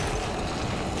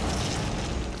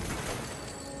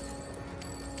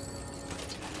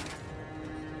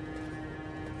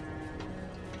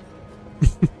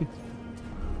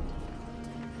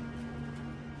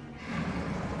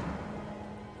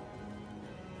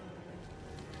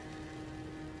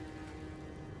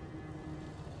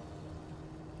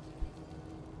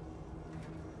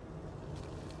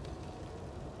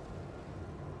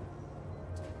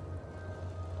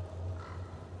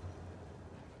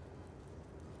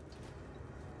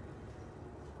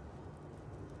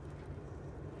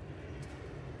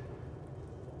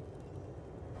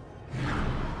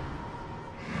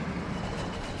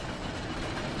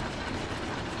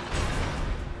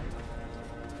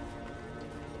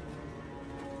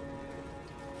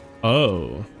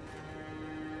 Oh.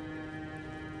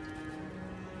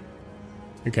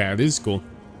 Okay, this is cool.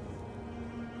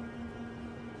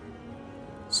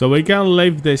 So we can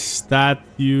leave the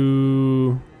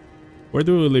statue... Where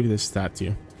do we leave the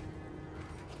statue?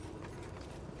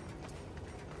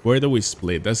 Where do we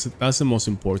split? That's the most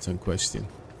important question.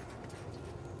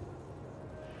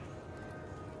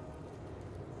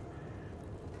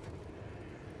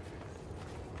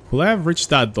 Could I have reached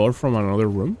that door from another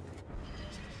room?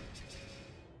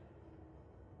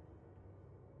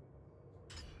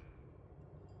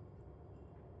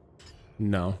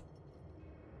 No.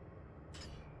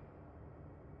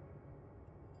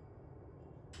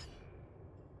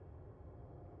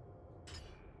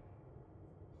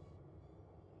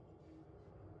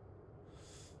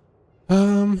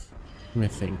 Let me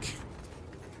think.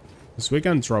 Because we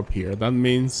can drop here. That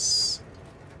means...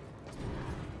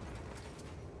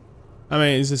 I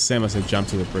mean, it's the same as a jump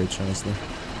to the bridge, honestly.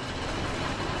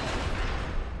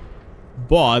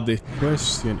 But the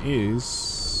question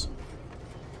is...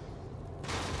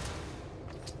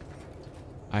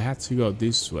 I had to go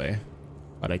this way,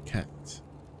 but I can't.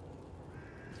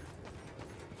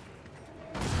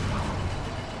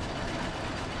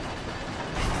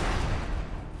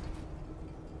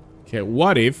 Okay,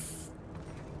 what if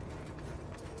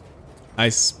I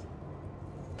split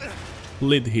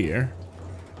here?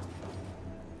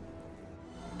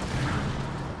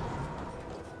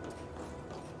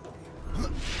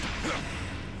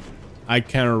 I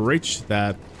can reach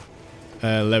that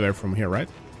lever from here, right?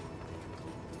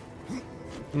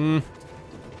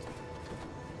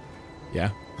 Yeah.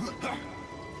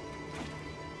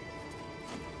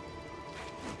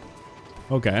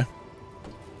 Okay.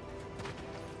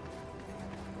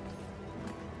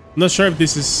 I'm not sure if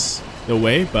this is the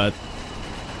way, but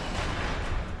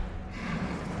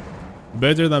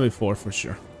better than before for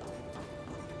sure.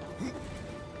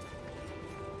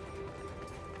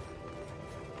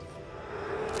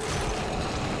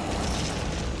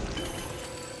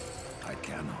 I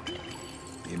cannot.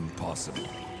 Impossible.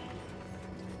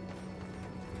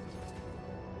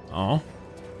 Oh.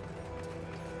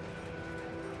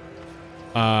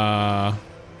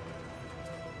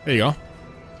 There you go.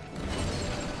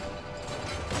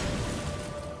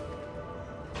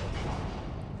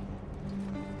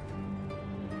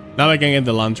 Now I can get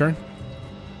the lantern.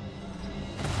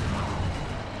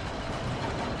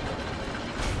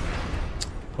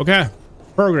 Okay,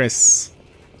 progress.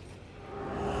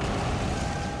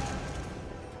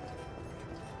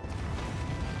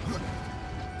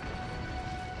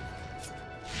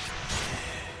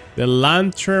 The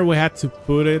lantern, we had to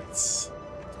put it.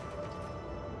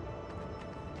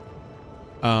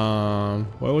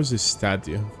 Where was this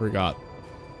statue? Forgot.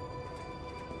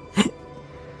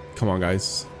 Come on,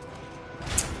 guys.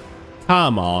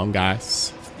 Come on,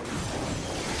 guys.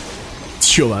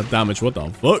 Show that damage. What the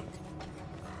fuck?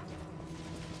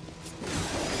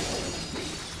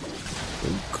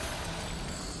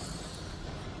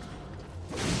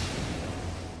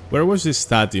 Where was this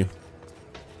statue?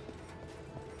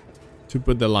 To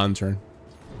put the lantern.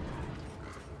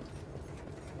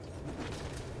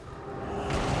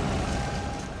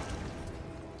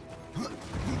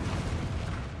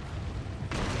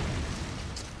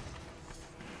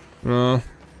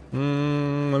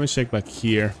 Let me check back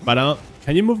here. But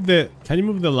can you move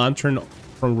the lantern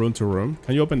from room to room?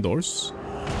 Can you open doors?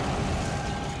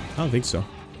 I don't think so.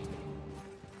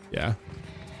 Yeah.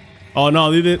 Oh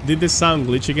no, did this sound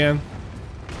glitch again?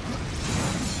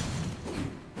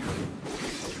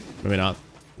 Maybe not.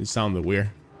 It sounded weird.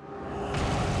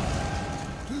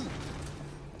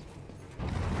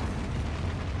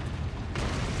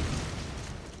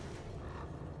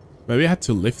 Maybe I had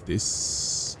to lift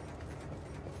this.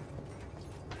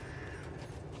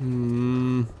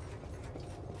 Maybe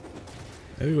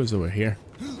it was over here.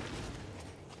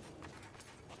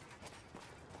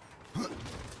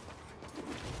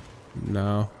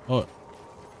 No. Oh,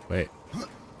 wait.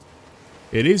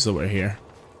 It is over here.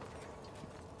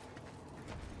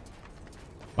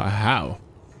 But how?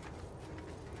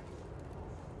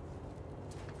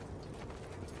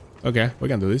 Okay, we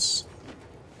can do this.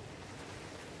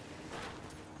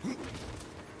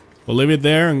 We'll leave it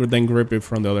there and then grip it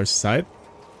from the other side.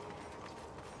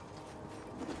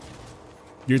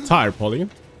 You're tired, Polygon?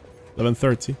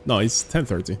 11:30. No, it's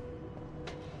 10:30.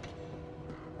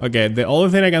 Okay, the only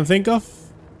thing I can think of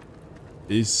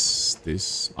is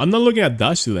this. I'm not looking at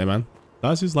Dash today, man.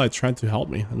 Dash is like trying to help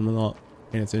me. I'm not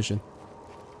paying attention.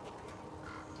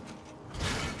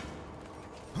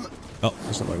 Oh,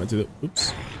 that's not what I meant to do.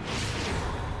 Oops.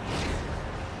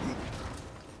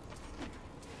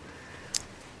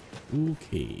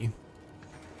 Okay.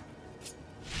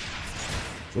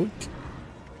 Okay.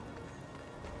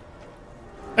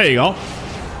 There you go.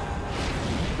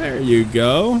 There you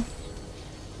go.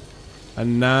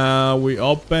 And now we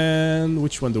open...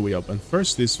 Which one do we open?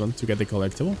 First this one to get the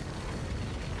collectible.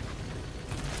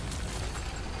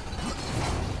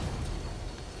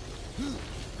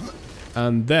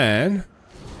 And then...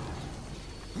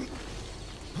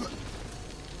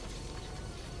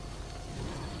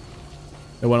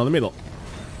 the one on the middle.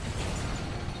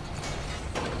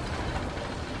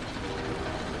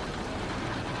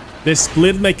 The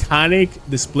split mechanic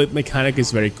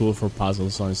is very cool for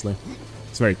puzzles, honestly.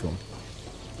 It's very cool.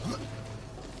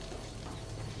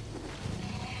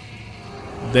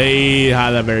 They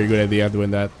had a very good idea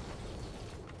doing that.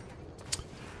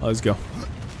 Let's go.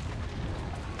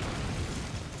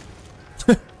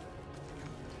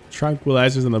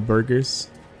 Tranquilizers and the burgers.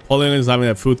 Pauline is having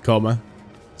a food coma.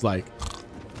 It's like...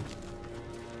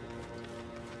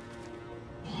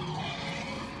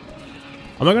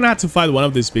 Am I gonna have to fight one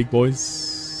of these big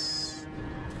boys?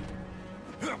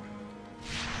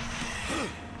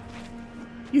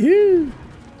 Yoo-hoo!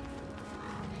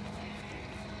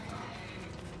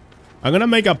 I'm gonna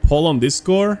make a poll on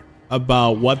Discord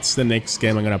about what's the next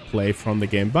game I'm gonna play from the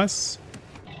Game Pass.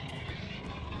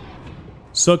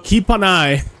 So keep an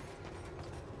eye.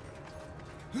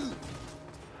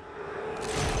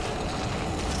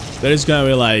 There's gonna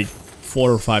be like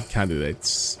 4 or 5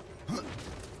 candidates.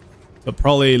 But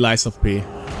probably Lies of P.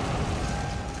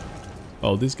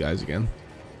 Oh, these guys again.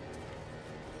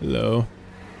 Hello.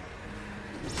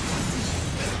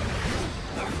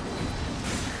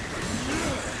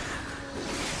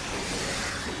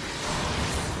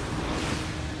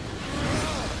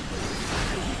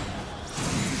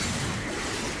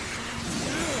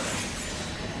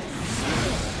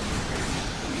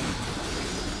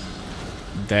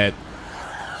 Dead.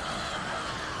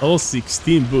 All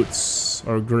 16 boots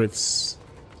or griffs.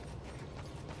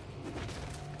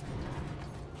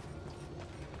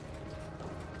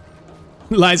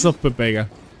 Lies of Pepega.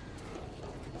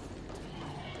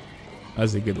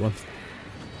 That's a good one.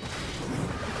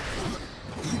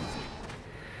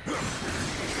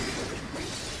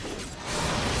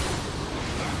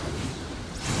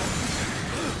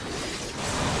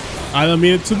 I don't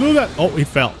mean to do that. Oh, he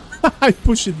fell. I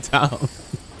pushed it down.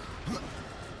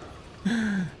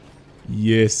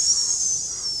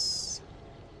 Yes.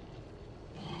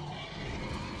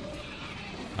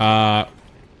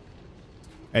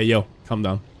 Hey, yo, calm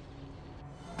down.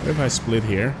 What if I split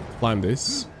here? Climb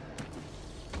this.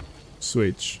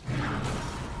 Switch.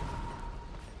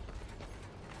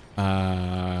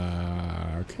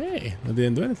 Okay. I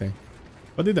didn't do anything.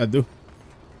 What did that do?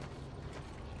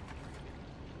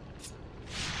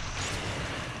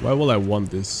 Why will I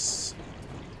want this?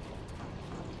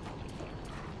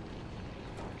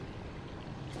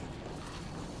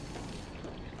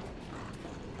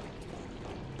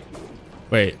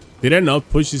 Wait, did I not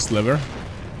push this lever?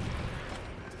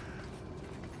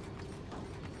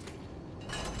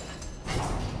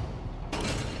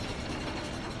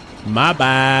 My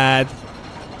bad.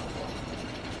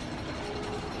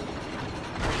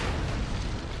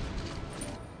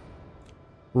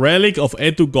 Relic of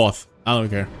Etu Goth. I don't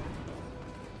care.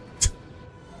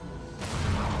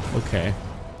 Okay.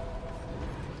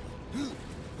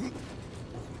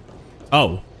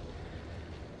 Oh.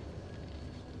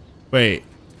 Wait.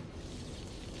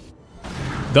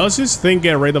 Does this thing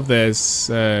get rid of this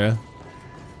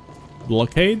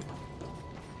blockade?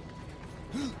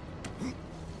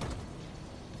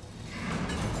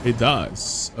 It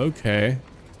does. Okay.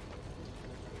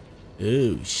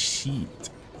 Oh, shit.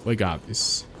 We got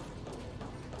this.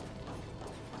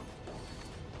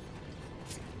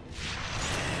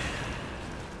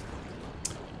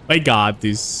 I got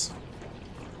this.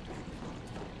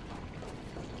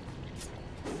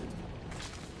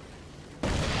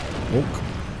 Oh.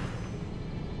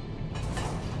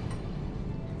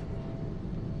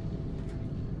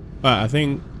 I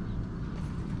think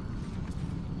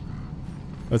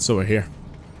that's over here.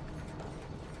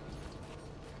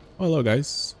 Oh, hello,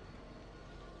 guys.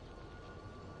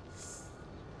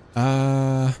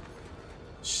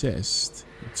 Chest.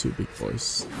 Two big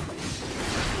boys.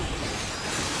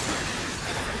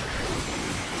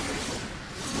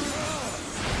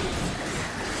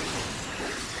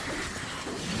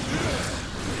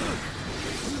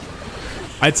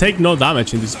 I take no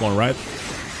damage in this one, right?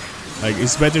 Like,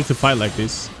 it's better to fight like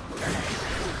this.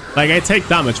 Like, I take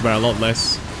damage, but a lot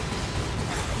less.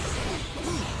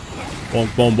 Boom,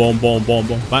 boom, boom, boom, boom,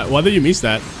 boom. But why did you miss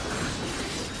that?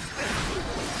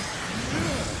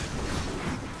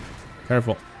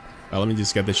 Careful. Oh, let me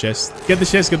just get the chest. Get the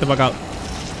chest, get the fuck out.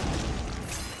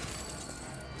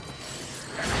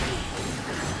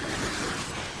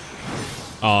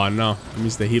 Oh, no. I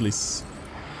missed the healies.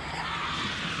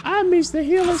 I missed the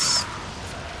healers.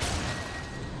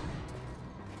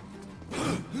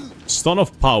 Stone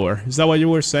of Power. Is that what you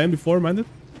were saying before, Mandit?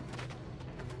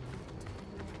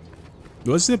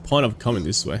 What's the point of coming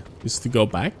this way? Is to go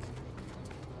back?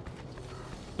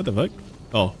 What the fuck?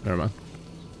 Oh, never mind.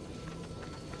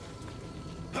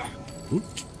 Oop.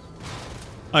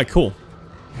 Alright, cool.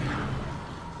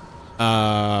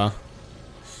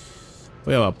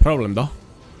 We have a problem, though.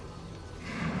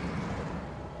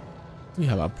 We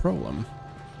have a problem.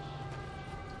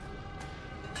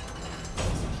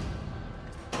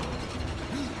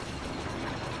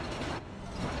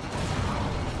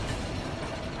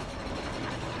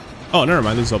 Oh, never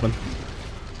mind. This is open.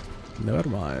 Never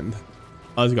mind.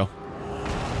 Oh, let's go.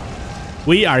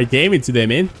 We are gaming today,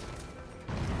 man.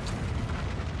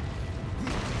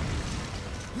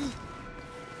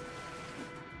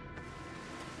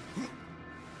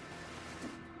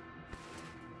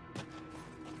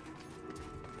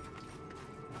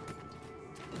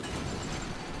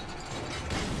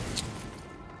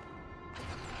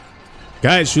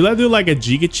 Guys, should I do like a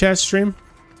Giga Chess stream?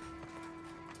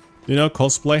 You know,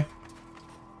 cosplay?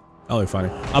 That'll be funny.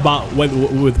 About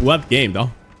with what game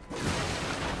though?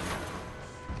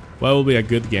 What will be a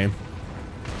good game?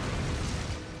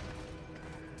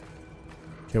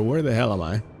 Okay, where the hell am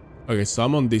I? Okay, so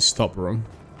I'm on this top room.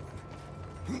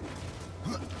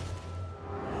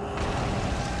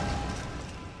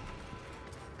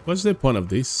 What's the point of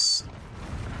this?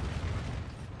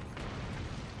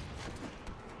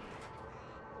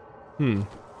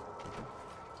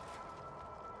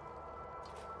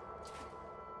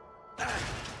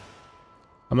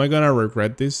 Am I gonna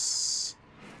regret this?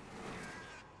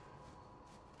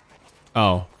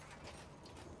 Oh.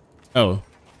 Oh.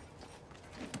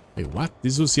 Wait, what?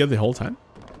 This was here the whole time?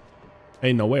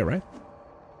 Hey, no way, right?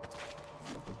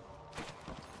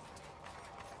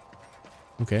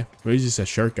 Okay. Maybe it's just a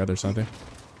shortcut or something.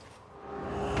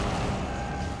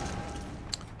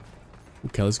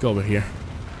 Okay, let's go over here.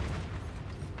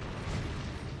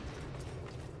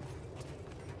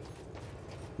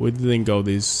 We didn't go to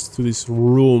this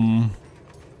room.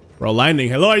 Bro, lightning.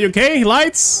 Hello, are you okay?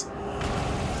 Lights?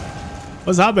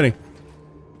 What's happening?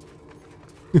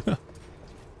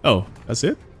 Oh, that's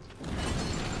it?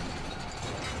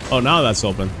 Oh, now that's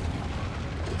open.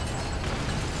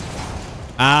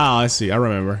 Ah, I see. I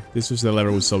remember. This was the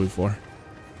lever we saw before.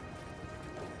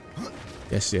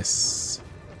 Yes, yes.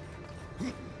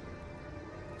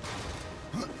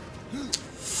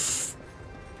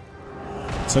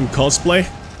 Some cosplay.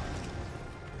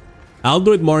 I'll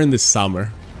do it more in the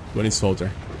summer when it's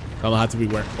colder. I'll have to be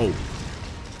wearing. Oh.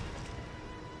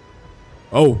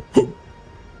 Oh.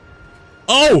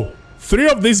 Oh! 3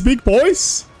 of these big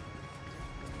boys?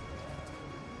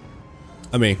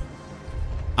 I mean,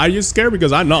 are you scared?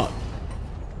 Because I'm not.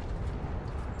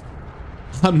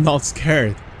 I'm not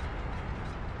scared.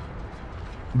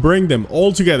 Bring them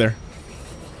all together.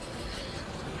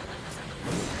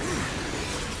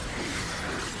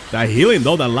 That healing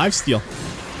though, that lifesteal.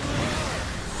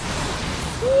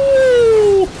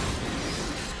 Woo!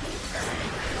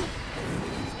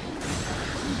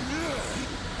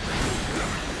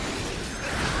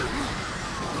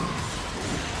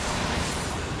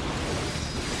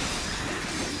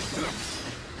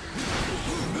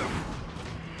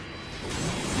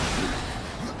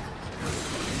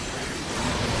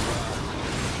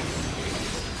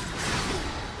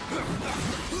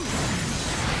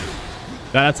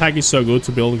 That attack is so good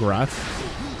to build Wrath.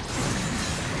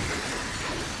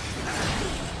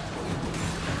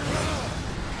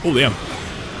 Oh, damn.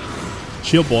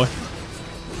 Shield boy.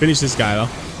 Finish this guy, though.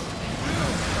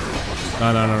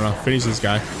 No. Finish this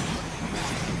guy.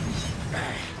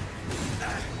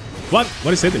 What?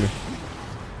 What is hitting me?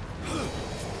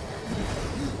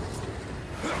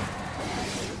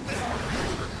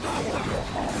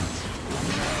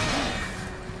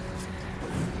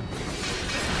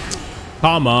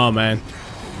 Come on, man.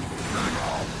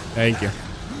 Thank you.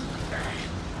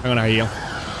 I'm gonna heal.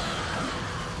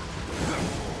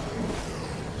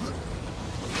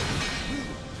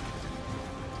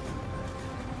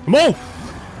 Come on!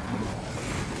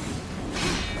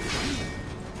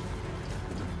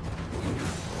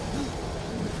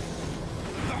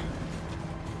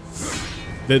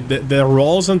 The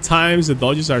rolls sometimes, the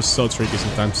dodges are so tricky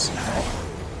sometimes.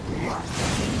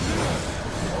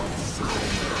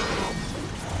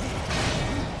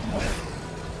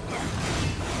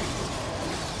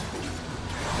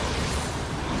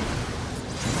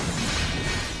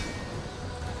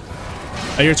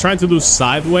 You're trying to do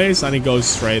sideways and it goes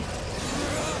straight.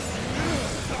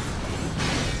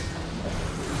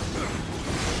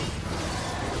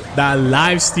 That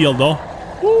lifesteal though.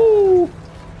 Woo!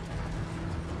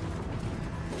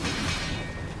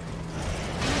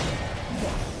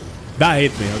 That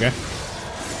hit me, okay?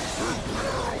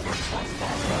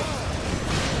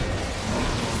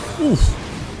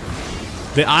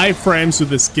 Oof. The iframes with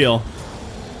the skill.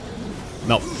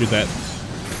 No, you're dead.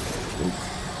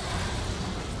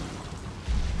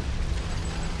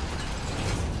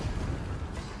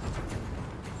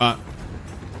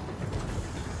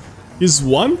 Is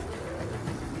one?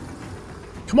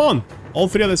 Come on, all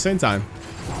 3 at the same time.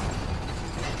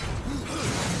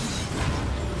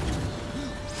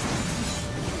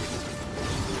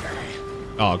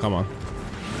 Oh, come on.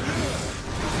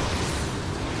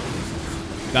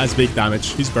 That's big damage.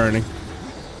 He's burning.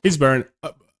 He's burned.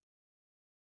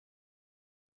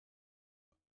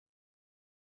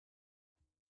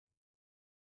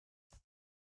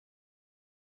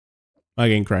 My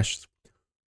game crashed.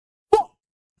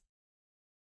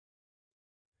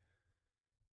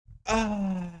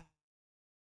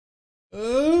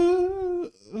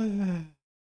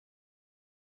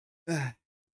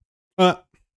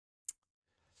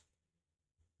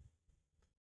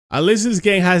 At least this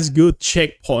game has good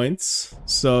checkpoints,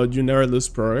 so you never lose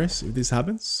progress if this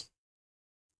happens.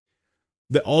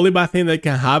 The only bad thing that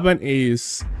can happen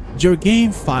is your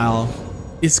game file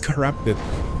is corrupted.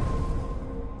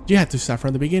 You have to start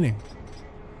from the beginning.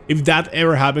 If that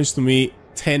ever happens to me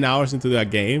 10 hours into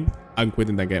that game, I'm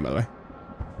quitting that game, by the way.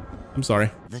 I'm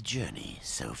sorry. The journey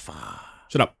so far.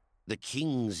 Shut up. The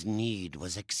king's need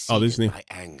was exceeded by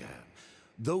anger.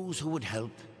 Those who would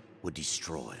help were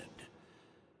destroyed.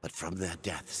 But from their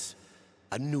deaths,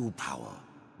 a new power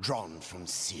drawn from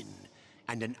sin,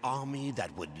 and an army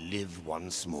that would live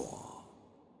once more.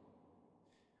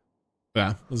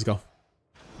 Yeah, let's go.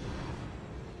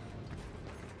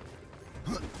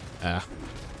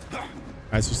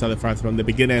 As we started fight from the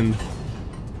beginning.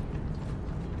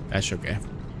 That's okay.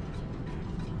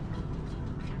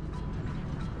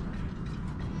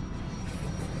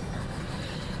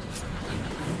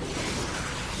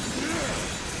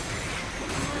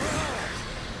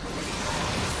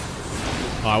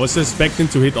 Oh, I was expecting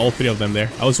to hit all three of them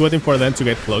there. I was waiting for them to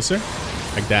get closer.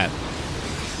 Like that.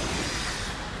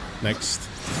 Next.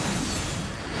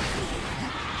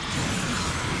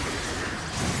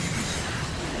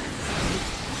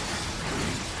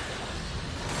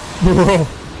 Bro.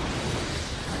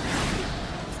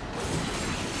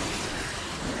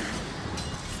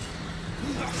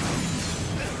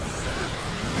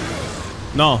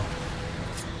 No.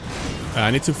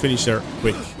 I need to finish her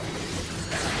quick.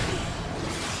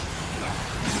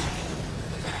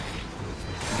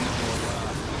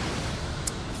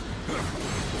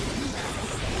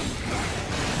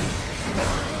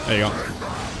 There you go.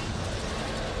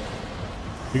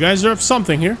 You guys are up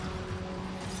something here.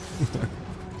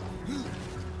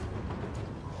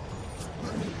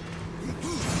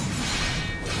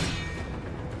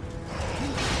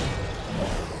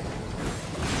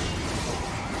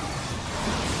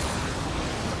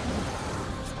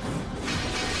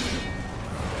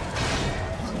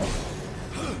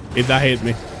 If that hit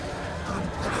me.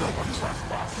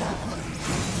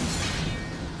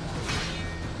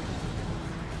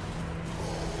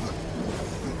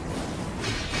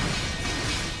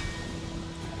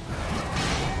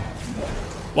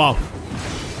 Wow.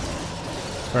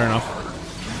 Fair enough.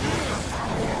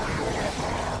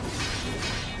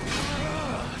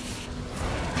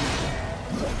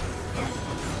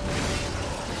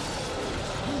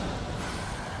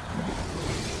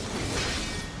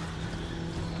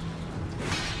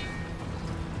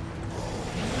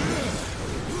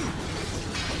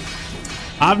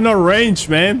 I have no range,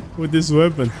 man, with this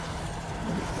weapon.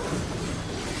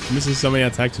 I'm missing so many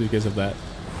attacks because of that.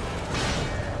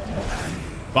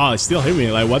 Wow, it still hit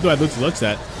me. Like, what do I do to dodge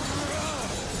that?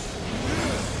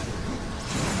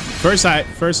 First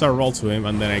I roll to him,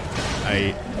 and then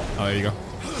I oh, there you go.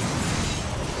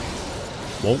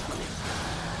 Whoa.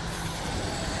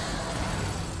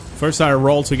 First I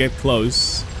roll to get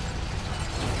close.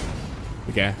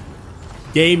 Okay.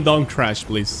 Game, don't crash,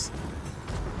 please.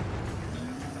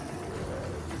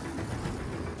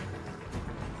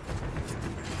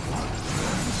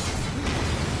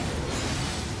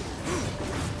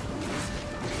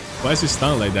 Why is he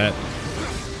stunned like that?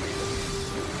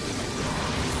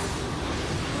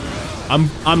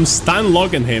 I'm stun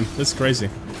locking him. That's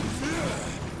crazy.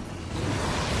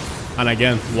 And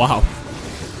again, wow.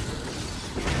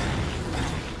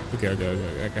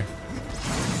 Okay.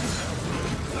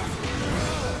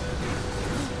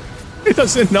 He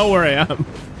doesn't know where I am.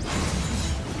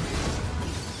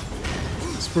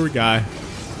 This poor guy.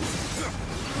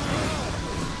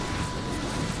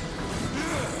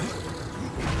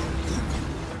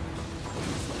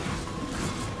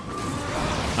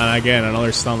 And again,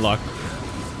 another stun lock.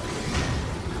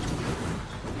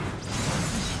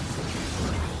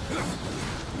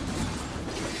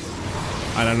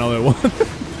 And another one.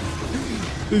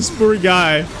 This poor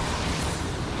guy.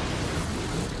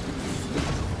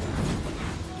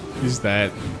 He's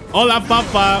dead. Hola,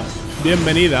 papa.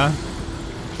 Bienvenida.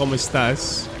 ¿Cómo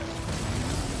estás?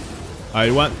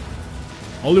 I want...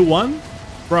 Only one?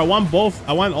 Bro, I want both.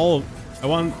 I want all... I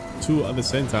want two at the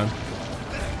same time.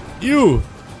 You.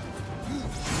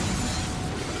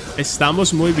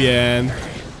 Estamos muy bien.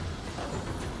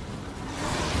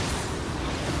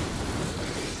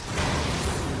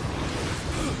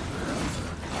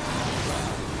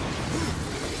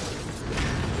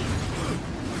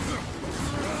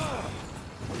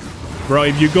 Bro,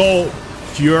 if you go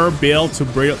pure build to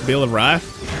build a wrath,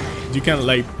 you can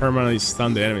like permanently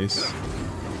stun the enemies.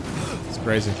 It's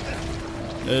crazy.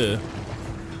 Ugh.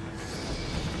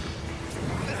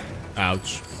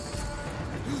 Ouch.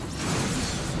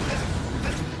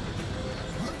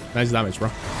 Nice damage, bro.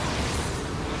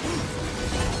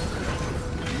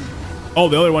 Oh,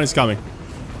 the other one is coming.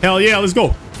 Hell yeah, let's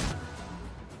go.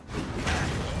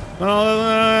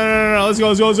 No, let's go.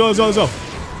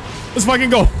 Let's fucking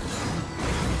go.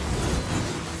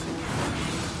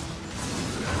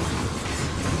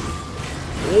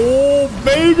 Oh,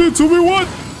 baby,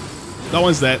 2v1. That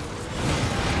one's dead.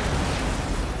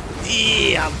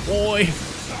 Yeah, boy.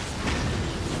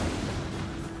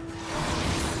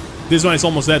 This one is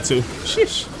almost dead too.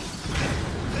 Sheesh.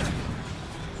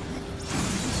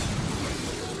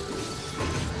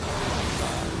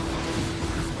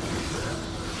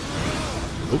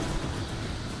 Oop.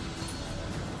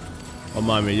 Oh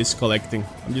my man, just collecting.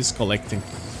 I'm just collecting.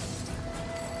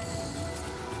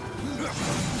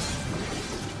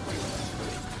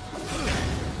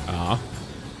 Ah.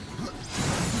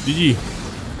 GG.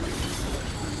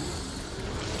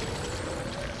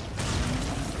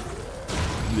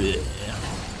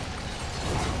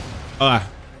 Ah.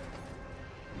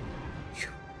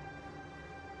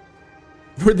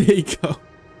 Where did he go?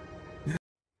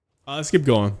 Let's keep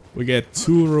going. We get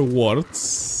 2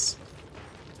 rewards.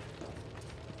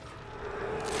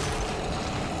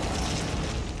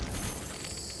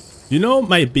 You know,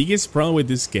 my biggest problem with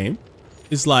this game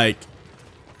is like,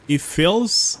 it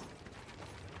feels...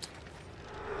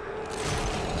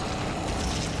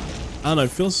 I don't know,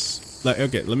 it feels like,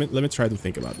 okay, let me try to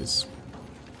think about this.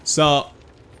 So,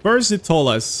 first it told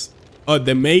us, oh,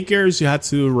 the makers, you had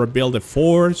to rebuild the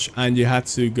forge, and you had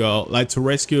to go, like, to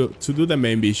rescue, to do the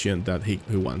main mission that he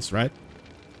wants, right?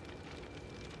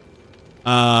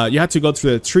 You had to go to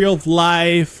the Tree of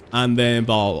Life, and then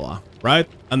blah, blah, blah, right?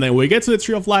 And then we get to the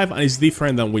Tree of Life, and it's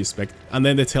different than we expect. And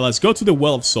then they tell us, go to the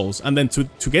Well of Souls. And then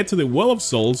to get to the Well of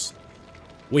Souls,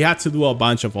 we had to do a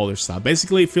bunch of other stuff.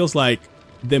 Basically, it feels like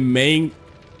the main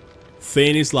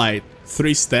thing is like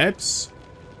 3 steps,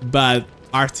 but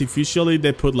artificially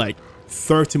they put like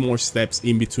 30 more steps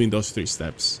in between those 3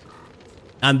 steps.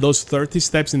 And those 30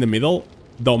 steps in the middle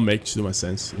don't make too much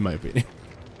sense, in my opinion.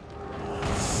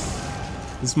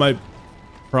 This is my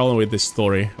problem with the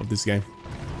story of this game.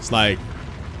 It's like,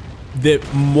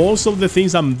 most of the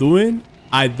things I'm doing,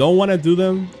 I don't want to do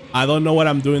them. I don't know what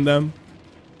I'm doing them.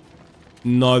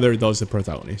 Neither does the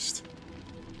protagonist.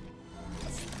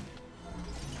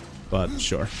 But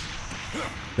sure.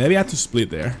 Maybe I had to split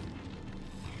there.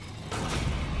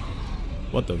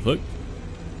 What the fuck?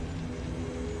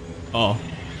 Oh.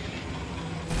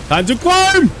 Time to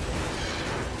climb!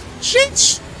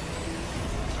 Shit!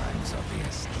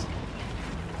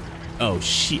 Oh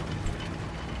shit.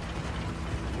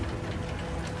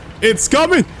 It's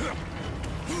coming!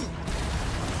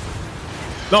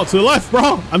 No, to the left,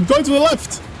 bro! I'm going to the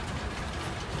left!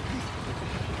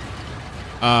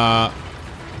 Up.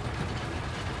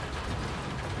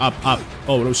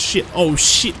 Oh, no shit. Oh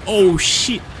shit. Oh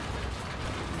shit.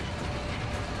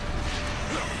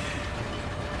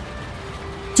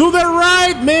 To the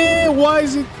right, man! Why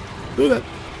is it do that?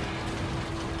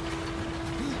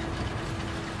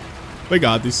 We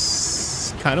got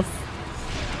this kind of.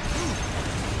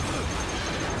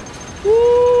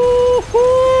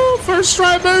 Woo-hoo! First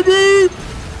try, baby!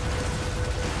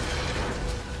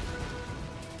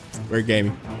 We're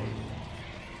gaming.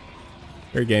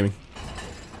 We're gaming.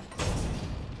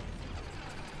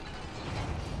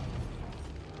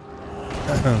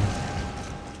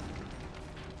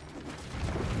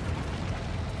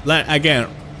 Like, again,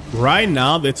 right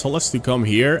now they told us to come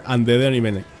here and they didn't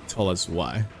even tell us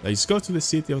why. Like, just go to the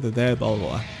city of the dead, blah, blah,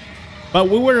 blah. But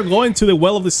we were going to the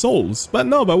Well of the Souls. But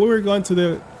no, we were going to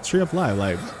the Tree of Life.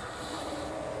 Like,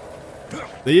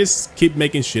 they just keep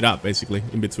making shit up, basically,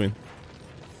 in between.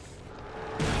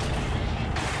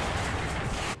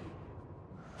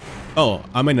 Oh,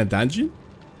 I'm in a dungeon?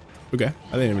 Okay,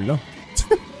 I didn't even know.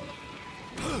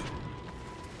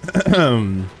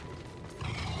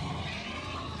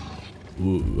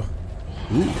 Ooh.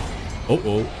 Ooh.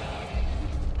 Uh-oh.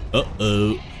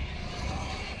 Uh-oh.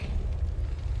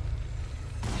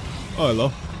 Oh,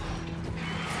 hello.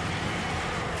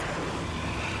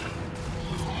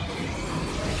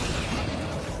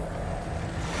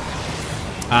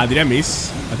 Did I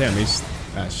miss? I think I missed.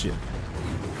 Ah, shit.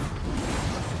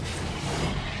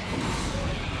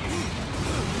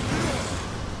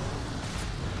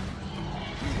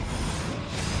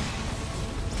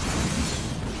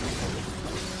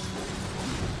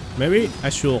 Maybe I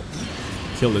should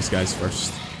kill these guys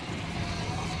first.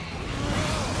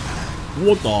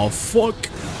 What the fuck?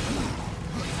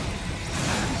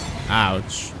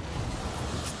 Ouch.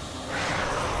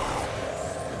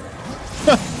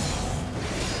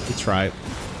 We tried.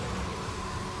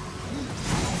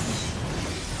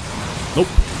 Nope.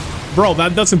 Bro,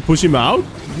 that doesn't push him out?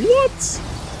 What?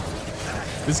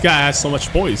 This guy has so much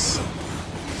poise.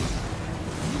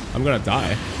 I'm gonna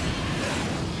die.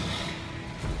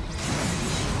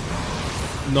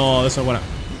 No, that's not what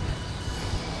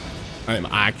I'm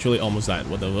actually almost died.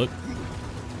 What the fuck?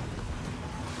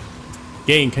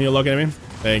 Game, can you look at me?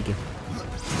 Thank you.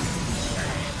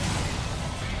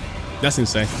 That's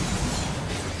insane.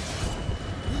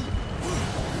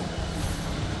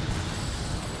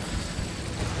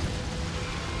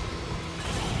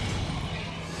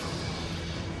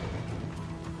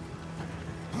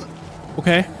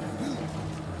 Okay.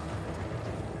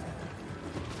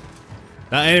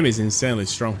 That enemy is insanely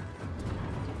strong.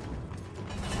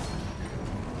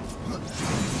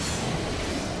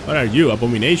 What are you,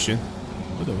 Abomination?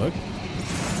 What the fuck?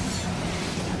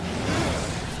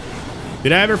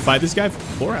 Did I ever fight this guy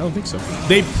before? I don't think so.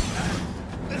 They...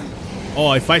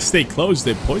 Oh, if I stay close,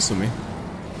 they poison me.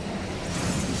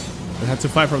 I have to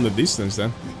fight from the distance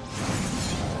then.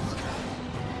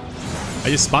 I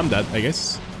just spammed that, I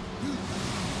guess.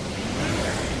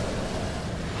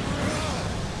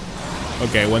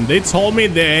 Okay, when they told me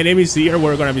the enemies here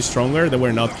were gonna be stronger, they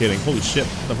were not kidding. Holy shit,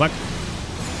 what the fuck?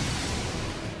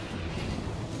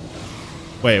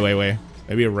 Wait.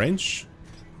 Maybe a range?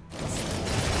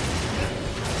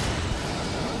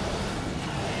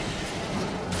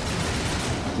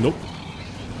 Nope.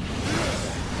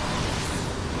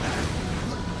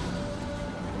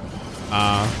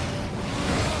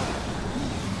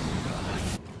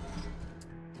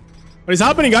 What is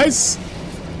happening, guys?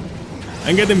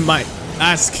 I'm getting my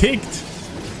ass kicked.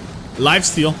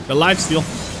 Lifesteal. The lifesteal.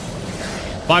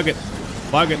 Fuck it.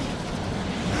 Fuck it.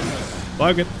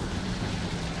 Fuck it.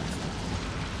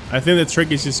 I think the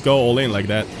trick is just go all in like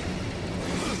that.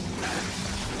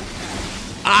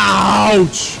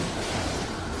 Ouch!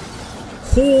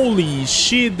 Holy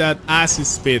shit, that ass is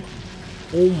spit.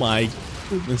 Oh my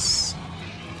goodness.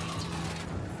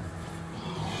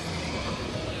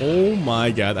 Oh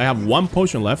my god. I have one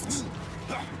potion left.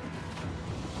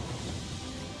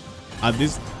 At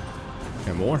this...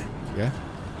 Okay, more. Yeah.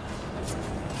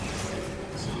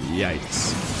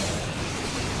 Yikes.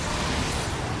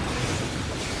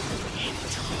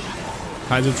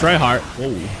 Time to try hard.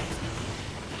 Whoa.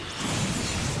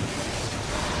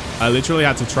 I literally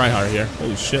had to try hard here.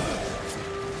 Holy shit.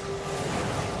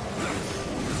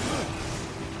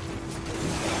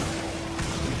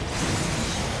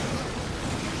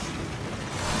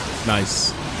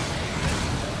 Nice.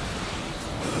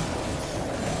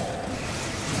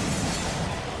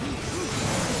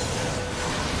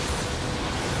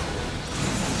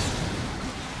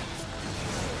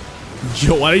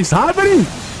 Yo, what is happening?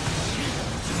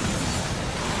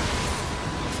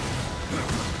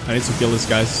 I need to kill this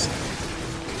guys.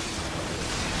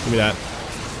 Give me that.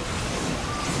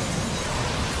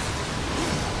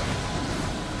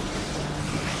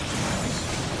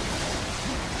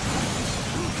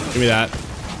 Give me that.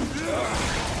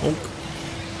 Bonk.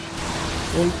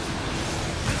 Bonk.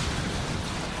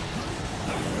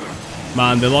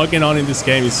 Man, the logging on in this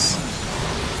game is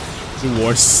the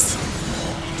worst.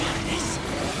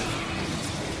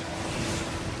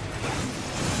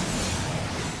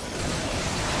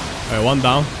 Alright, one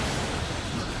down.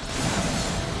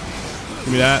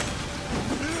 Give me that.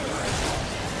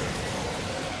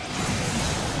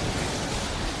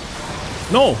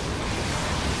 No!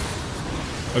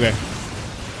 Okay.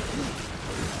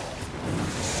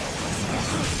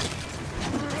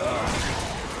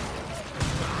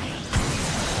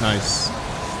 Nice.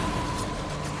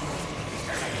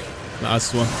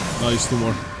 Last one. No, there's two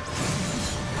more.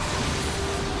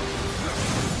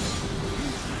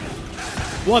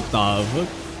 What the fuck?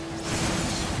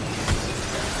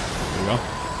 There we go.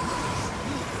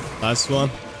 Last one.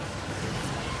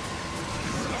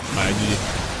 Alright,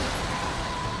 GG.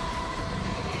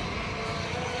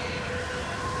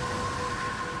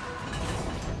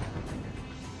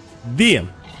 Damn.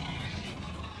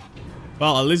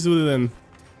 Well, at least we didn't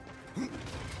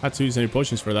have to use any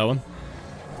potions for that one.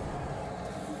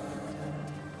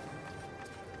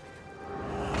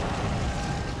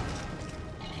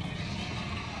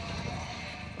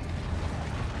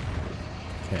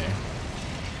 Okay.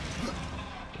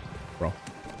 Bro.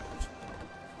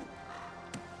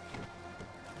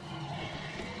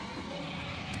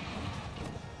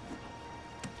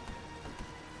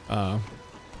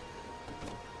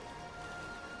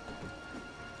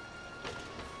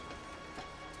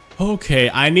 Okay,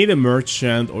 I need a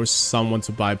merchant or someone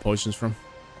to buy potions from.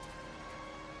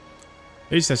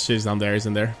 There's that shit down there,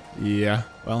 isn't there? Yeah.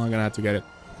 Well, I'm gonna have to get it.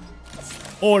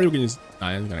 Or you can just... Nah,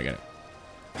 I'm gonna get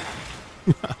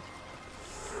it.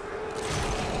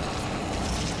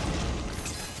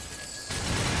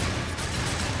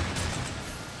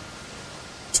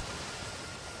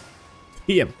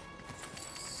 Him.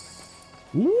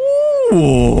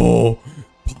 Ooh!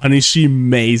 Punishing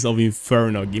Maze of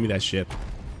Inferno. Give me that shit.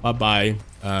 Bye-bye,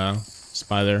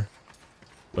 spider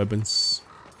weapons.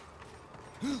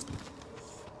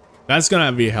 That's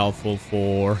gonna be helpful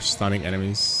for stunning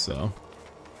enemies, so...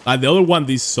 the other one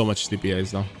needs so much DPS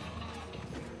though.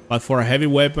 But for a heavy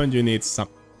weapon, you need some...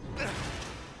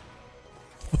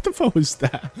 What the fuck was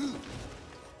that?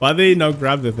 Why did he not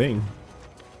grab the thing?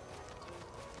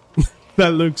 That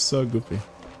looks so goofy.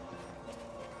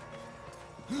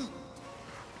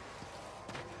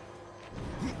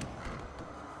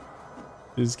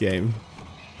 This game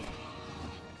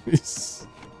is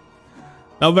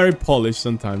not very polished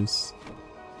sometimes.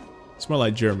 It's more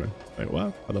like German. Wait,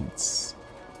 what? Let's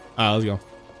go.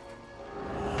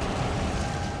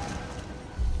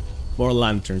 More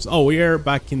lanterns. Oh, we are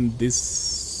back in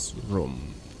this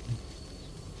room.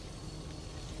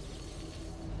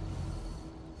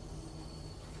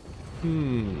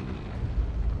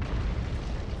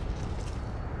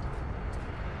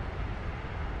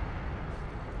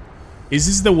 Is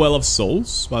this the Well of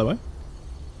Souls, by the way?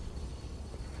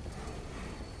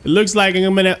 It looks like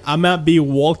I might be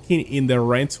walking in the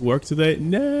rain to work today.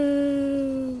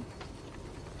 No.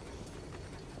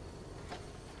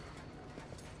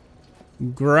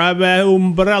 Grab a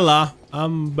umbrella.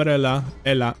 Umbrella.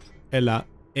 Ella.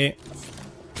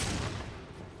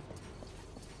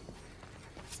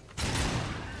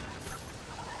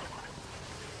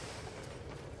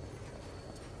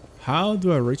 How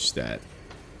do I reach that?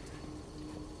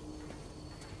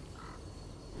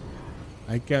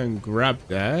 I can grab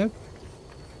that.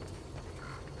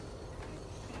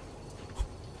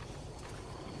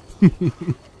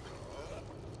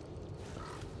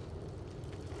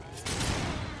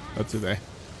 Not today.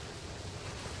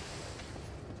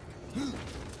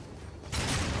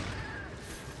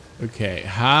 Okay,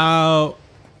 how...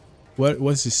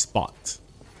 What's this spot?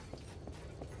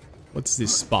 What's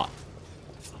this spot?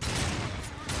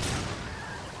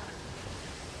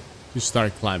 To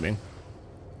start climbing.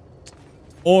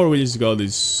 Or we just go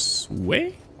this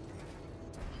way?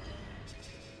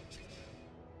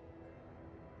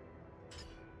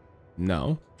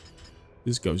 No.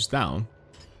 This goes down.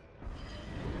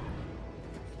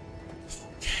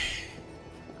 Okay.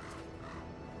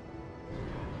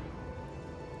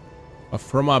 But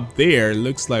from up there, it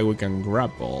looks like we can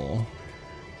grapple.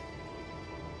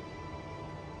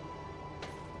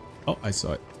 Oh, I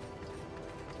saw it.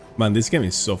 Man, this game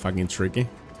is so fucking tricky.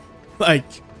 Like...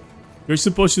 You're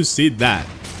supposed to see that.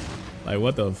 Like,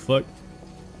 what the fuck?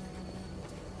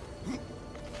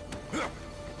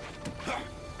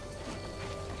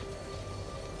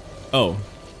 Oh.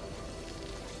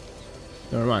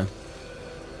 Never mind.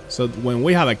 So when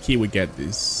we have a key, we get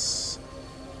this.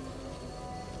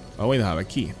 Oh, we don't have a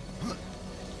key.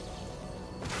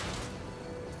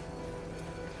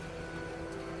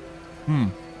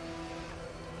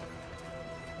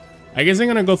 I guess I'm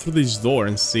gonna go through this door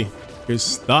and see.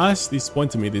 Because dust is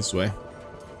pointing me this way.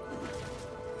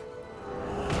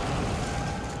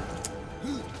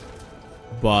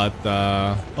 But,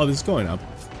 oh, this is going up.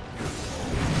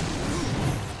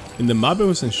 In the map, it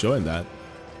wasn't showing that.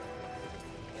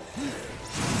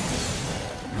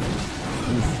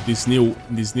 Oof, this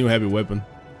new heavy weapon.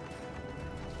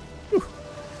 Whew.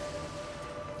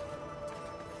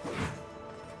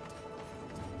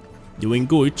 Doing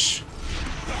good.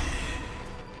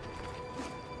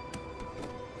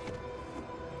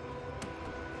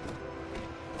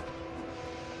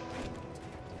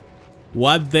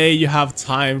 What day you have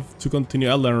time to continue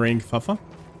Elden Ring, Fafa?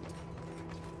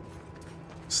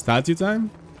 Statue time?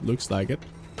 Looks like it.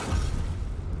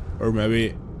 Or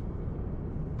maybe...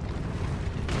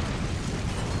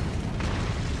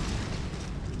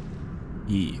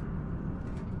 Yeah.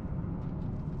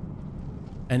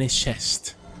 And a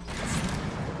chest.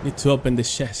 Need to open the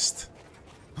chest.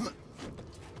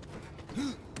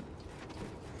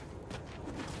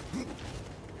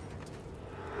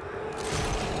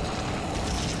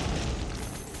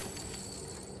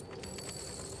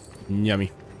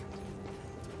 Yummy.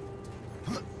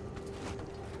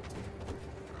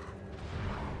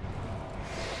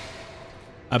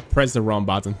 I pressed the wrong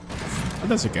button. But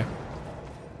that's okay.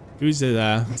 Use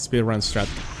the speedrun strat.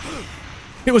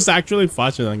 It was actually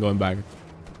faster than going back.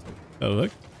 Oh,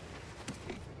 look.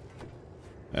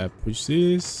 Push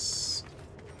this.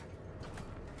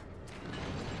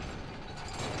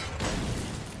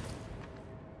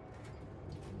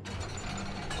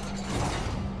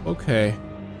 Okay.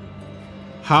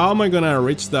 How am I gonna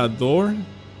reach that door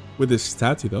with the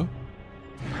statue though?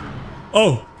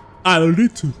 Oh, I don't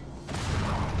need to.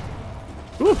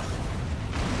 Ooh.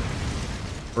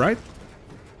 Right?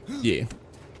 Yeah.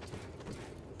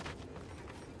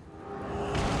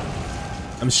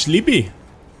 I'm sleepy.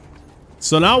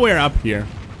 So now we're up here.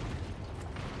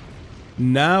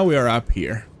 Now we are up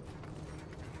here.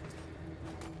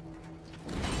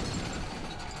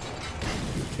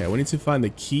 Okay, we need to find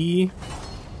the key.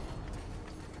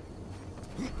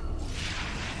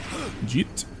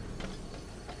 Jeet.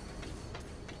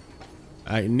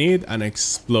 I need an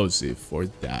explosive for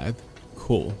that.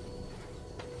 Cool.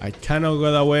 I cannot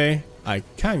go that way. I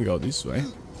can go this way.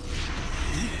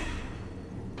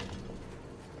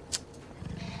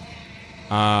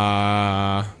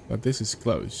 But this is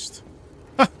closed.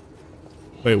 Huh.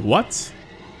 Wait, what?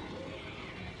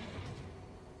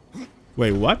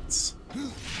 Wait, what?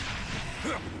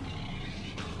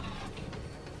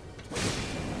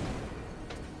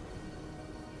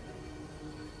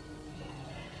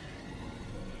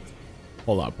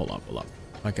 Hold up.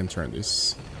 I can turn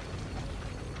this.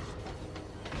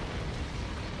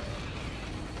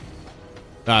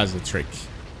 That's a trick.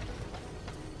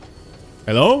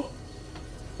 Hello?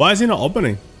 Why is he not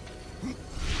opening?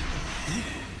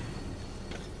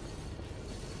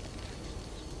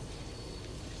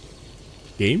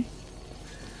 Game?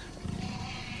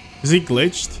 Is he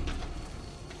glitched?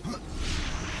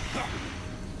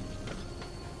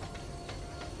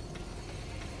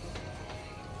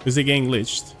 Is the game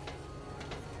glitched?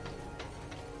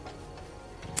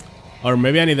 Or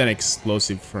maybe I need an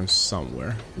explosive from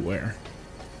somewhere. Where?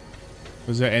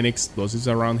 Was there any explosives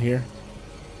around here?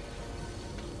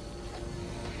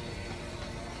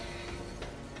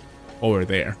 Over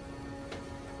there.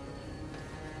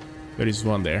 There is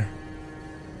one there.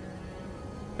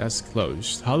 That's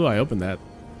closed. How do I open that?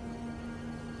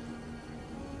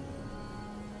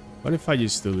 What if I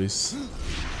just do this?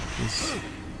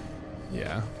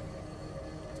 Yeah.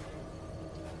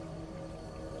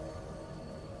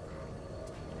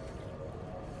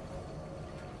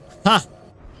 Ha!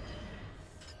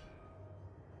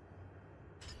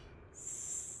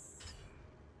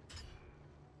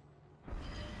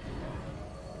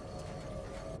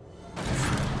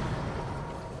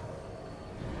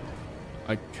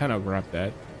 I cannot grab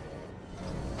that.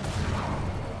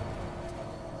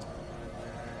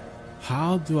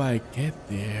 How do I get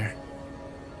there?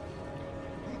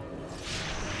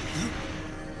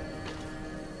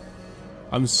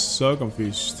 I'm so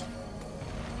confused.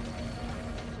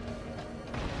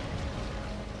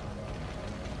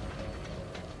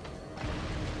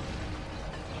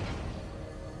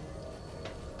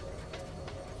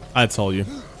 I told you.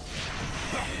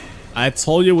 I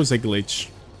told you it was a glitch.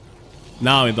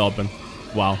 Now it's open.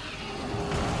 Wow.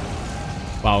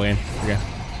 Wow, game. Okay.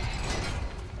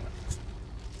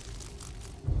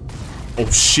 Oh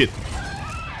shit.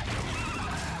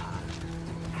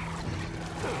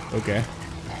 Okay.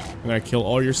 I'm gonna kill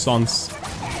all your sons.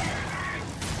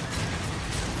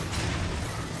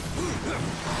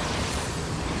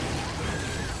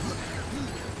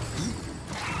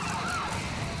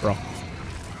 Bro.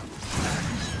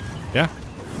 Yeah.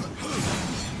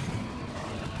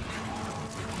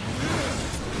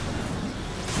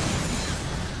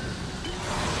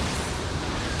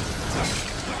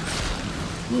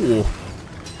 Ooh.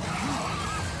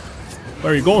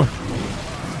 Where are you going?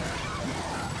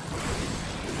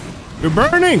 You're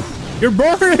burning! You're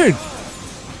burning!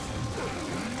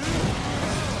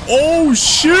 Oh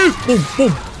shit! Boom,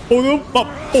 boom, boom, boom,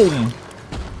 boom.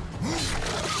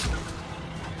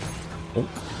 Oh.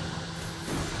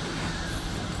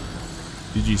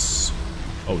 GG's.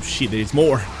 Oh shit, there's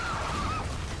more.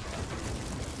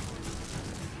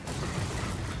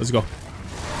 Let's go.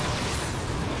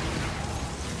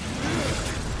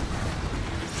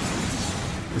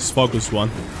 Let's focus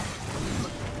one.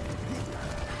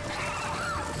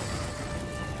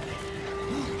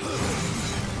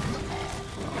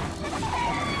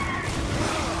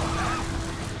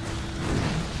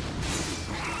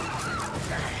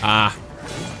 Ah.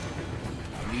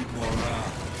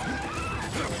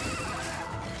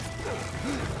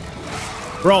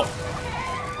 Bro.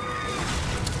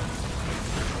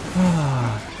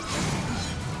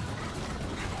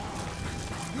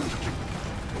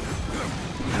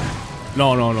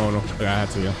 No, no, no, no. Okay, I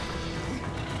have to heal.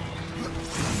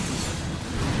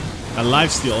 A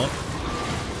life steal.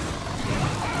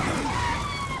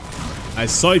 I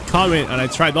saw it coming and I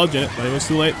tried dodging it, but it was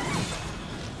too late.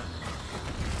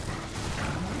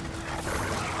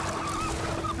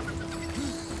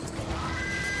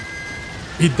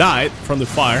 He died from the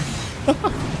fire.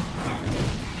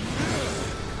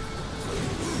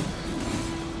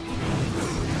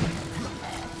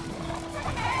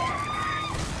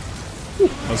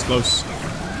 That was close.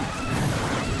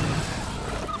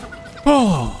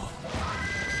 Oh,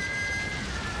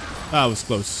 that was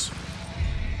close.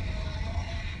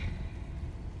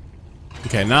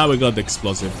 Okay, now we got the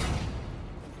explosive.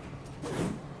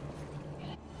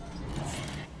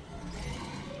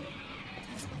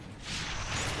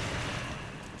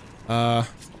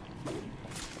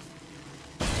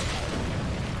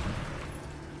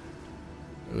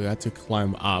 We had to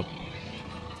climb up.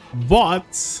 But.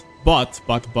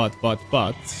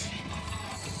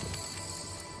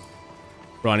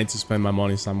 Bro, I need to spend my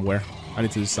money somewhere. I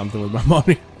need to do something with my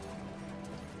money.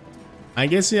 I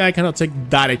guess yeah, I cannot take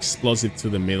that explosive to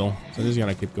the middle. So I'm just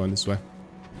gonna keep going this way.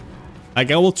 Like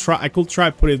I could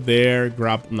try put it there,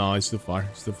 grab. No, it's too far.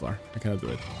 It's too far. I cannot do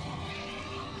it.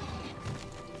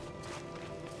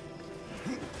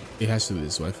 It has to be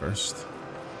this way first.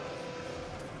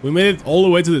 We made it all the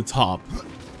way to the top.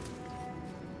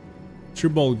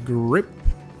 Triple grip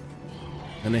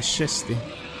and a chesty.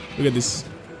 Look at this.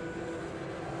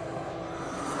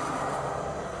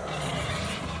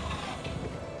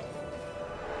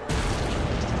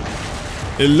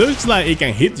 It looks like it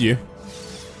can hit you.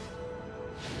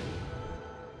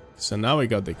 So now we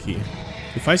got the key.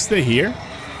 If I stay here...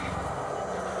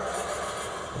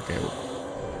 Okay.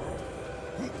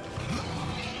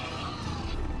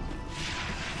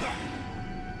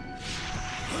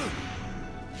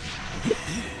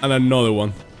 And another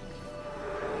one.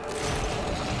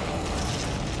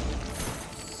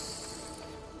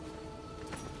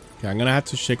 Okay, I'm gonna have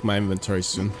to check my inventory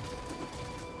soon.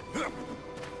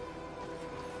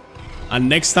 And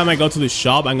next time I go to the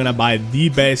shop, I'm gonna buy the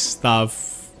best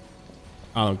stuff.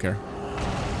 I don't care.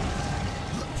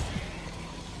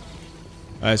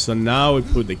 Alright, so now we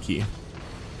put the key.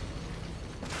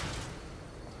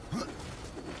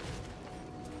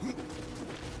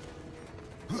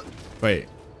 Wait,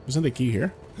 isn't the key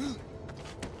here?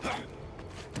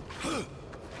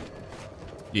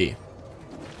 Yeah.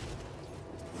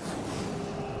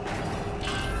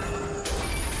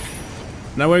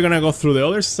 Now we're gonna go through the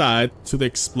other side to the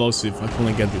explosive I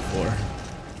couldn't get before.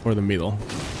 For the middle.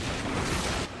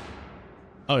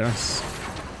 Oh, nice.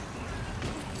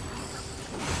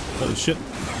 Holy shit.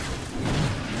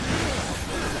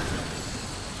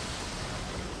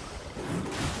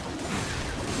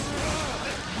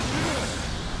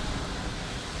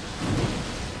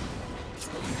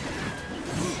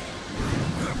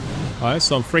 Alright,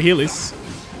 some free healies.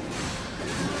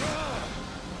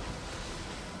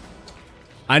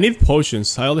 I need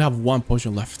potions. I only have one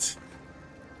potion left.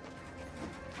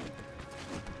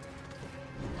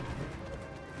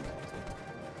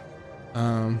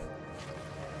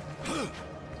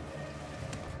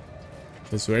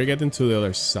 Okay, so we're getting to the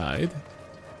other side.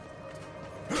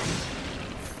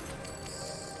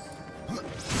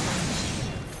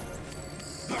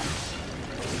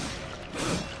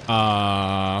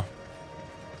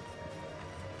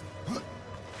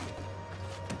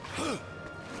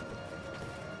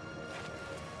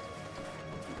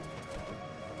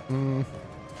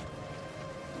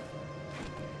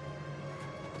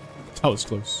 That was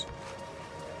close.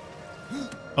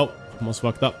 Oh, almost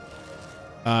fucked up.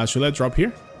 Should I drop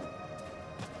here?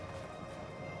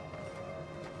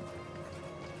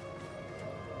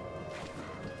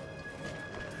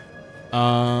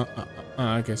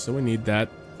 Okay, so we need that.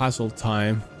 Puzzle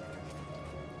time.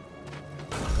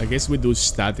 I guess we do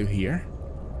statue here.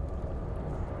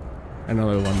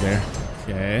 Another one there.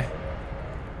 Okay.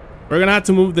 We're gonna have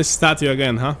to move the statue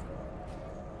again, huh?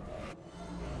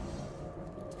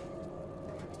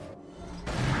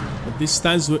 But this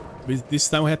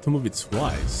time we had to move it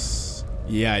twice.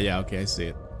 Yeah, okay, I see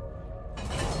it.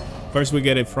 First we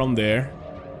get it from there.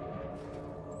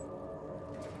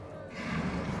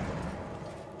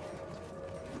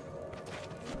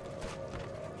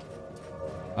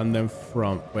 And then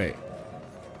from... Wait.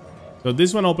 So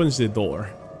this one opens the door.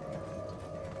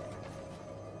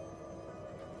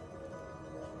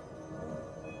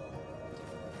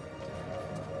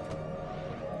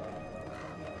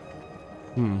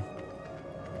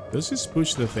 Does this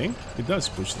push the thing? It does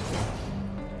push the thing.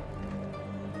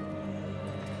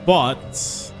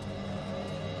 But...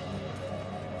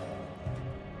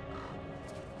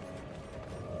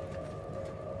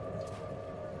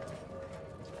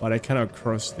 I cannot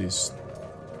cross this.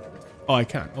 Oh, I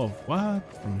can't. Oh, what?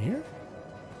 From here?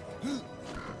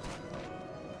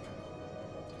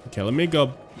 Okay, let me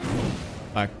go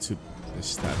back to the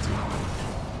statue.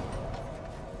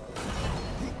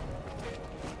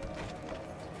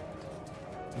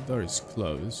 The door is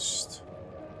closed.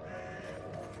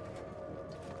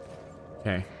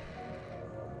 Okay.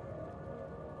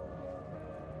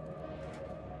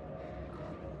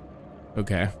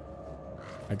 Okay.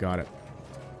 I got it.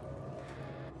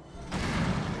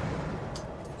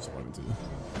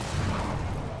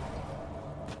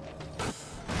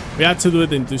 We had to do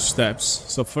it in 2 steps.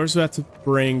 So first we had to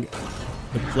bring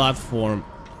the platform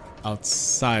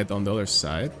outside on the other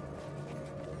side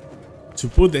to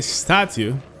put the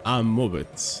statue and move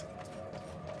it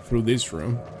through this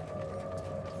room.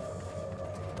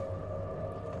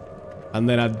 And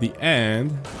then at the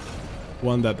end,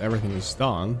 when that everything is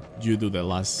done, you do the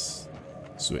last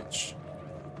switch.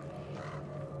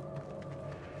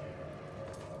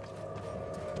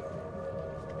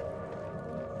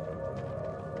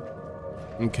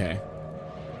 Okay.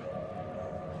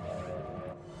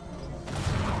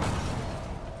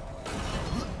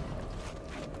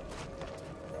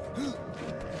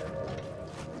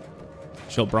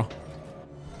 Chill, bro.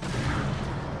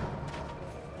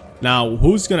 Now,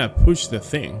 who's gonna push the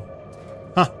thing?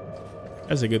 Huh.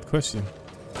 That's a good question.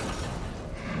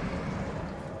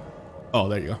 Oh,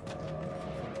 there you go.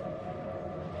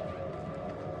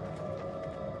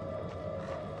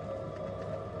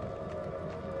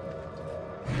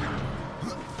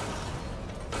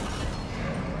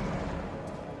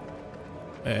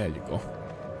 There you go.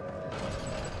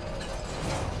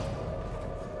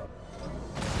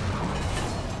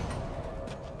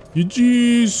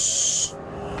 GG's.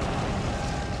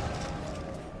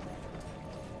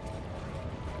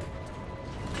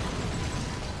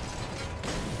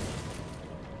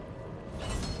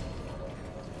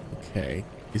 Okay.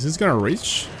 Is this gonna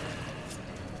reach?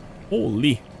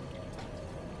 Holy.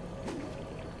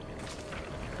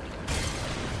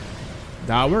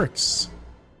 That works.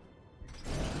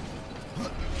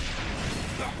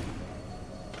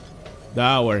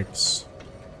 That works.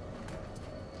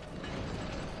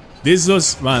 This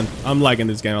was, man, I'm liking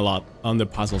this game a lot on the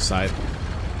puzzle side.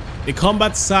 The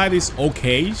combat side is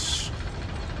okay-ish.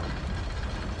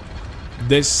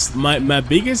 My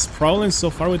biggest problem so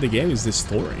far with the game is the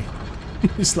story.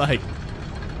 It's like,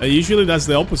 usually that's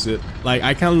the opposite. Like,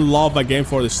 I can love a game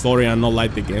for the story and not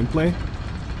like the gameplay.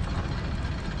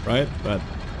 Right? But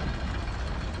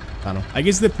I don't know. I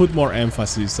guess they put more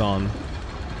emphasis on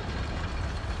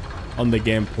the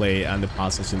gameplay and the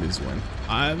puzzles in this one.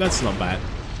 That's not bad.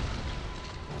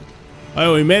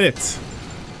 Oh, we made it.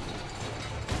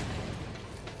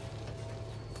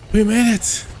 We made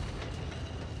it.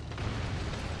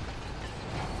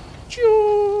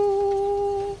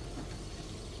 Choo.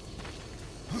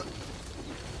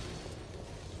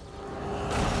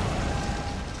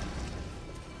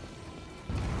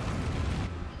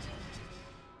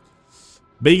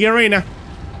 Big arena.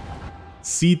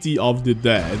 City of the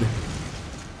Dead.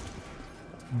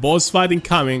 Boss fight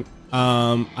incoming.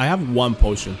 I have one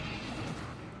potion.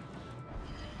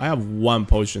 I have one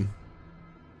potion.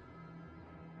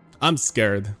 I'm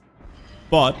scared.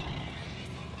 But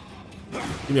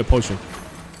give me a potion.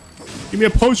 Give me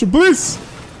a potion, please.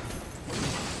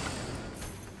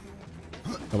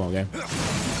 Come on, game.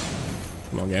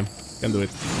 Come on, game. Can do it.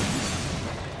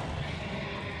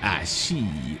 Ah, shit.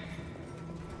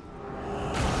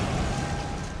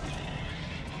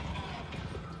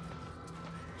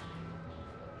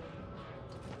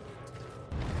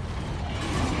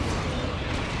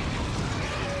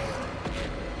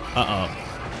 Uh-oh.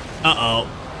 Uh-oh.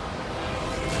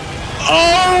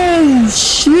 Oh,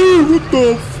 shit! What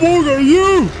the fuck are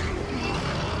you?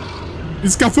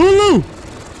 It's Cthulhu!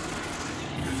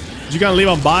 You gonna leave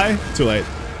him by? Too late.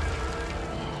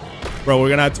 Bro, we're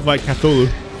gonna have to fight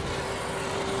Cthulhu.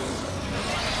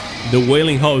 The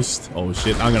Wailing Host. Oh,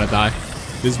 shit. I'm gonna die.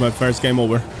 This is my first game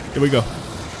over. Here we go.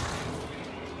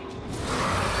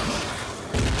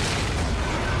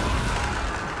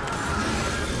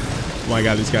 Oh my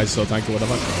god, this guy's so tanky. What the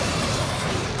fuck?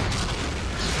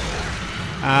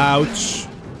 Ouch.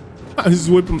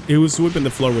 He was whipping the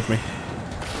floor with me.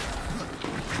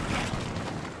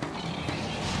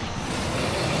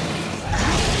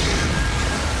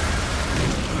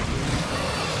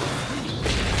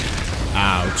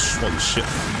 Ouch. Holy shit.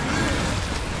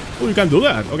 Oh, you can do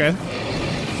that. Okay.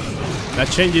 That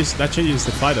changes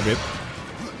the fight a bit.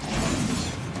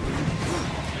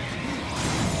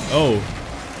 Oh.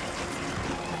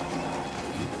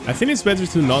 I think it's better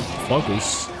to not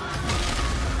focus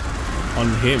on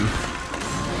him.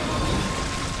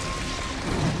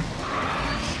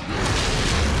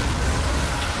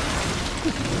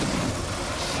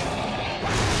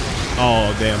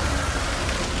 Oh, damn.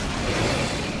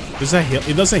 Does that heal?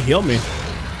 It doesn't heal me.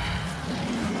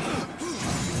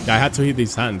 Yeah, I had to hit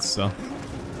these hands, so.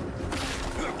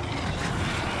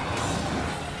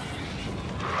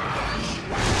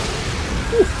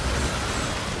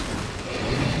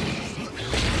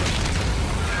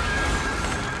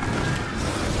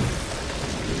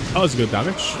 That was good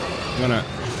damage. I'm gonna...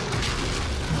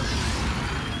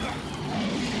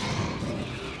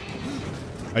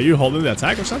 Are you holding the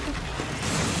attack or something?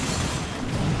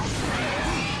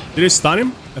 Did it stun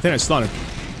him? I think I stunned him.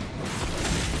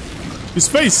 His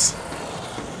face!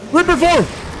 Ripper 4!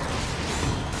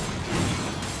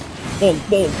 Oh,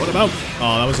 whoa, what about?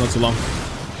 Oh, that was not too long.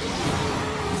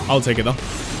 I'll take it though.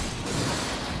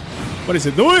 What is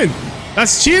it doing?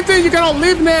 That's cheating! You cannot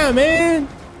live now, man!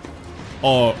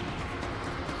 Oh.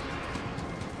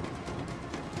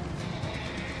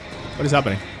 What is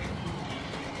happening?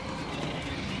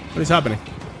 What is happening?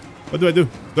 What do I do?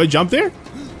 Do I jump there?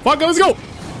 Fuck, let's go!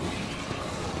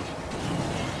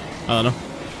 I don't know.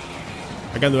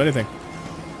 I can't do anything.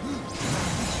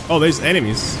 Oh, there's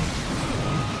enemies.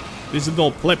 These are all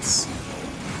flips.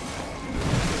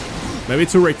 Maybe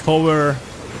to recover.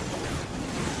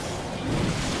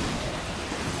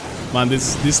 Man,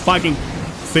 this fucking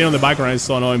thing on the background is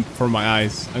so annoying for my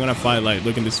eyes. I'm gonna fight like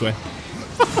looking this way.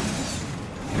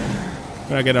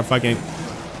 I'm gonna get a fucking...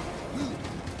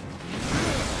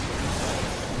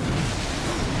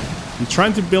 I'm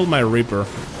trying to build my Reaper,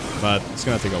 but it's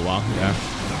gonna take a while. Yeah.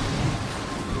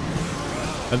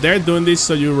 But they're doing this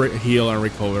so you heal and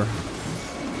recover.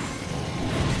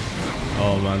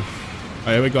 Oh man.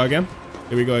 Oh, here we go again.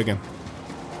 Here we go again.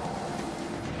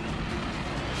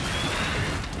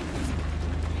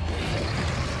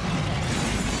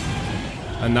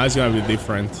 And now it's gonna be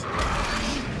different.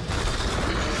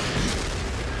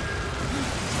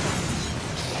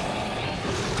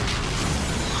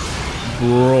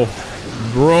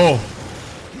 Bro.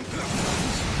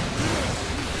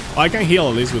 I can heal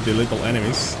at least with the little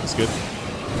enemies. That's good.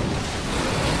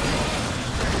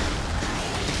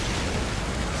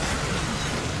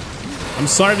 I'm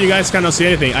sorry if you guys cannot see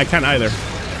anything. I can't either.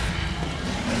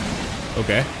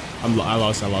 Okay. I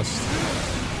lost.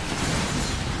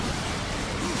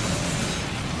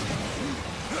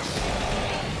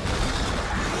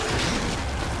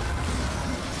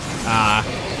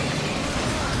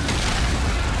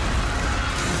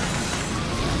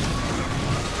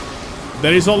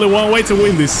 There is only one way to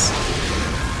win this.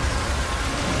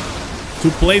 To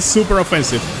play super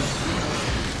offensive.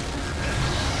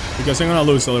 Because I'm gonna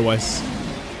lose otherwise.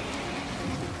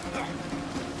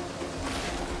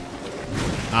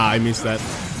 I missed that.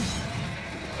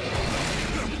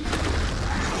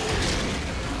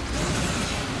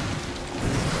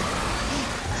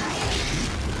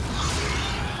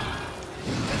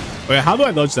 Wait, how do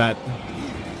I dodge that?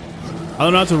 I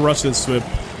don't know how to rush this sweep.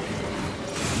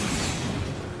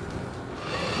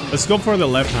 Let's go for the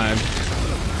left hand.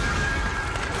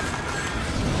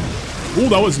 Ooh,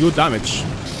 that was good damage.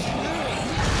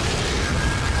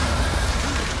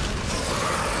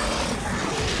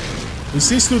 He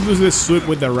seems to do this sweep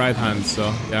with the right hand,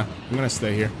 so yeah, I'm gonna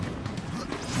stay here.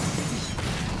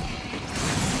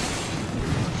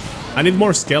 I need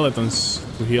more skeletons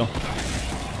to heal.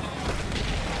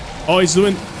 Oh, he's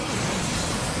doing...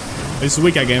 He's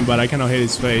weak again, but I cannot hit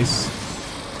his face.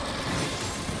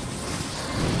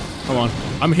 Come on.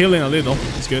 I'm healing a little.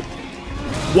 It's good.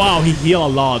 Wow, he healed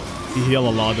a lot. He healed a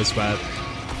lot. That's bad.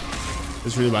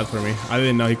 It's really bad for me. I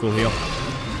didn't know he could heal.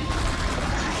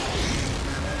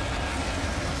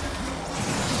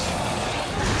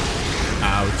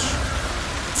 Ouch.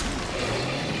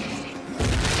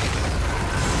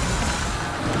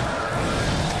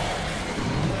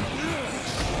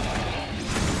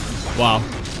 Wow.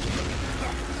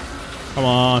 Come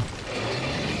on.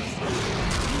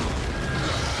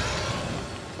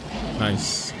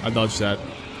 Nice. I dodged that.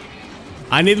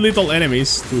 I need little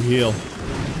enemies to heal.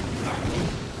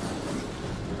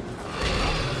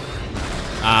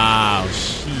 Ow,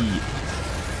 shit.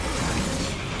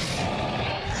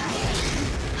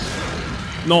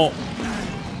 No.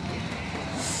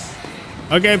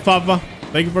 Okay, Papa.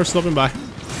 Thank you for stopping by.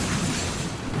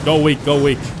 Go weak, go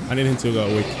weak. I need him to go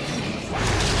weak.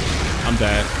 I'm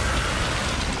dead.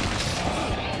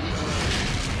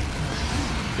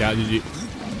 Yeah, GG.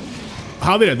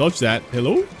 How did I dodge that?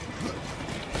 Hello?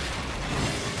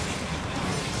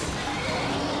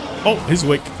 Oh, he's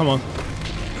weak. Come on.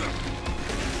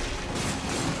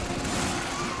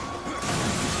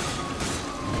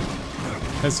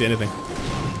 Can't see anything.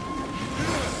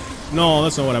 No,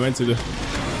 that's not what I meant to do.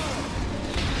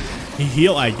 He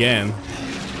healed again.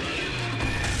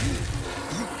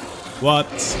 What?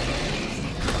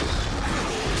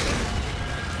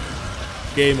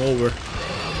 Game over.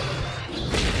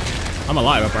 I'm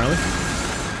alive, apparently.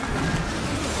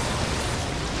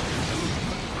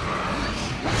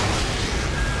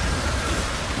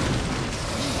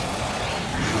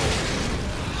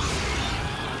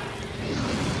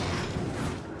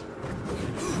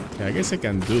 Yeah, I guess I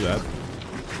can do that.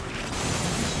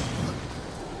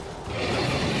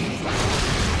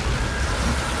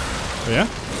 Oh, yeah?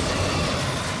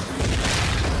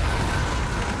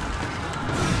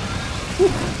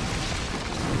 Whew.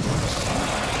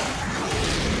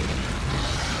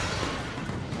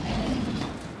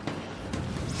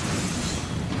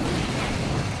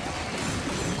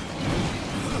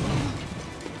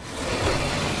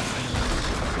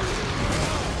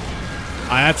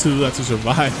 I had to do that to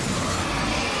survive.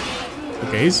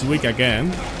 Okay, he's weak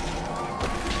again.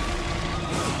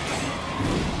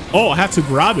 Oh, I have to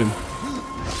grab him.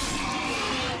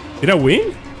 Did I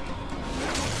win?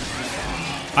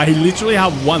 I literally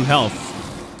have 1 health.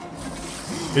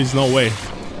 There's no way.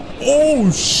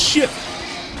 Oh, shit.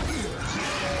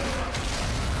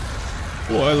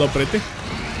 Oh, hello, pretty.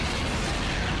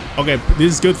 Okay,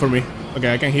 this is good for me.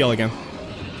 Okay, I can heal again.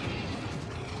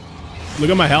 Look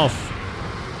at my health.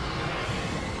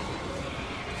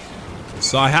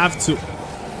 So I have to...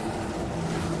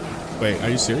 Wait, are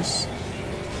you serious?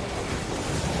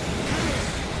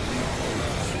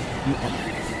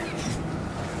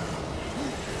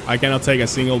 I cannot take a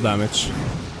single damage.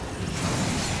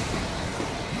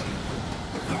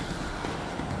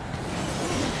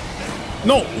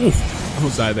 No! Oof! I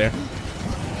almost died there.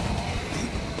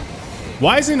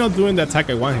 Why is he not doing the attack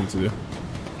I want him to do?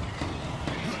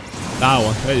 That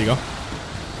one. There you go.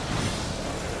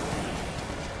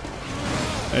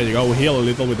 There you go. We heal a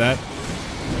little with that.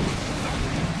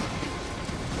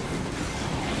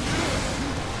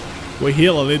 We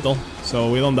heal a little, so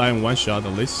we don't die in one shot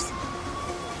at least.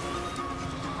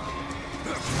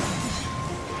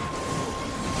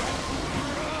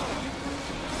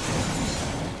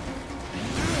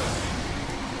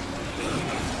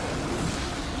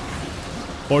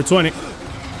 $420.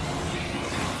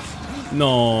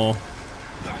 No.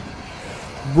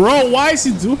 Bro, why is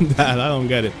he doing that? I don't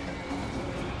get it.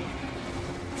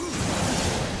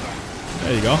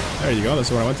 There you go. There you go. That's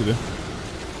what I want to do.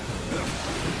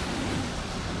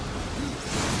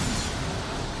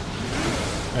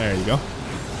 There you go.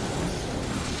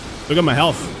 Look at my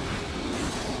health.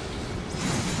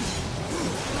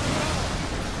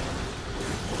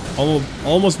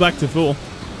 Almost back to full.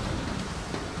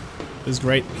 This is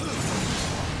great.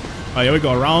 Oh, here we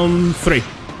go. Round 3.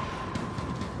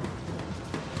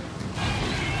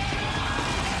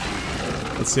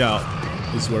 Let's see how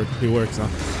this works now.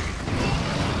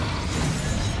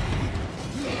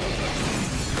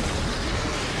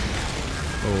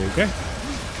 Okay.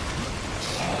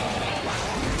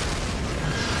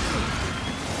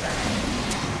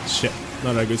 Shit,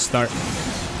 not a good start.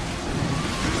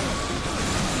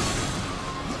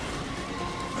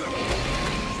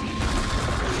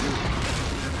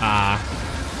 Ah.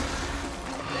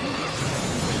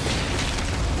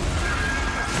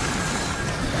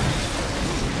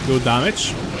 Good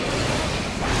damage.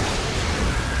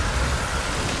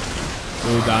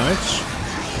 Good damage.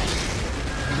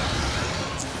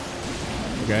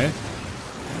 Okay.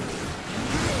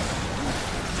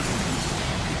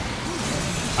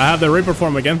 I have the Reaper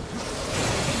form again.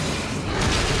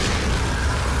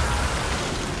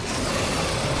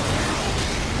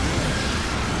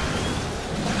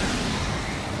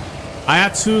 I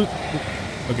had to.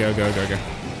 Okay.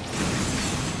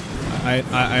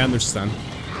 I understand.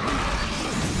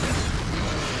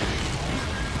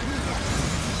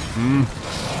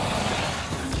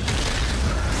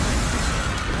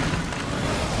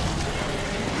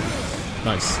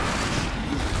 Nice.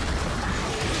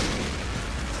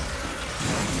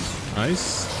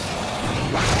 Nice.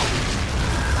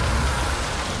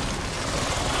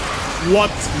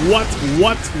 What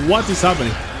is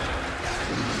happening?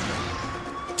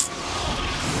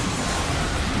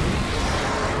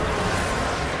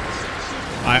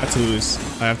 I have to lose.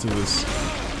 I have to lose.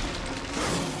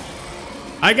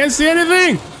 I can't see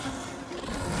anything!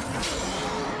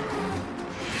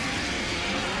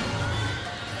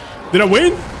 Did I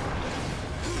win?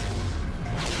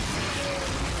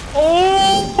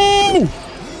 Oh!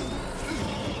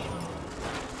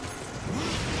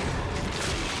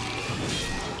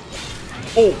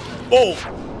 Oh!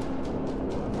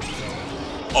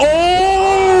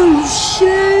 Oh,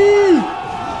 shit!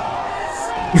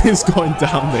 He's going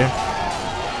down there.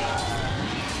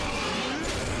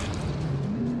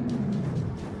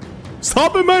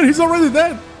 Stop him, man! He's already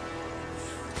dead!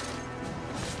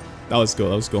 That was cool,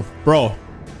 that was cool. Bro.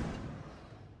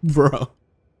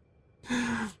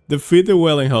 Defeat the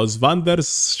Wailing House. Van der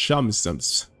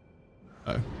Shamsams.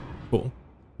 Cool.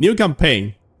 New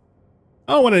campaign.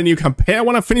 I don't want a new campaign. I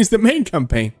want to finish the main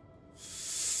campaign.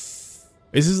 Is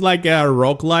this like a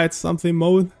roguelite something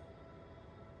mode?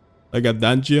 Like a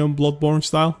dungeon Bloodborne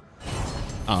style?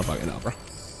 I don't fucking know, bro.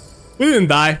 We didn't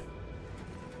die.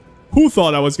 Who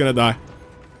thought I was gonna die?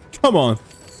 Come on.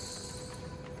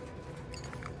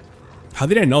 How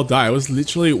did I not die? I was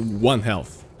literally 1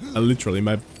 health. Literally,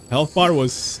 my health bar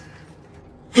was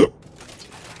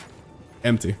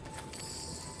empty.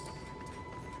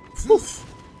 Oof.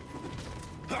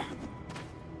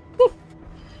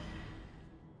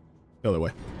 The other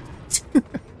way.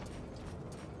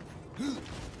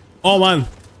 Oh man,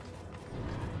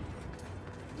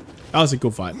 that was a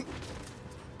good fight.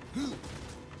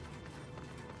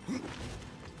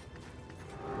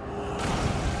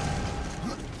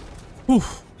 Whew.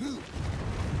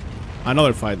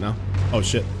 Another fight now. Oh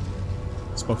shit.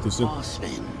 Spoke too soon.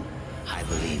 Horseman, I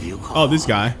believe you call. Oh, this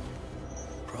guy.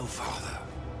 Profather,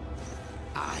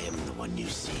 I am the one you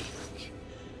seek.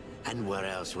 And where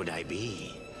else would I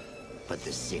be but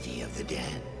the city of the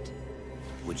dead?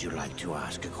 Would you like to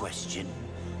ask a question?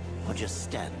 Or just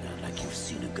stand there like you've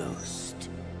seen a ghost?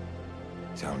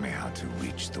 Tell me how to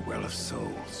reach the Well of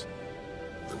Souls.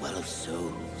 The Well of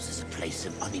Souls is a place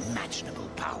of unimaginable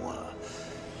power.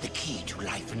 The key to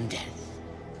life and death.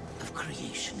 Of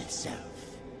creation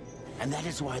itself. And that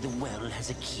is why the well has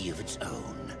a key of its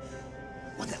own.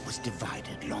 One that was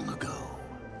divided long ago.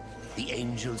 The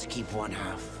angels keep one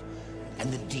half,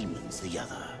 and the demons the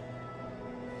other.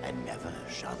 And never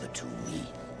shall the two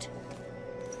meet.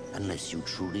 Unless you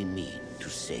truly mean to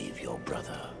save your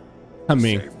brother. I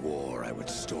mean, Save war, I would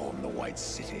storm the White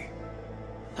City.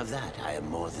 Of that I am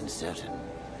more than certain.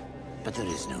 But there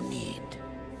is no need.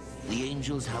 The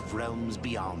angels have realms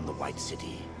beyond the White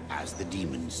City, as the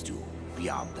demons do,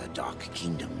 beyond the Dark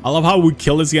Kingdom. I love how we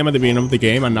killed this game at the beginning of the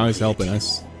game and now he's helping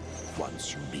us.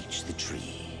 Once you reach the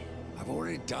tree. I've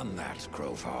already done that,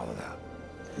 Crowfather.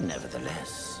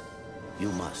 Nevertheless, you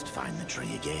must find the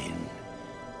tree again.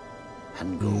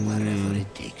 And go wherever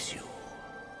it takes you.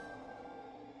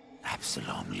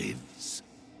 Absalom lives.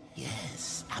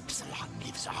 Yes, Absalom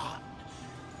lives on.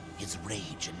 His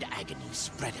rage and agony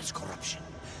spread as corruption,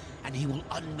 and he will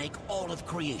unmake all of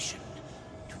creation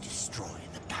to destroy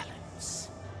the balance.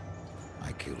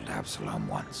 I killed Absalom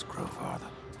once, Crowfather.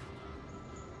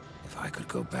 If I could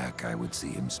go back, I would see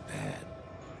him spared.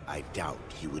 I doubt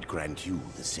he would grant you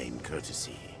the same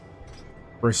courtesy.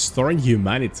 Restoring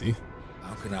humanity.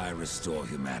 How can I restore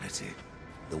humanity?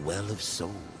 The Well of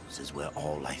Souls is where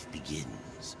all life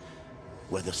begins,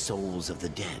 where the souls of the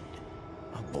dead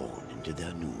are born into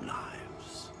their new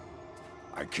lives.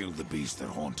 I killed the beast that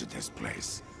haunted this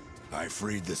place. I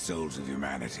freed the souls of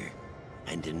humanity.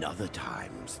 And in other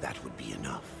times, that would be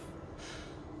enough.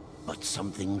 But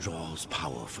something draws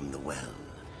power from the well,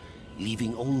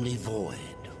 leaving only void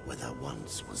where there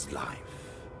once was life.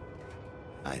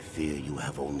 I fear you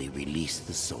have only released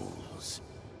the souls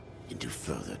into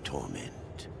further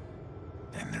torment.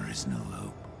 Then there is no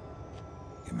hope.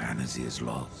 Humanity is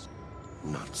lost.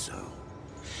 Not so.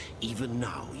 Even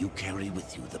now, you carry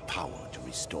with you the power to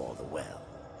restore the well.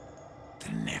 The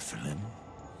Nephilim?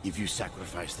 If you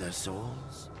sacrifice their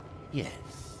souls, yes.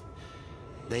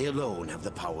 They alone have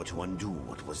the power to undo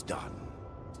what was done.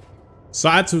 So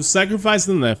I had to sacrifice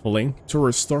the Nephilim to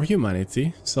restore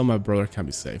humanity so my brother can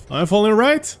be saved. Am I following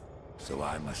right? So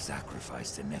I must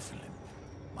sacrifice the Nephilim.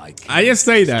 My king I just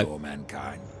say that. restore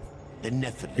mankind. The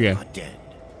Nephilim Yeah. are dead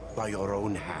by your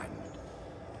own hand.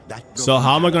 That So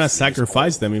how am I gonna galaxy is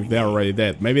sacrifice them if they're already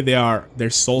dead? Maybe their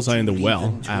souls are in the Leave well.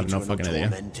 them to I have no eternal fucking idea.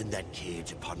 torment in that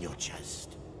cage upon your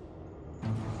chest.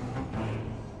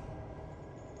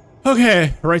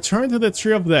 Okay, return to the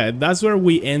Tree of Death. That's where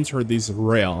we enter this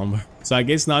realm. So I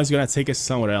guess now it's gonna take us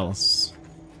somewhere else.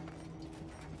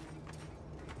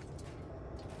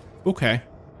 Okay.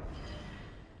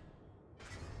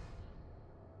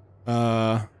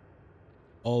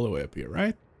 All the way up here,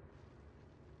 right?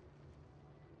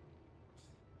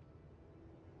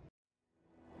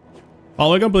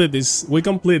 Well, we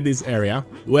complete this area.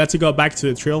 We have to go back to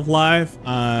the Tree of Life,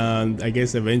 and I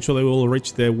guess eventually we'll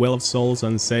reach the Well of Souls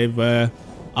and save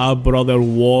our brother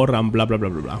War and blah blah blah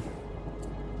blah blah.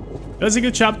 It was a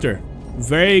good chapter.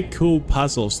 Very cool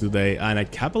puzzles today, and a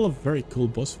couple of very cool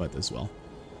boss fights as well.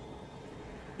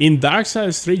 In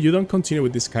Darksiders 3, you don't continue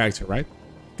with this character, right?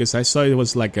 Because I saw it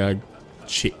was like a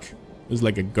chick. It was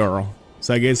like a girl.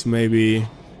 So I guess maybe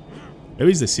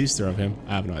it's the sister of him.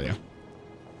 I have no idea.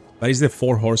 But it's the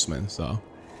 4 horsemen, so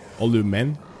all the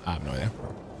men, I have no idea.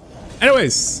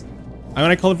 Anyways, I'm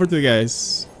gonna call it for today,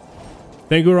 guys.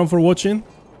 Thank you everyone for watching.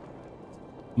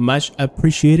 Much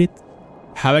appreciated.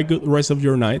 Have a good rest of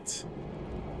your night.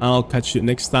 And I'll catch you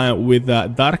next time with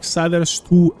Darksiders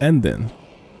 2 ending.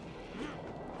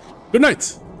 Good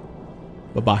night.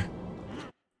 Bye-bye.